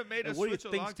 They should have made a what do you switch a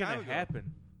think's long time gonna ago.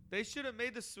 happen? They should have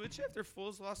made the switch after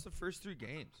Foles lost the first 3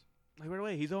 games. Like right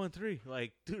away, he's 0-3.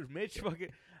 Like, dude, Mitch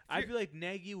fucking. I Here- feel like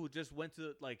Nagy would just went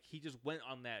to he just went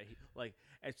on that.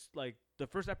 It's like the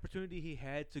first opportunity he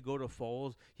had to go to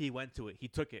Foles, he went to it. He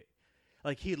took it.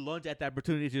 Like he lunged at the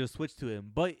opportunity to just switch to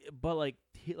him. But like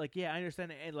yeah, I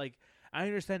understand and like I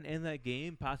understand in that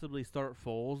game possibly start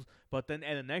Foles, but then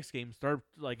in the next game start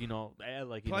Play him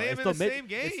it's in the still same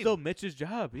game. It's still Mitch's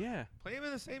job. Yeah. Play him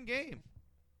in the same game.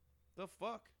 The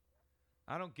fuck?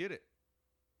 I don't get it.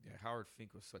 Yeah, Howard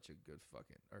Fink was such a good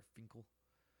fucking Finkel.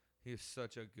 He was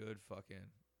such a good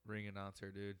fucking ring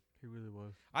announcer, dude. He really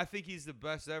was. I think he's the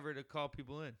best ever to call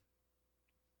people in.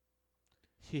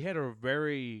 He had a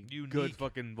very good Unique.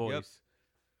 fucking voice.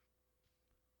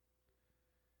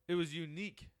 It was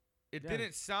unique. It Yeah.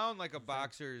 didn't sound like a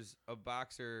Exactly.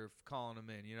 boxer calling him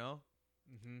in, you know?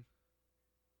 Mm-hmm.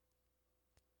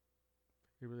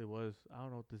 He really was. I don't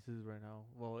know what this is right now.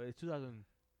 Well, it's 2000.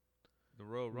 The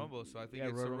Royal Rumble, so I think Yeah,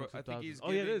 it's Royal Rumble I think he's 2000.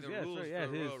 Oh, giving yeah, it is. the Yeah, rules sure. Yeah,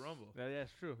 for it Royal is. Rumble. Yeah,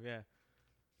 that's true. Yeah.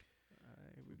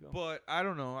 Here we go. But I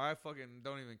don't know. I fucking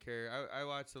don't even care. I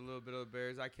watched a little bit of the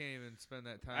Bears. I can't even spend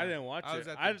that time. I didn't watch I it. was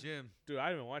at I the gym. Dude, I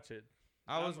didn't watch it.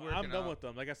 I was working I'm done out. with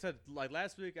them. Like I said, like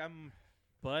last week,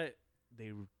 but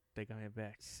they got me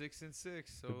back.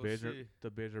 6-6. So The we'll Bears see.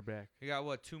 the Bears are back. You got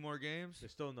what? 2 more games? They're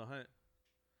still in the hunt.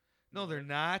 No, they're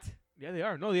not. Yeah, they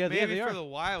are. No, yeah, Maybe they for are. the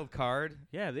wild card.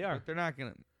 Yeah, they are. But they're not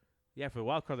gonna. Yeah, for the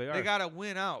wild card, they are. They gotta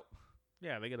win out.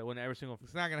 Yeah, they got to win every single.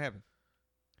 It's not gonna happen.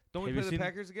 Don't we Have you play the seen-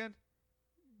 Packers again?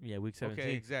 Yeah, week 17.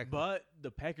 Okay, exactly. But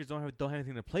the Packers don't have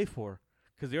anything to play for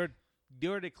because they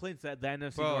already clinched that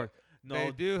NFC Bro, North. No,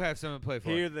 they do have something to play for.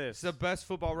 hear this. It's the best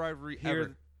football rivalry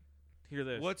ever. Hear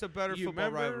this. What's a better You football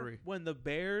remember rivalry? when the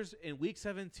Bears in Week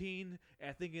 17,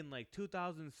 I think in like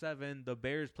 2007, the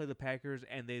Bears played the Packers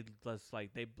and they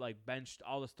benched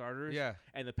all the starters. Yeah,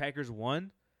 And the Packers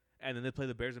won. And then they play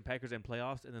the Bears and Packers in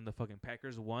playoffs, and then the fucking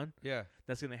Packers won. yeah.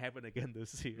 That's gonna happen again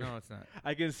this year. No, it's not.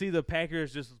 I can see the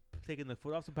Packers just taking the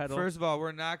foot off the pedal. First of all,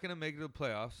 we're not gonna make it to the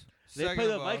playoffs. they Second play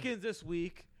the of all- Vikings this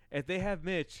week. If they have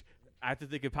Mitch, I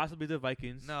think they could possibly be the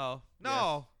Vikings. No,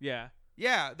 no. Yeah.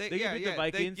 Yeah, They can beat the yeah,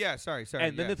 Vikings. sorry.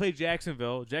 And then they play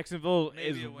Jacksonville. Jacksonville Maybe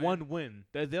is a win. one win.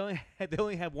 They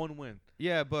only have one win.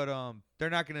 Yeah, but they're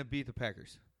not gonna beat the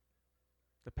Packers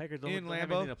The Packers don't In have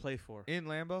Lambeau? anything to play for. in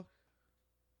Lambeau.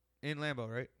 In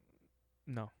Lambeau, right?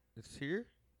 No, It's here.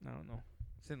 I don't know.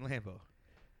 It's in Lambeau.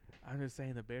 I'm just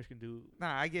saying the Bears can do.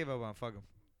 Nah, I gave up on fuck 'em.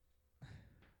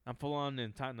 I'm full on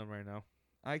in Tottenham right now.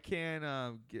 I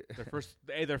can't get They're first.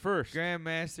 Hey, they're first.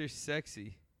 Grandmaster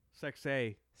sexy.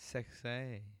 Sexy.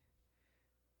 Sexy.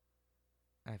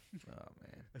 Oh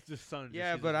man. That's his son. just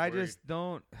Yeah, uses but the I word. just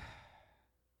don't.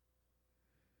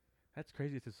 That's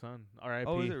crazy. It's his son. R.I.P.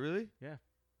 Oh, is it really?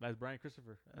 That's Brian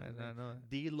Christopher. I did not know that.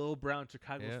 D'Lo Brown,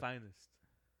 Chicago's Yeah. finest.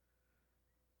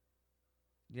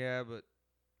 Yeah, but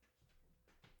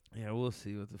yeah, we'll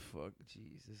see what the fuck.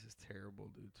 Jeez, this is terrible,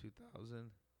 dude.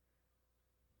 2000.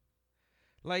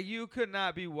 Like you could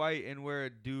not be white and wear a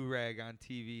do rag on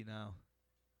TV now.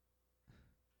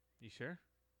 You sure?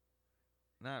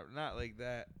 Not like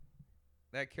that.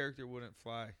 That character wouldn't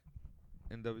fly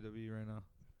in WWE right now.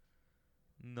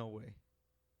 No way.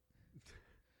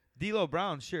 D'Lo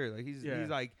Brown, sure. Like he's Yeah.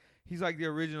 he's like the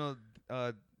original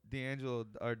D'Angelo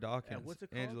or Dawkins. what's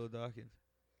it called? Angelo Dawkins.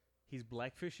 He's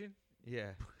blackfishing.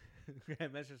 Yeah.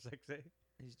 Grandmaster Sexy.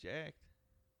 He's jacked.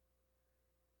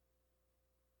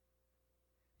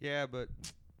 Yeah, but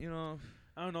you know,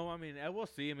 I don't know. I mean, we'll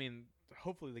see. I mean,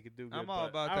 hopefully they could do good. I'm all but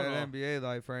about I don't that know. NBA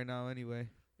life right now anyway.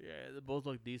 Yeah, they both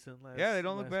look decent. Yeah, they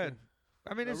don't look bad.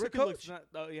 I mean, The it's the rookie coach. looks not.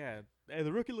 Oh yeah, hey,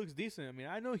 the rookie looks decent. I mean,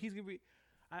 I know he's gonna be.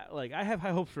 I have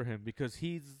high hopes for him because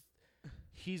he's.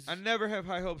 I never have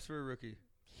high hopes for a rookie.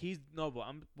 He's no,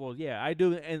 but yeah, I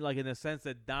do, and like in the sense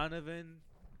that Donovan,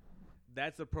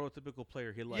 that's a prototypical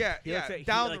player. He likes, Yeah, he yeah, likes that-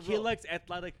 down he, the he road. likes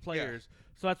athletic players.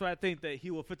 So that's why I think that he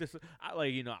will fit this.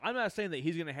 I'm not saying that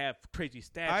he's gonna have crazy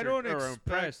stats I don't or expect-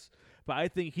 impress, but I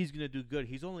think he's gonna do good.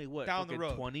 He's only what Down the fucking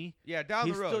road. 20. Yeah, down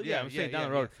He's the road. still- yeah, yeah, I'm saying down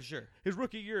the yeah, road. for sure. His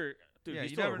rookie year, dude, Yeah,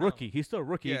 he's you still a never know. rookie. He's still a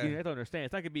rookie. Yeah. You have to understand.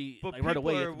 It's not gonna be But like right people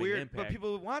away. are It's big weird. impact. But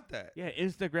people want that. yeah,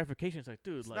 instant gratification. It's like,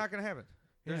 dude, It's like not gonna happen.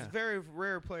 There's yeah. very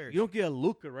rare players. you don't get a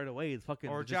Luka right away. It's fucking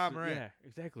Or just- Ja Morant. Yeah,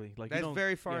 exactly. Like you That's don't-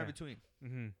 very far yeah. in between.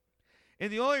 Mm-hmm.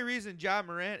 And the only reason Ja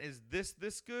Morant is this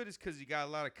good is because he got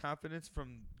a lot of confidence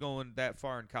from going that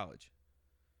far in college.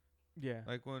 Yeah.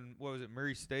 Like what was it,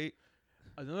 Murray State?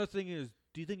 Another thing is,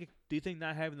 do you think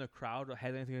not having the crowd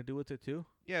has anything to do with it too?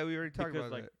 Yeah, we already talked Because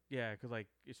about like that. yeah, because like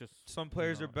it's just Some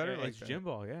players you know, are better yeah, like it's that. gym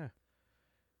ball. Yeah.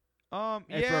 And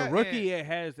And for a rookie,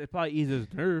 it probably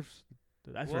eases nerves.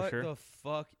 That's what for sure. the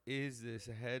fuck is this?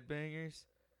 Headbangers?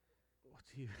 What's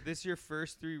he? This your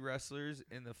first 3 wrestlers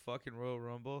in the fucking Royal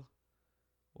Rumble?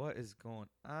 What is going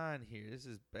on here? This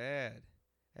is bad.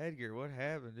 Edgar, what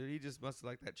happened, dude? He just must have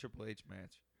liked that Triple H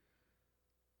match.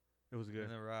 It was good. In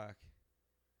The Rock.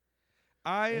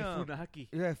 I And Funaki.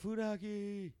 yeah,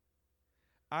 Funaki.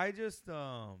 I just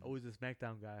Always a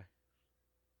SmackDown guy.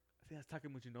 I think that's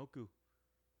Takemichinoku.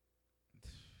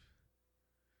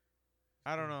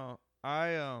 I don't know.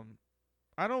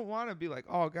 I don't want to be like,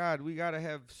 oh God, we gotta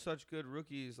have such good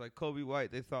rookies like Kobe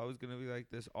White. They thought was gonna be like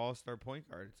this all-star point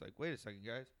guard. It's like, wait a second,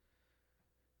 guys.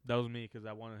 That was me because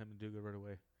I wanted him to do good right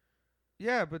away.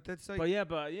 Yeah, but that's like, but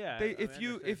yeah. they, I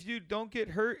if you don't get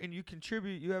hurt and you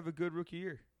contribute, you have a good rookie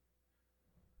year.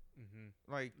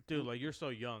 mm-hmm. Like, Dude, like you're so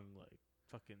young, like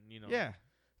fucking, yeah.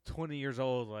 20 years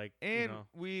old, like And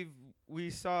you know. we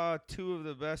saw 2 of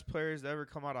the best players to ever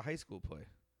come out of high school play.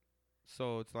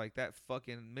 So it's like that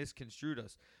fucking misconstrued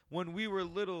us. When we were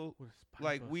little, What a spine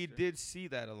like we buster. did see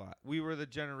that a lot. We were the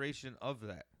generation of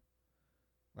that.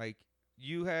 Like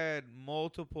you had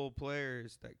multiple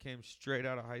players that came straight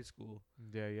out of high school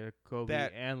Yeah, yeah, Kobe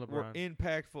that and were LeBron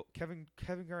impactful. Kevin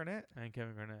Garnett. and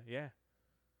Kevin Garnett. Yeah.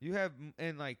 You have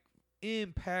and like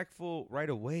impactful right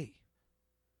away.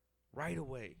 Right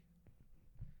away.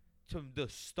 To the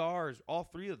stars, all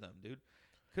 3 of them, dude.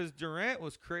 Because Durant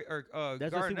was crazy, or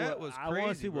Garnett was I crazy,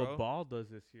 want to see bro. what Ball does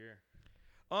this year.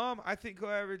 I think he'll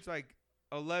average like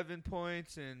 11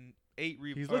 points and 8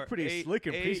 rebounds. He's looked pretty slick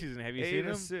in preseason. Have you seen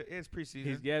him? It's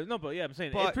preseason. I'm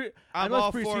saying But I I'm know all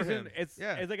it's for preseason. him. It's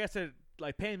Yeah. it's like I said,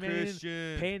 like Peyton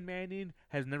Christian. Manning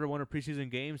has never won a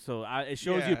preseason game, so it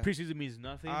shows you Yeah. preseason means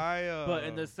nothing. I but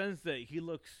in the sense that he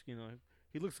looks,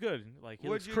 He looks good. Like he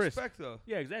What'd looks you crisp. expect though?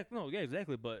 Yeah, exactly. No, yeah,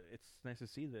 exactly. But it's nice to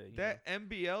see that. That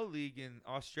NBL league in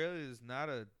Australia is not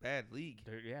a bad league.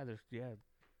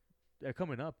 They're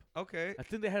coming up. Okay. I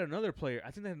think they had another player.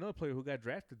 Who got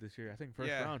drafted this year. I think first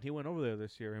Yeah. round. He went over there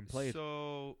this year and played.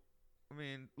 So, I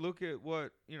mean, look at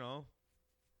what,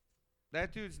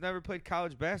 that dude's never played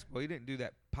college basketball. He didn't do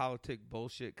that politic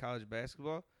bullshit college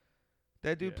basketball.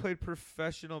 That dude Yeah. played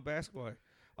professional basketball.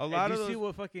 A And lot do of you see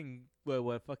those.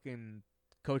 what fucking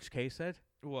Coach K said?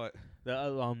 What?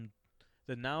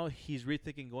 That now he's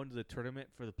rethinking going to the tournament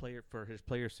for his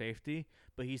player safety,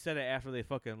 but he said it after they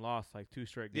fucking lost like 2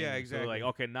 straight games. Yeah, So exactly. like,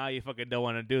 okay, now you fucking don't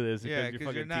want to do this Yeah, because your because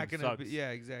fucking you're not team gonna. sucks. Yeah,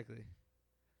 exactly.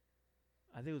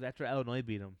 I think it was after Illinois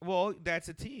beat him. Well, that's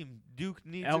a team. Duke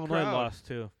needs Illinois a crowd. lost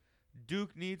too.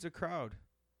 Duke needs a crowd.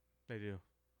 They do.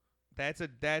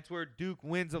 That's where Duke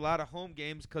wins a lot of home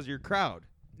games because your crowd.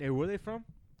 Hey, where are they from?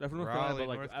 They're from North Raleigh,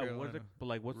 Carolina, but North what is it? Carolina. But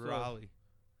like, what's Raleigh.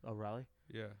 Raleigh?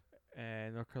 Yeah,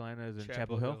 And North Carolina is in Chapel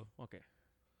Chapel Hill. Hill. Okay.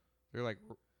 they're like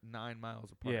 9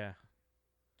 miles apart. Yeah.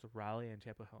 So Raleigh and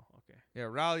Chapel Hill. Okay. Yeah,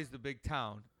 Raleigh's the big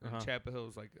town, and Uh-huh. Chapel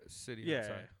Hill's like a city Yeah.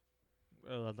 outside.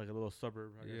 Like a little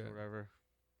suburb, I guess, Yeah. or whatever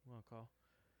you want to call.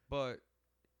 But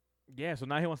Yeah. So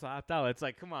now he wants to opt out. It's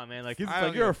like, come on, man. Like, he's I like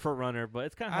don't you're give a front runner, but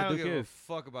it's kind of I how don't Duke give a is.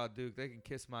 fuck about Duke. They can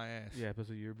kiss my ass. Yeah, because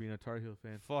you're being a Tar Heel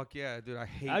fan. Fuck yeah, dude. I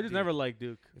hate. I just Duke. never liked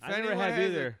Duke. If I never anyone have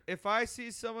has either. if I see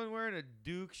someone wearing a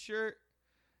Duke shirt,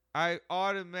 I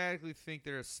automatically think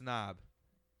they're a snob.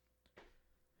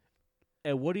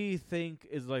 And what do you think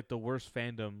is like the worst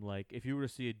fandom? Like, if you were to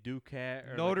see a Duke hat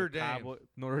or Notre like a Dame. Cowboy,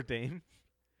 Notre Dame,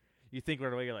 you think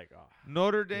right away you're like, oh,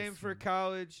 Notre Dame Yes. for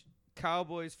college,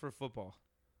 Cowboys for football.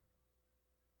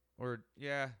 Or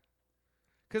yeah,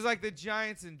 because like the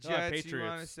Giants and They're like Jets, you want to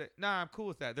Patriots. say, nah, I'm cool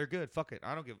with that. They're good. Fuck it.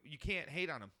 I don't give. You can't hate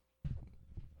on them.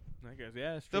 I guess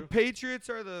yeah, that's The true. Patriots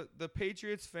are the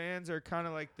Patriots fans are kind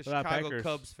of like the What about Chicago Packers?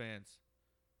 Cubs fans.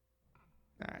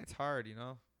 Nah, it's hard,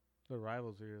 The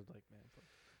rivals are like, man, fuck.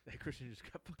 That Christian just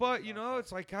got. fucking But knocked out.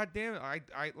 it's like, god damn it,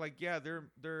 I like, yeah,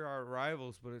 they're our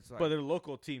rivals, but it's like, But they're a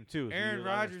local team too. so Aaron you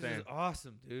Rodgers is understand.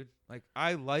 awesome, dude. Like,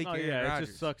 I like Oh Aaron yeah, Rodgers.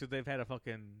 it just sucks that they've had a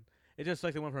fucking. It just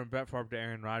like they went from Brett Favre to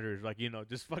Aaron Rodgers, like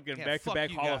just fucking Yeah, back to fuck back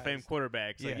you Hall of Fame guys.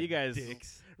 quarterbacks. Yeah, Like you guys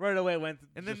dicks. right away went.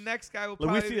 And the just, next guy will like, we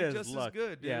probably see be it as just luck. as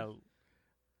good, dude.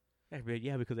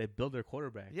 Yeah, because they build their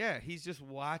quarterback. Yeah, he's just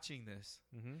watching this.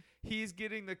 Mm-hmm. He's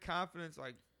getting the confidence.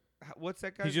 Like, what's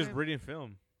that guy's He's just name? reading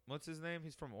film. What's his name?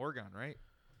 He's from Oregon, right?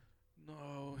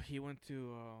 No, he went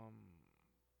to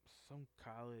some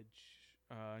college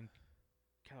in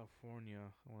California.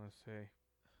 I want to say.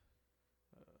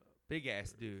 Big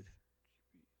ass dude.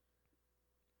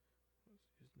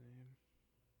 What's his name?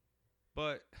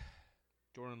 But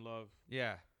Jordan Love.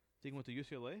 yeah, I think he went to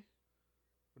UCLA.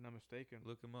 If I'm not mistaken.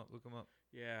 look him up. Look him up.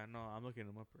 Yeah, no, I'm looking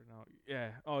him up right now.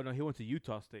 Yeah. Oh no, he went to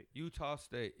Utah State. Utah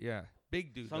State. Yeah,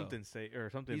 big dude. though. Something state or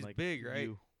something He's like big, right?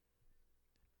 U.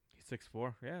 He's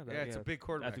 6'4". Yeah, Yeah, it's a big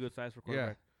quarterback. That's a good size for Yeah.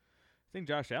 quarterback. I think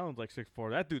Josh Allen's like 6'4".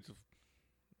 That dude's.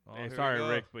 Oh, Hey, here we sorry, go.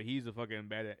 Rick, but he's a fucking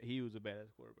bad. He was a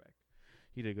badass quarterback.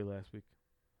 He did good last week.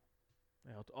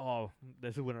 Yeah, oh,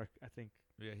 that's a winner, I think.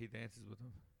 Yeah, he dances with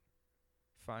him.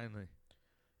 Finally.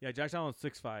 Yeah, Josh Allen's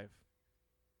 6'5".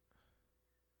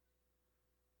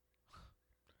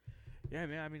 Yeah,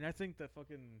 man. I mean, I think that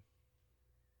fucking.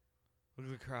 Look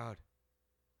at the crowd.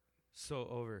 So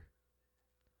over.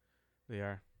 They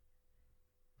are.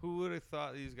 Who would have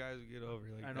thought these guys would get over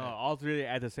like I that? know all three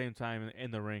at the same time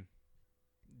in the ring.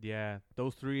 Yeah,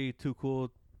 those three too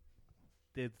cool.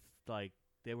 It's like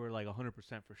they were like 100%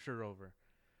 for sure over.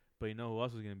 But you know who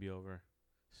else was gonna be over?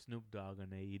 Snoop Dogg on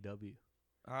AEW.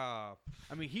 Ah,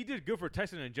 I mean, he did good for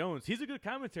Tyson and Jones. He's a good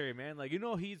commentary man. Like he's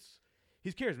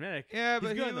charismatic. yeah, He's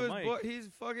but good on the mic. he's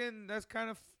fucking. That's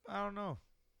kind of. I don't know.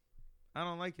 I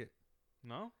don't like it.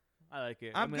 No, I like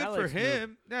it. I'm I mean, I good like for Snoop.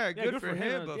 him. Yeah, Yeah, good for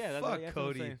him. But yeah, fuck that's what I'm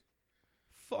Cody. saying.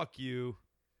 Fuck you.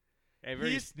 Hey,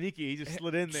 very He's- sneaky. He just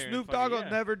slid in there. and Snoop fucking- Dogg will yeah.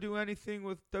 never do anything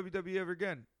with WWE ever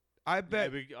again. I Yeah,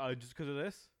 bet. just because of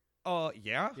this.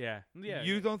 Yeah. Yeah.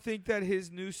 You don't think that his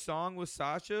new song with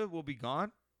Sasha will be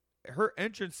gone? Her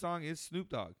entrance song is Snoop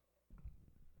Dogg.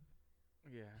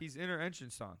 Yeah. He's in her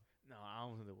entrance song. No, I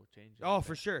don't think they will change it. Oh, like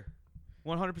for that. sure.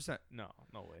 100%. No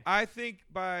way. I think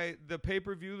by the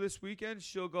pay-per-view this weekend,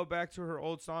 she'll go back to her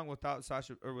old song without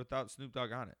Sasha or without Snoop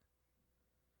Dogg on it.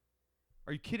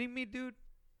 Are you kidding me, dude?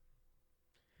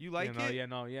 You like it?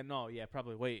 Yeah,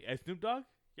 probably. Wait, as Snoop Dogg?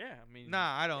 Yeah, I mean.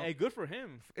 Nah, I don't. Hey, good for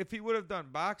him. If he would have done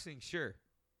boxing, sure.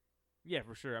 Yeah,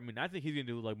 for sure. I mean, I think he's gonna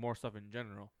do like more stuff in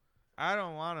general. I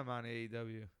don't want him on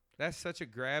AEW. That's such a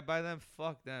grab by them.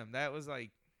 Fuck them. That was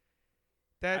like.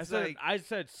 That's like. I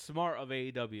said smart of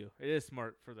AEW. It is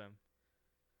smart for them.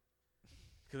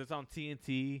 because it's on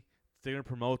TNT. They're gonna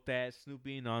promote that Snoop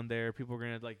being on there. People are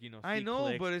gonna I see know,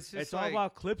 clicks. but it's just It's all like,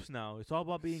 about clips now. It's all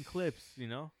about being clips.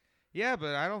 yeah,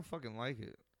 but I don't fucking like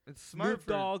it. It's smart Snoop for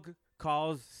Dogg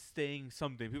calls saying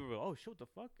something. People go, oh, shit, what the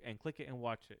fuck? And click it and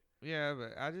watch it. Yeah,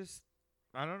 but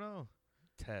I don't know.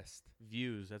 Test.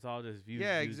 Views. That's all just views.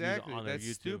 Yeah, views, views exactly. on their That's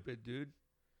YouTube. stupid, dude.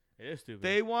 It is stupid.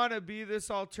 They want to be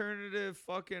this alternative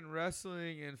fucking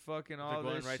wrestling and fucking They're all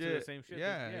going this right to shit. the same shit.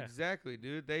 Yeah, Yeah. exactly,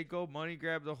 dude. They go money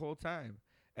grab the whole time.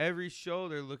 Every show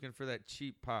they're looking for that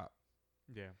cheap pop.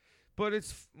 Yeah. But it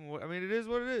is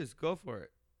what it is. Go for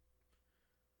it.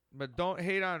 But don't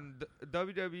hate on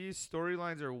WWE's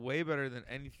storylines are way better than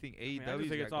anything I AEW. just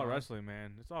think it's all wrestling,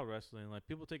 man. It's all wrestling. Like,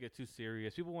 people take it too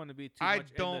serious. People want to be too I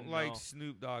much in don't the like know.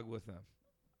 Snoop Dogg with them.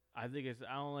 I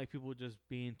don't like people just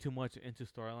being too much into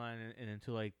storyline and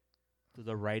into like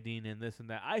the writing and this and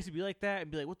that. I used to be like that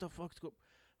and be like, "What the fuck's go?"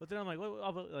 But then I'm like,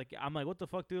 "What the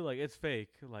fuck, dude? Like, it's fake.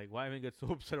 Like, why even get so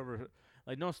upset over?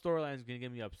 Like, no storyline's gonna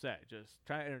get me upset. Just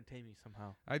try to entertain me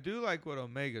somehow." I do like what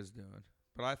Omega's doing,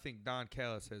 but I think Don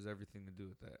Callis has everything to do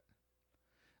with that.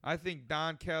 I think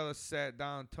Don Callis sat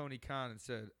down Tony Khan and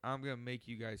said, "I'm gonna make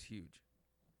you guys huge.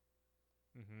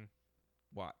 Mm-hmm.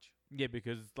 Watch." Yeah,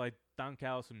 because like Don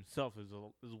Callis himself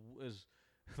is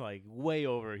like way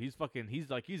over. He's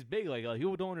big. Like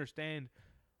people don't understand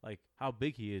like how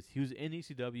big he is. He was in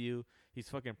ECW. He's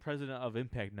fucking president of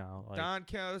Impact now. Like, Don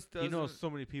Callis does. he knows so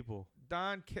many people.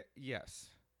 Yes.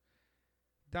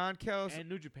 Don Callis And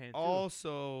New Japan too.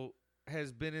 also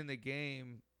has been in the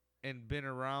game and been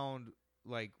around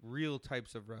like real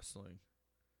types of wrestling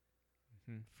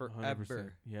Mhm. forever.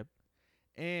 100%. Yep.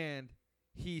 And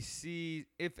he sees,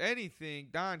 if anything,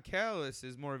 Don Callis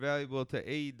is more valuable to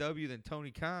AEW than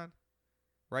Tony Khan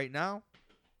right now.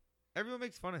 Everyone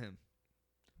makes fun of him.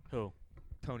 Who?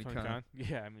 Tony Tony Khan. Khan?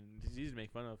 Yeah, I mean, he's easy to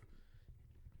make fun of.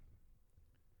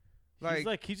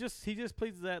 Like- he just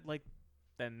plays that like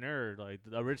that nerd, like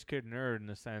the rich kid nerd in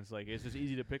a sense. Like it's just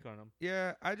easy to pick on him.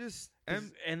 Yeah, I just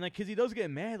And like, cause he does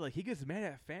get mad. Like he gets mad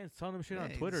at fans telling him shit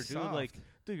on Yeah, Twitter, he's dude. Like, soft.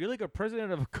 dude, you're like a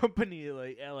president of a company, or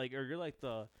you're like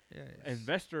the yeah,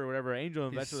 investor or whatever, angel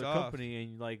He's investor of the soft. company,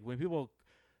 and like when people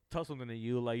tell something to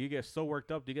you, like you get so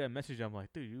worked up, you get a message. I'm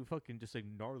like, dude, you fucking just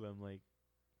ignore them. Like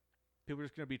people are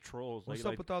just gonna be trolls. What's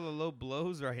like, up with all the low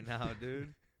blows right now,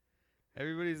 dude?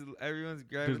 Everyone's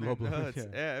grabbing low their blows, nuts. yeah.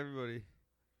 Yeah, everybody.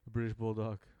 British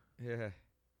Bulldog, Yeah,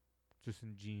 just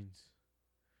in jeans.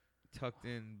 tucked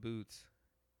in boots.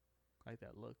 I like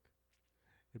that look.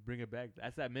 They bring it back.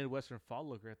 That's that Midwestern fall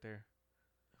look right there.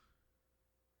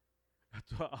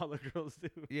 That's what all the girls do.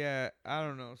 Yeah, I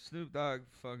don't know. Snoop Dogg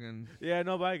fucking. Yeah,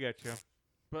 no, but I get you.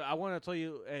 But I want to tell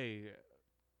you, hey,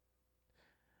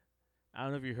 I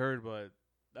don't know if you heard, but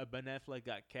Ben Affleck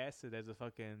got casted as a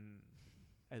fucking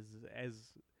as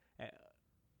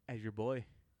your boy,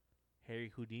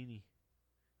 Harry Houdini,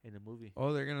 in the movie.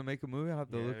 Oh, they're gonna make a movie. I'll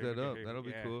have to Yeah, look they're that gonna up. make That'll be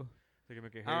yeah. cool. They're gonna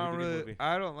make a Harry I don't Houdini really. movie.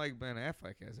 I don't like Ben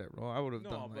Affleck as that role. I would have No,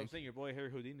 done but I'm like saying your boy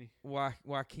Harry Houdini.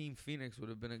 Joaquin Phoenix would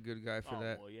have been a good guy for Oh,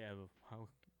 that. well, yeah, but how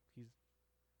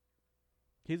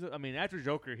he's. I mean, after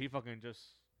Joker, he fucking just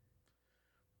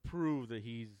proved that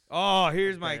he's. Oh,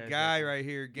 here's my badass guy actor. right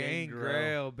here, Gangrel.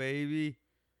 Gangrel, baby.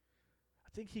 I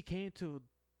think he came to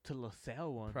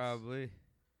LaSalle once. Probably.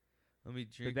 Let me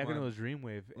But drink. back when my, it was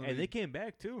Dreamwave, let and me- they came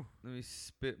back too. let me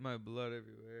spit my blood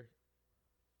everywhere.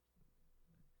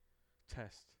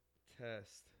 Test.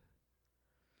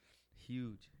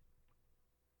 Huge.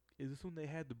 Is this when they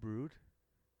had the Brood?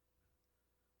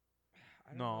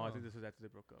 I don't No, I know. think this was after they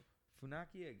broke up.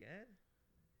 Funaki again.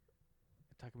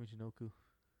 Takumi Shinoku.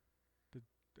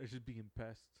 It's just being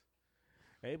pests.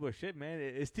 Hey, but shit, man,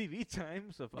 it's TV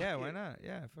time, so fuck Yeah, it. why not?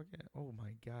 Yeah, fuck it. Oh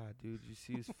my god, dude, you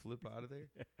see his flip out of there?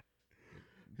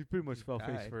 He pretty much He fell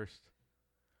face died. first.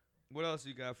 What else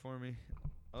you got for me?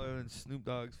 Other than Snoop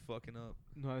Dogg's fucking up.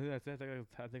 No, I think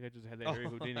I just had that Harry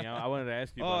Houdini. I wanted to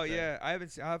ask you. Oh about that. yeah, I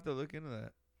haven't. I'll have to look into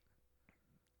that.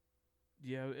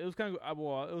 Yeah, it was kind of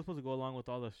well, it was supposed to go along with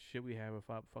all the shit we have with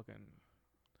fucking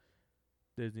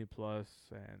Disney Plus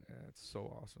and Yeah, it's so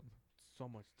awesome. so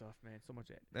much stuff, man. So much.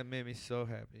 That made me so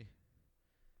happy.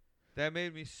 That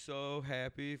made me so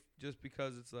happy just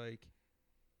because it's like,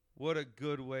 what a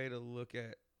good way to look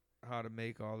at how to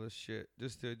make all this shit.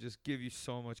 Just to give you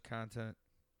so much content.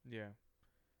 Yeah.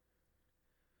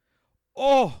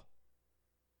 Oh,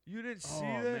 you didn't see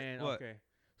Oh that? man. What? Okay.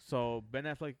 So Ben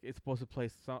Affleck is supposed to play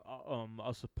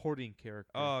a supporting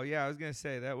character. Oh yeah, I was gonna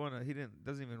say that one. He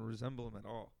doesn't even resemble him at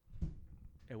all.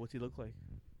 Hey, what's he look like?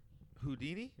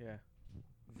 Houdini? Yeah.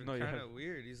 No, Kind yeah. of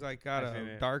weird. He's like got I've seen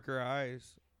it. darker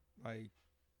eyes. Like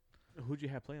Who'd you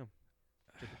have play him?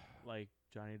 Like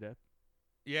Johnny Depp.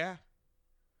 yeah,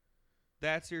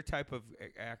 That's your type of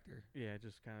actor. Yeah,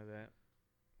 just kind of that.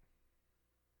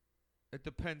 It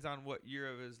depends on what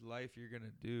year of his life you're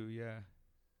gonna do. Yeah.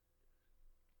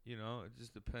 You know, it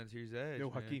just depends. Here's Edge. Yo,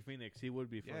 man. Joaquin Phoenix, he would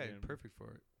be Yeah, fucking perfect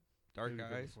for it. he Dark would be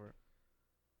perfect eyes. for it.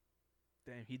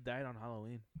 Damn, he died on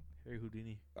Halloween. Harry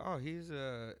Houdini. Oh, he's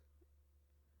a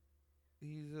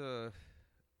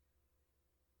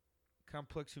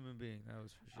complex human being. That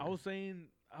was for sure. I was saying,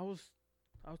 I was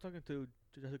talking to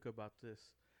Jessica about this.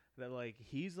 That like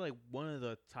he's like one of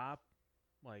the top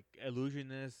like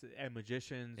illusionists and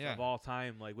magicians Yeah. of all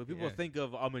time. Like when people Yeah. think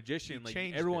of a magician, He like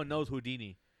changed everyone it. knows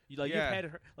Houdini. You Yeah.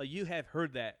 you have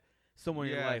heard that somewhere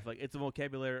in your Yeah. life. Like it's a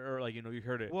vocabulary or like you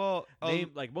heard it. well,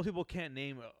 Name like most people can't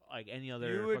name like any you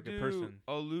other would fucking do person.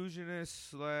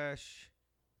 illusionist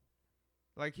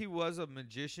 / like he was a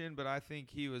magician, but I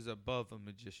think he was above a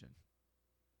magician.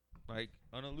 Like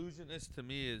an illusionist to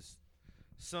me is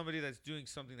somebody that's doing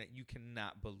something that you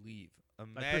cannot believe. Like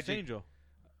Chris Imagine, Angel.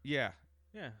 yeah,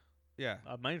 Yeah, yeah,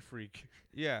 a mind freak.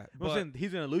 yeah. I'm saying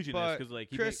he's an illusionist but because like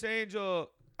he Chris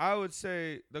Angel, I would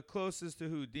say the closest to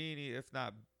Houdini, if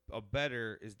not a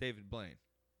better, is David Blaine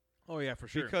oh yeah, for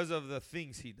sure. because of the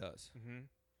things he does. Mm-hmm.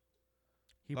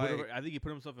 He Like- I think he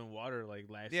put himself in water like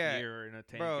last Yeah, year in a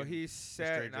tank. Bro, and- he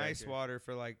sat in ice straitjacket. water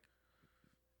for like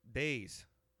days,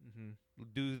 Mhm.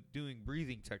 doing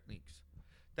breathing techniques.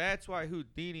 That's why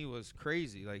Houdini was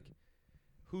crazy. Like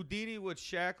Houdini would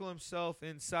shackle himself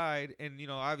inside, and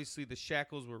obviously the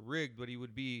shackles were rigged, but he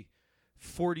would be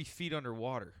 40 feet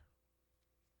underwater,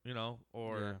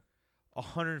 or Yeah.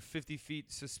 150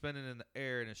 feet suspended in the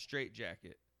air in a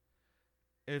straitjacket.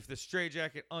 If the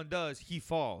straitjacket undoes, he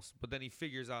falls, but then he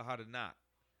figures out how to not.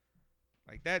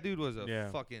 Like that dude was a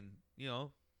Yeah. fucking,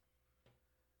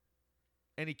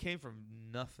 and he came from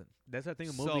nothing. That's why I think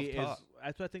a movie is. Self-taught.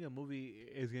 That's why I think a movie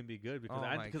is gonna be good because Oh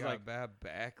my because god, like Bob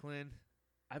Backlund.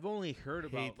 I've only heard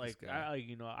Hate about this like guy.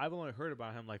 I've only heard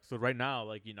about him like so right now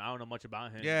like I don't know much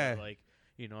about him. Yeah. But, like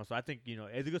so I think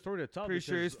it's a good story to tell. Pretty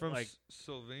sure he's because, from like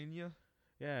Sylvania.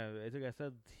 yeah, I think I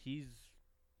said he's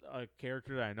a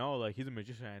character that I know. Like he's a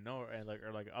magician I know and like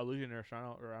or like illusionist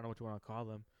or I don't know what you want to call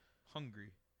them.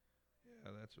 Hungry.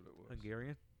 Yeah, that's what it was.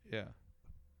 Hungarian. Yeah.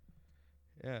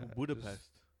 Yeah. Budapest.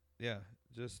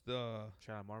 Just Shout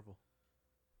out Marvel.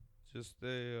 just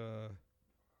a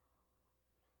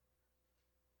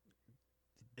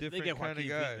If they different get kind of Joaquin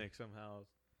guy. Phoenix somehow,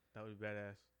 that would be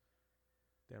badass.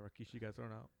 Damn, Rikishi got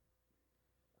thrown out.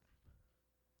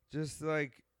 Just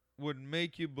like would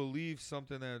make you believe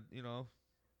something that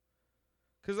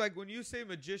because like when you say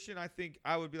magician, I think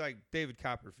I would be like David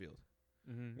Copperfield.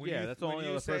 Mm-hmm. When Yeah, you- that's the when only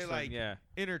you other say, person. like, Yeah,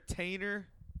 Entertainer,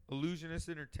 illusionist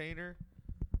entertainer.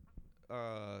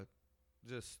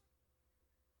 Just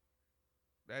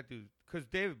that dude. Because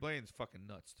David Blaine's fucking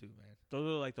nuts too, man. those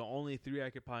are like the only three I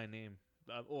could probably name.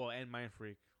 And Mind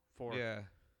Freak. 4. Yeah.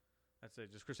 That's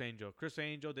it. Just Chris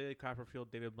Angel, David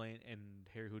Copperfield, David Blaine, and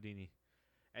Harry Houdini.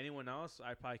 Anyone else?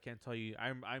 I probably can't tell you. I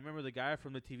remember the guy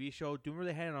from the TV show. Do you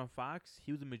remember they had it on Fox?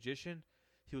 He was a magician.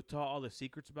 He would tell all the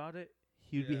secrets about it.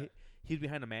 He'd Yeah. be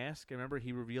behind a mask. I remember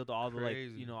he revealed all the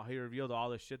Crazy. he revealed all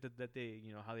the shit that they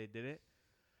how they did it.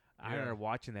 I Yeah. remember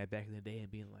watching that back in the day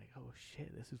and being like, oh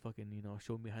shit, this is fucking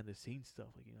showing behind the scenes stuff.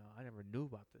 Like I never knew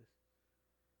about this.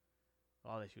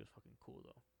 All that shit was fucking cool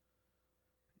though.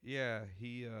 Yeah,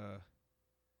 he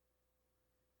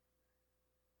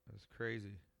that's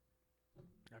crazy.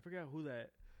 I forgot who that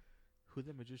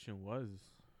magician was,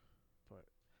 but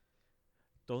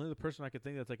the only other person I could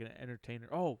think that's like an entertainer.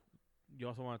 Oh, you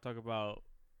also want to talk about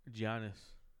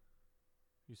Giannis?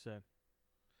 You said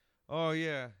Oh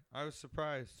yeah, I was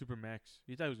surprised. Supermax.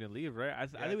 You thought he was gonna leave, right? I I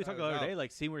think we thought talked he the was other day, out.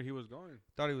 like seeing where he was going.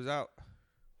 Thought he was out.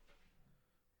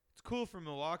 It's cool for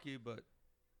Milwaukee, but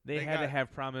They They had to got-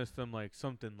 have promised them like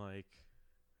something like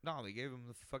no, they gave him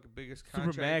the fucking biggest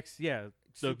contract. Supermax. Yeah,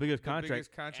 the biggest contract.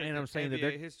 biggest contract And in I'm saying that NBA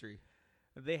they're- history.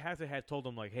 They have to have told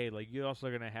them like, hey, like you're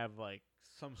also gonna have like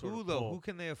some sort Who of though? pull. Who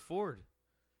can they afford?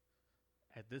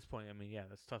 At this point, I mean, yeah,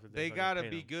 that's tough. That They fucking gotta pay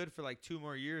be them. good for like 2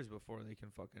 more years before they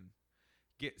can fucking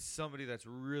get somebody that's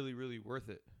really, really worth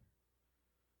it.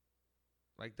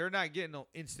 Like they're not getting no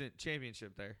instant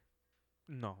championship there.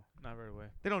 No, not right away.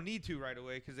 They don't need to right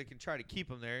away because they can try to keep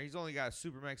him there. He's only got a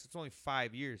supermax. It's only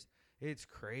 5 years. It's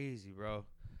crazy, bro.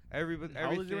 Everybody, How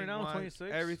old is he right everything now? wants-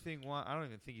 26? Everything want. I don't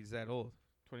even think he's that old.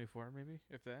 24 maybe,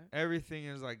 if that. Everything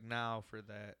is like now for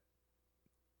that,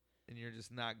 and you're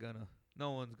just not gonna.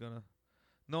 No one's gonna.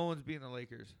 No one's beating the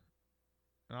Lakers.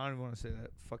 And I don't even want to say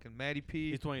that. Fucking Matty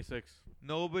P. He's 26.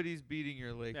 Nobody's beating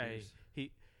your Lakers. Yeah,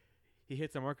 he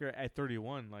hits a marker at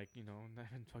 31. Like not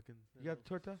even fucking. You got the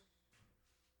torta? No,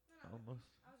 no. Almost.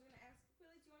 I was gonna ask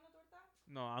Billy, do you want a torta?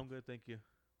 No, I'm good, thank you.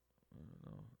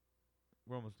 No.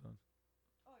 We're almost done.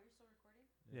 Oh, you're still recording?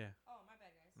 Yeah. Oh, my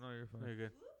bad, guys. No, you're fine. Very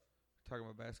good. Talking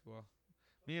about basketball.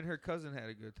 Me and her cousin had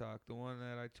a good talk. The one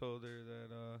that I told her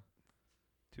that,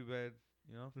 too bad,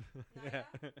 you know? Yeah.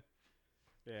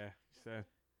 Yeah. So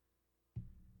You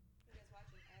guys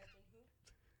watching Ashton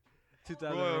who?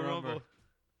 2000 Royal Rumble. Rumble.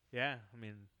 Yeah, I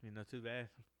mean, not too bad,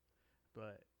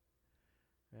 but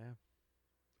yeah.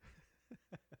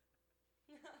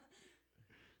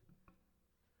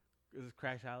 Is this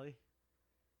Crash Alley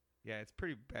Yeah, it's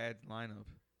pretty bad lineup.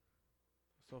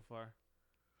 so far?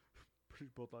 Pretty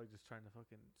Bulldog just trying to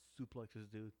fucking suplex this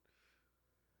dude.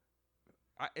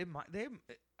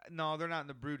 No, they're not in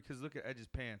the Brood because look at Edge's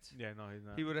pants. Yeah, no, he's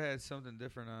not. He would have had something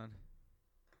different on. Do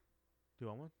you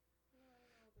want one?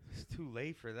 It's too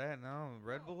late for that now.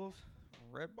 Red Bulls?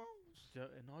 Red Bulls? No,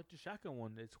 just shotgun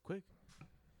one. It's quick.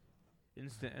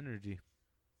 Instant energy.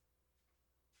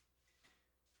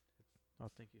 Oh,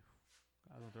 thank you.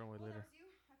 I don't throw away Oh, that later. was you?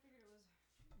 I figured it was.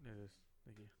 There it is.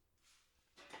 Thank you.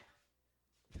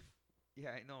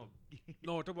 Yeah, I know.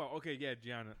 No, we're talking about, okay, yeah,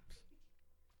 Gianna.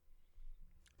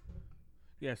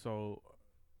 Yeah, so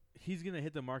he's going to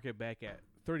hit the market back at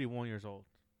 31 years old.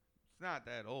 It's not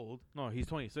that old. No, he's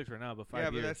 26 right now, but 5 Yeah,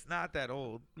 years. but that's not that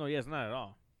old. No, yeah, it's not at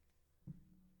all.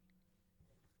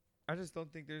 I just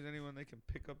don't think there's anyone they can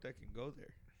pick up that can go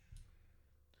there.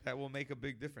 That will make a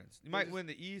big difference. You might just- win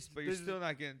the East, but you're there's- still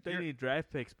not getting. They you're- need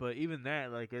draft picks, but even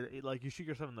that, like, like you shoot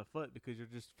yourself in the foot because you're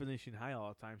just finishing high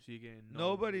all the time, so you're getting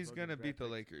Nobody's no gonna draft beat the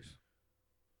picks. Lakers.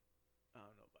 I don't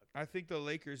know about I think the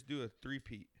Lakers do a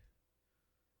three-peat,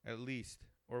 at least,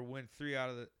 or win 3 out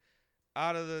of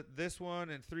the this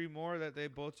one and 3 more that they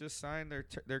both just signed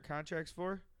their contracts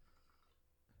for.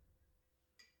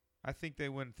 I think they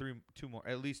win 2 more,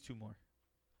 at least 2 more.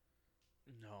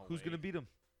 No. Who's gonna way. beat them?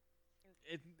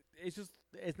 It's just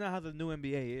it's not how the new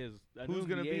NBA is. The Who's new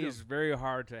gonna NBA beat 'em? is very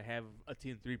hard to have a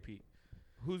team three-peat.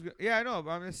 Yeah, I know,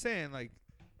 but I'm just saying, like,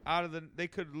 out of they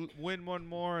could win 1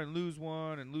 more and lose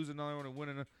 1 and lose another one and win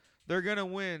another. They're gonna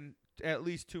win at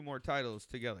least 2 more titles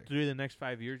together. 3 of the next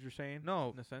 5 years, you're saying?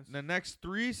 No, in a sense. the next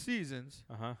 3 seasons,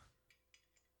 Uh-huh.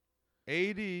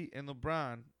 AD and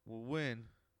LeBron will win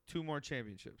 2 more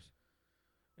championships.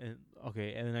 And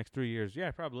okay, in the next 3 years,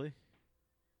 yeah, probably.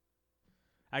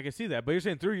 I can see that, but you're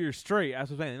saying 3 years straight. That's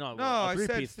what I'm saying. No, No, a I said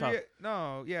three-peat's 3. tough.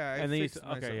 No, yeah, I And then you fixed okay,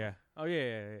 myself. yeah. Oh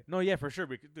yeah. No, yeah, for sure.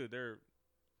 Because, dude, they're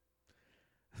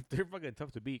fucking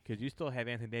tough to beat because you still have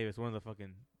Anthony Davis, one of the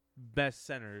fucking best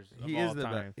centers He of is all the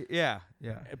time. best. Yeah.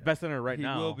 Best center right he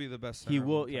now. will be the best center. He of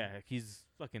will. all time. Yeah, he's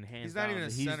fucking hands. He's not even down.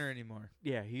 a center anymore.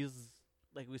 Yeah, he's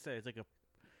like we said. It's like a.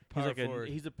 Power He's like forward.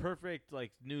 he's a perfect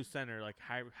like new center, like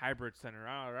hybrid center.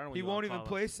 I don't. He won't even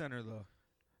play center though.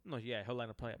 No, yeah, he'll line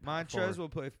up play. At power Montrez will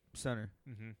play center,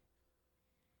 Mm-hmm.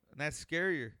 and that's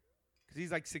scarier because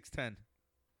he's like 6'10",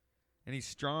 and he's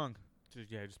strong.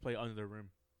 Just play under the rim,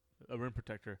 a rim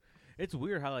protector. It's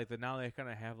weird how like now they kind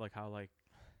of have like how like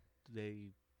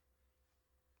they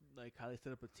how they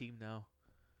set up a team now.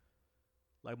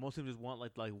 Like most teams just want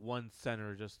like one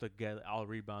center just to get all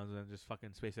rebounds and then just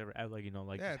fucking space like Yeah,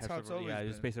 just it's have how it's everyone- always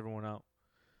just been. space everyone out.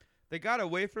 They got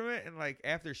away from it, and like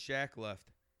after Shaq left,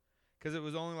 because it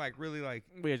was only like really like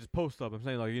But yeah, just post up. I'm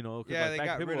saying 'cause, Yeah, they back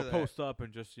got people rid would of that. post up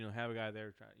and just have a guy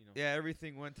there try yeah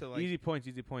everything went to like easy points.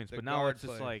 the But now guard it's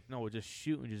just play. like no, we'll just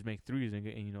shoot and just make threes and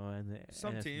get and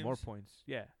Some it's more teams. points.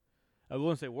 Yeah, I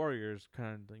wouldn't say Warriors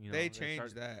kind of they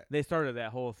changed that. They started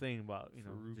that whole thing about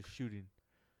Farouk. just shooting.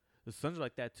 The Suns are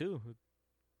like that too.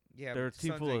 Yeah, They're a but the team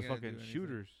Suns full ain't of gonna fucking do anything.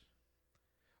 shooters.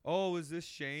 Oh, was this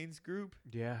Shane's group?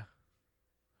 Yeah.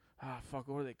 Ah, fuck.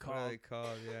 What are they What called? are they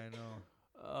called? Yeah, I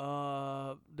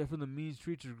know. They're from the Mean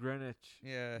Streets of Greenwich.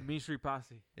 Yeah, Mean Street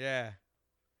Posse. yeah.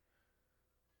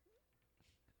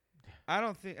 I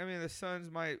don't think. I mean, the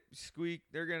Suns might squeak.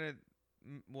 They're gonna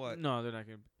what? No, they're not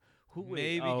gonna. Who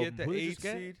Maybe get the who they 8 just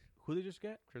get? seed. Who they just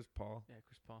get? Chris Paul, Yeah,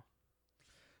 Chris Paul.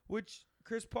 which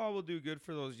Chris Paul will do good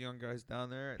for those young guys down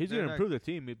there. He's They're gonna not- improve the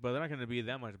team, but they're not gonna be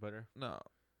that much better. No,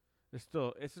 It's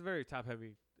a very top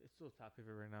heavy. It's still top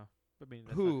heavy right now. I mean,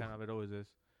 that's Who? how kind of it always is.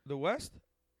 the West.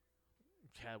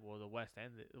 Yeah, well, the West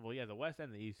and the West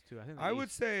and the East too. I think the I would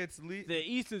East- say it's the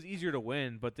East is easier to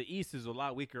win, but the East is a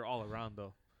lot weaker all around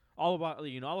though. All about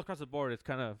all across the board. It's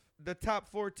kind of the top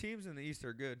 4 teams in the East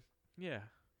are good. yeah.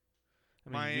 I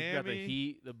mean, you've got the Miami,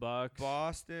 Heat, the Bucks,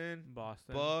 Boston,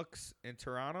 Boston. Bucks, and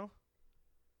Toronto.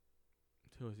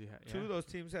 Who was he? Yeah. 2 of those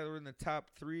teams that were in the top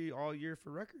 3 all year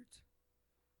for records.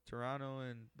 Toronto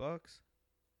and Bucks.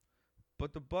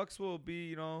 But the Bucks will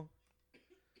be,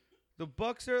 the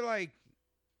Bucks are like,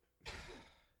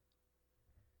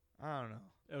 I don't know.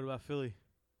 What about Philly?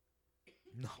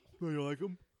 No. Oh, you like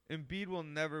him? Embiid will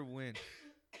never win.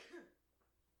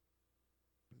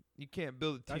 You can't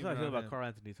build a team That's how I feel around about him. Karl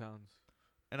Anthony Towns.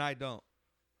 And I don't.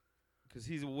 Because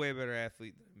he's a way better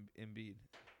athlete than Embiid.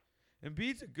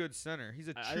 Embiid's a good center. He's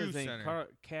a I true just think center.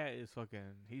 Cat is fucking.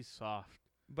 He's soft.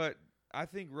 But I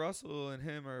think Russell and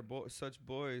him are such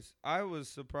boys. I was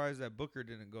surprised that Booker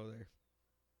didn't go there.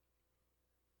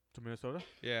 To Minnesota?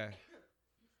 Yeah.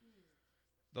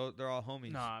 They're all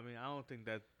homies. No, I mean I don't think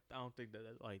that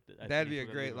like that. That'd be a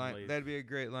great line. That'd be a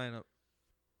great lineup.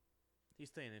 He's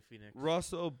staying in Phoenix.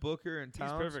 Russell, Booker, and He's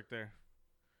Towns. perfect there.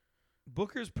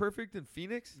 Booker's perfect in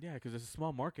Phoenix? Yeah, because it's a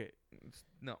small market.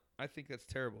 No, I think that's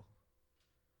terrible.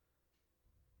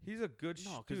 He's a good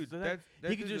No, 'cause dude. that- That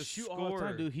He can dude's just a shoot all the time,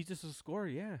 scorer. dude. He's just a scorer.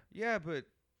 Yeah. Yeah, but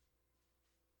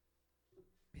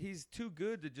he's too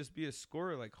good to just be a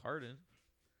scorer like Harden.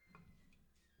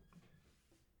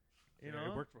 You know?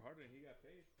 He worked for Harden. He got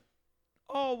paid.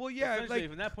 Oh well, yeah, Essentially, like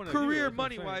from that point of view, career that's what I'm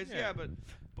money saying. wise, yeah,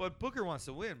 but Booker wants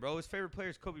to win, bro. His favorite player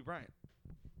is Kobe Bryant.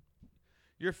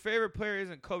 Your favorite player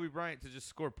isn't Kobe Bryant to just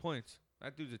score points.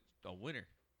 That dude's a winner.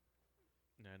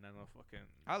 Yeah, no fucking.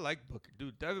 I like Booker,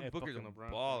 dude. Devin Hey, Booker's a fucking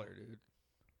LeBron, baller, dude.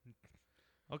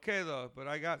 Okay, though, but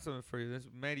I got something for you. This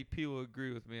Matty P will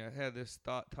agree with me. I had this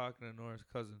thought talking to Nora's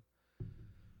cousin.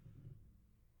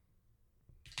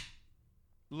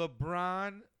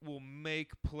 LeBron will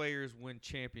make players win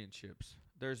championships.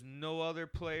 There's no other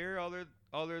player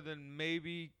other than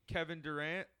maybe Kevin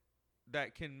Durant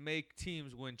that can make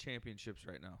teams win championships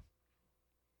right now.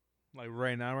 Like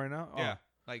right now. Oh. Yeah.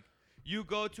 Like you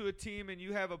go to a team and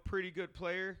you have a pretty good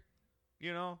player,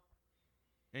 you know,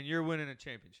 and you're winning a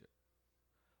championship.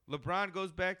 LeBron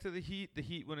goes back to the Heat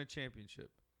win a championship.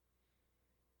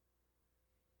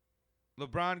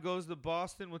 LeBron goes to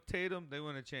Boston with Tatum, they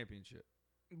win a championship.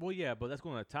 Well, yeah, but that's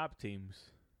going to top teams.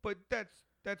 But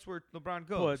that's where LeBron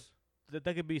goes. That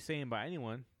could be saying by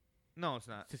anyone. No, it's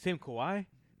not. It's the same Kawhi.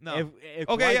 No. If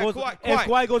Okay, Kawhi yeah, goes, Kawhi- If Kawhi.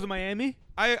 Kawhi goes to Miami,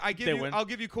 I give They you win. I'll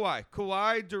give you Kawhi.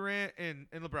 Kawhi, Durant, and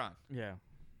LeBron. yeah,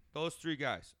 Those three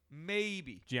guys.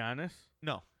 Maybe. Giannis.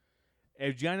 No.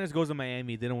 If Giannis goes to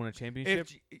Miami, they don't win a championship.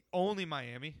 Only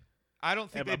Miami. I don't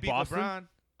think Yeah, they but beat Boston? LeBron.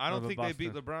 I Or don't the think they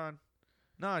beat Boston? LeBron.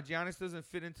 No, Giannis doesn't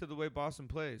fit into the way Boston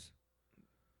plays.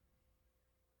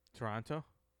 Toronto.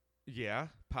 Yeah,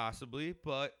 possibly,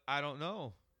 but I don't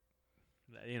know.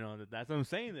 You know, that's what I'm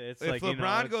saying. It's If like, you know,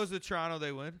 LeBron it's- goes to Toronto,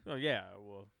 they win. Oh yeah,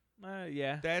 well,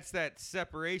 yeah, That's that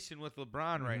separation with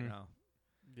LeBron right Mhm. now.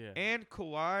 yeah. And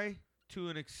Kawhi to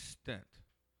an extent.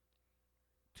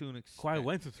 Kawhi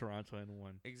went to Toronto and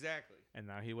won, Exactly. and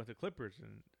now he went to Clippers,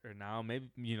 and or now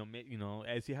maybe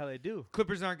I see how they do.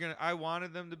 Clippers aren't gonna. I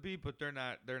wanted them to be, but they're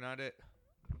not. They're not it.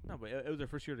 No, but it was their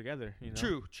first year together. You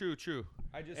know? True.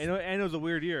 I just. And it was a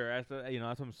weird year. That's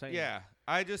what I'm saying. Yeah,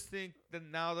 I just think that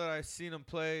now that I've seen them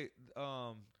play,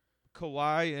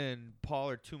 Kawhi and Paul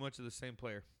are too much of the same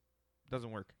player.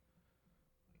 Doesn't work.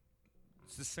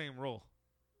 It's the same role.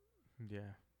 Yeah.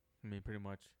 I mean, pretty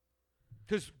much.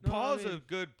 Because No, I Paul's a mean-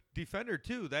 good defender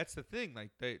too. That's the thing.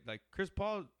 Like Chris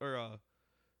Paul or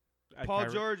Paul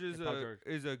George is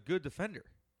a good defender.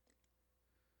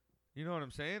 You know what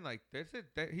I'm saying? Like that's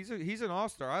it. He's an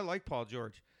all-star. I like Paul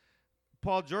George.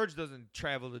 Paul George doesn't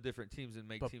travel to different teams and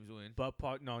make teams win. But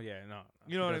Paul, no. You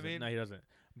he know what I doesn't. mean? No, he doesn't.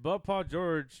 But Paul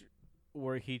George,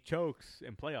 where he chokes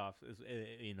in playoffs, is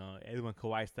is when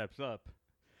Kawhi steps up,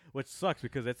 which sucks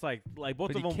because it's like both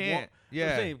But of he them. can't. I'm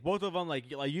Yeah. saying both of them like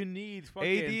you need fucking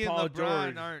AD and Paul LeBron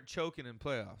George. aren't choking in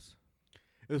playoffs.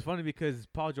 It was funny because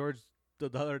Paul George the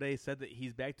other day said that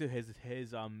he's back to his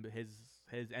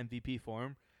MVP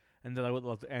form. And they're like,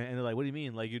 what do you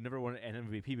mean? Like, you never won an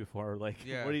MVP before? Like,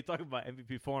 Yeah. what are you talking about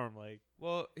MVP form? Like,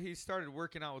 Well, he started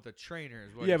working out with a trainer.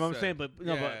 Is what yeah, he but I'm said. saying, but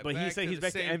no, Yeah, but he back said to he's the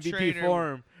back to same MVP trainer.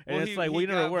 form, and Well, it's like, well, you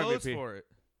got never won votes MVP, for it.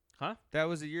 huh? That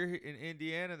was a year in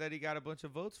Indiana that he got a bunch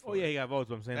of votes for. Oh yeah, he got votes.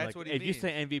 But I'm saying, That's like, what he if you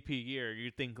say means. MVP year, you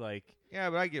think like,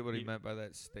 Yeah, but I get what he You- meant by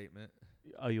that statement.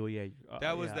 oh yeah,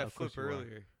 That was yeah, that of course flip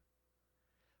you are.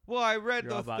 Well, I read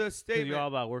You're all about, the 'cause statement. You're all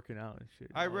about working out and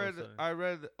shit. I all of a read. sudden. I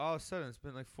read. All of a sudden, it's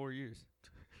been like 4 years.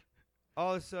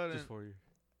 All of a sudden, just for you.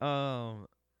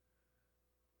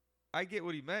 I get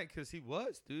what he meant because he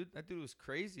was, dude. That dude was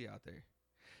crazy out there.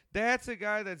 That's a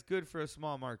guy that's good for a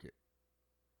small market.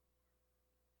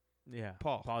 Yeah,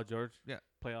 Paul. George. Yeah.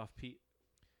 Playoff Pete.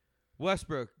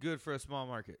 Westbrook, good for a small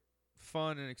market.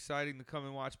 Fun and exciting to come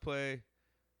and watch play.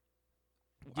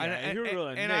 Yeah, And- if you were and-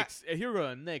 going and I- Knicks, if you were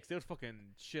going Knicks, they would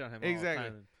fucking shit on him Exactly.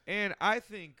 all the time. And I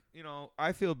think,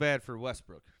 I feel bad for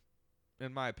Westbrook,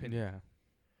 in my opinion. Yeah.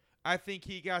 I think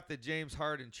he got the James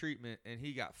Harden treatment and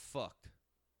he got fucked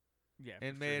Yeah.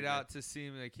 and for made sure, it out to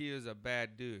seem like he was a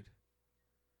bad dude.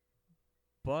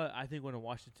 But I think going to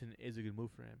Washington is a good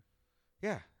move for him.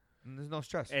 Yeah, and there's no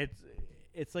stress.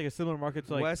 It's like a similar market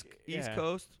to like East yeah.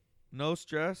 Coast, no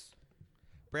stress.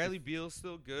 Bradley Beal's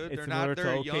still good. It's They're similar not.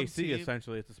 They're a to young OKC team.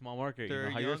 essentially. It's a small market. They're You a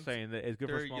know how you're young- saying that it's good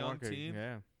for they're a a small young market. team.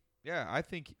 Yeah, Yeah, I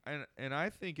think, and I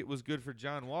think it was good for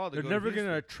John Wall. To they're go never to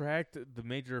gonna Houston. attract the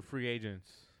major free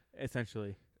agents.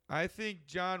 Essentially, I think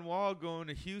John Wall going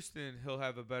to Houston, he'll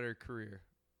have a better career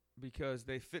because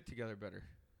they fit together better.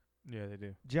 yeah, they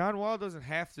do. John Wall doesn't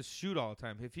have to shoot all the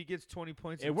time. If he gets 20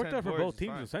 points, It and worked 10 out for boards, both it's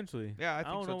teams fine. essentially. Yeah, I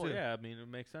don't think so know. too. Yeah, I mean it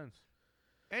makes sense.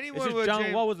 Anyone It's just with John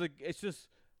James, Wall was a.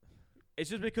 It's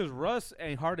just because Russ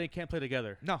and Harden can't play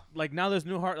together. No, Like now, there's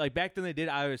new Hard. Like back then they did.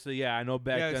 Obviously, yeah, I know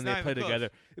back Yeah, it's then not they even played close. together,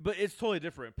 but it's totally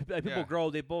different. Like, people Yeah. grow.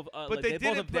 They both. but like, they both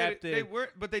didn't play. adapted. They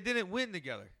weren't, but they didn't win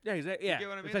together. Yeah, exactly. Yeah, You get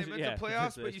what I mean? They essentially, went to yeah, playoffs,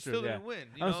 essentially, but you it's true, still yeah. didn't win.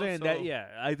 You I'm know? saying So, that. Yeah,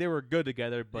 like, they were good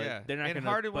together, but yeah. they're not and gonna.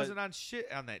 Harden but- wasn't on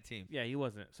shit on that team. Yeah, he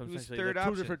wasn't. So He was essentially, third they're two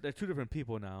option. different. They're two different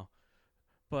people now,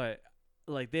 but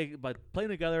but playing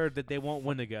together, that they won't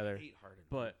win together. I hate Harden.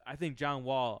 But I think John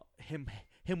Wall, him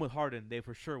with Harden, they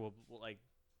for sure will like.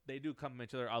 They do complement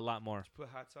each other a lot more. Put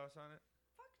hot sauce on it.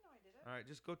 Fuck no, I didn't. All right,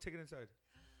 just go take it inside.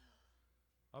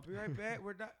 I'll be right back.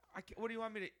 We're not. What do you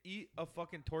want me to eat? A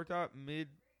fucking torta mid?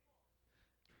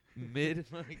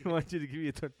 I want you to give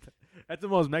you a that's the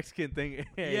most Mexican thing.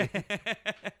 Yeah.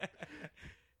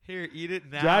 Here, eat it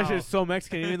now. Josh is so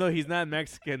Mexican, even though he's not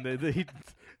Mexican.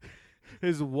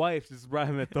 His wife just brought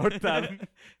him a torta.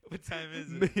 What time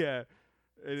is it? Yeah.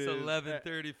 It's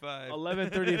 11:35.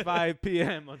 11:35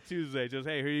 p.m. on Tuesday. Just,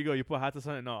 hey, here you go. You put hot sauce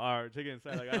on it. No, all right, take it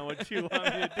inside. Like, I don't know what you want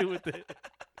me to do with it.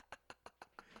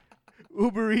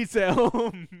 Uber Eats at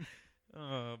home.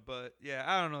 But yeah,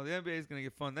 I don't know. The NBA is gonna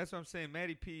get fun. That's what I'm saying.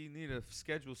 Matty P need to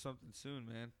schedule something soon,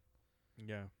 man.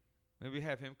 Yeah. Maybe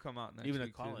have him come out next Even a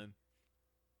week. too. call-in.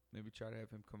 Maybe try to have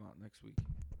him come out next week.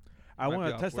 I Might want be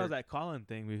to off test out work. that call-in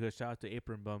thing because shout out to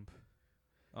Apron Bump.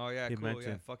 Oh yeah, He cool. Yeah,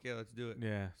 mentioned. fuck yeah, let's do it.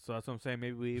 Yeah, so that's what I'm saying.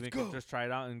 Maybe we even Let's could go. just try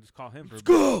it out and just call him for a Let's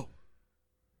bit. go.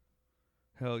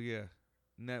 Hell yeah,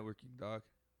 networking, dog.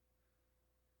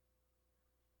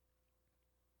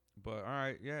 But all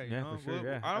right, yeah, you Yeah, know, for sure. we'll-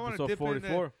 Yeah, I don't want to episode dip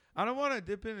 44. into. I don't want to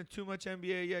dip into too much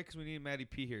NBA yet because we need Matty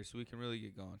P here so we can really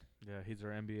get going. Yeah, he's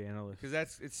our NBA analyst.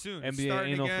 Because it's soon. It's NBA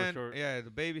starting anal for again. short. Yeah,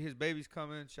 his baby's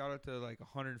coming. Shout out to like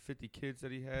 150 kids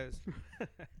that he has.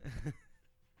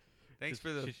 Thanks Just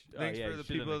for the shish- thanks yeah, for the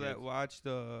shit on people the that kids. watched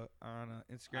on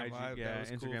Instagram IG, Live. yeah, That was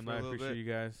Instagram cool for a Live. little Appreciate bit. you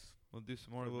guys. We'll do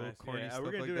some more That was little nice. corny Yeah, stuff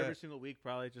we're gonna like do it that every single week.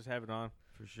 Probably just have it on.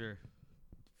 for sure.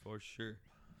 For sure.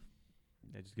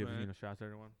 Yeah, just give Right. shots to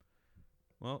everyone.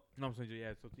 Well, No, I'm saying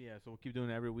so we'll keep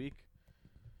doing it every week.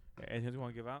 Anything you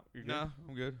want to give out? You're good. no,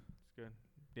 I'm good. It's good.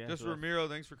 Yeah, Just so that's- Ramiro,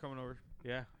 thanks for coming over.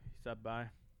 Yeah, he stopped by.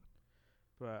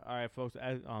 But all right, folks.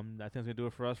 I think that's gonna do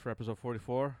it for us for episode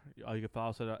 44. You can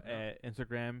follow us at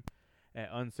Instagram at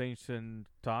Unsanctioned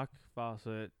Talk. Follow us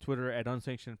at Twitter at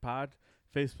Unsanctioned Pod.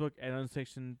 Facebook at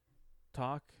Unsanctioned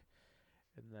Talk.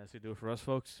 And that's gonna do it for us,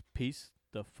 folks. Peace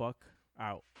the fuck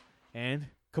out. And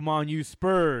come on, you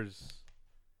Spurs.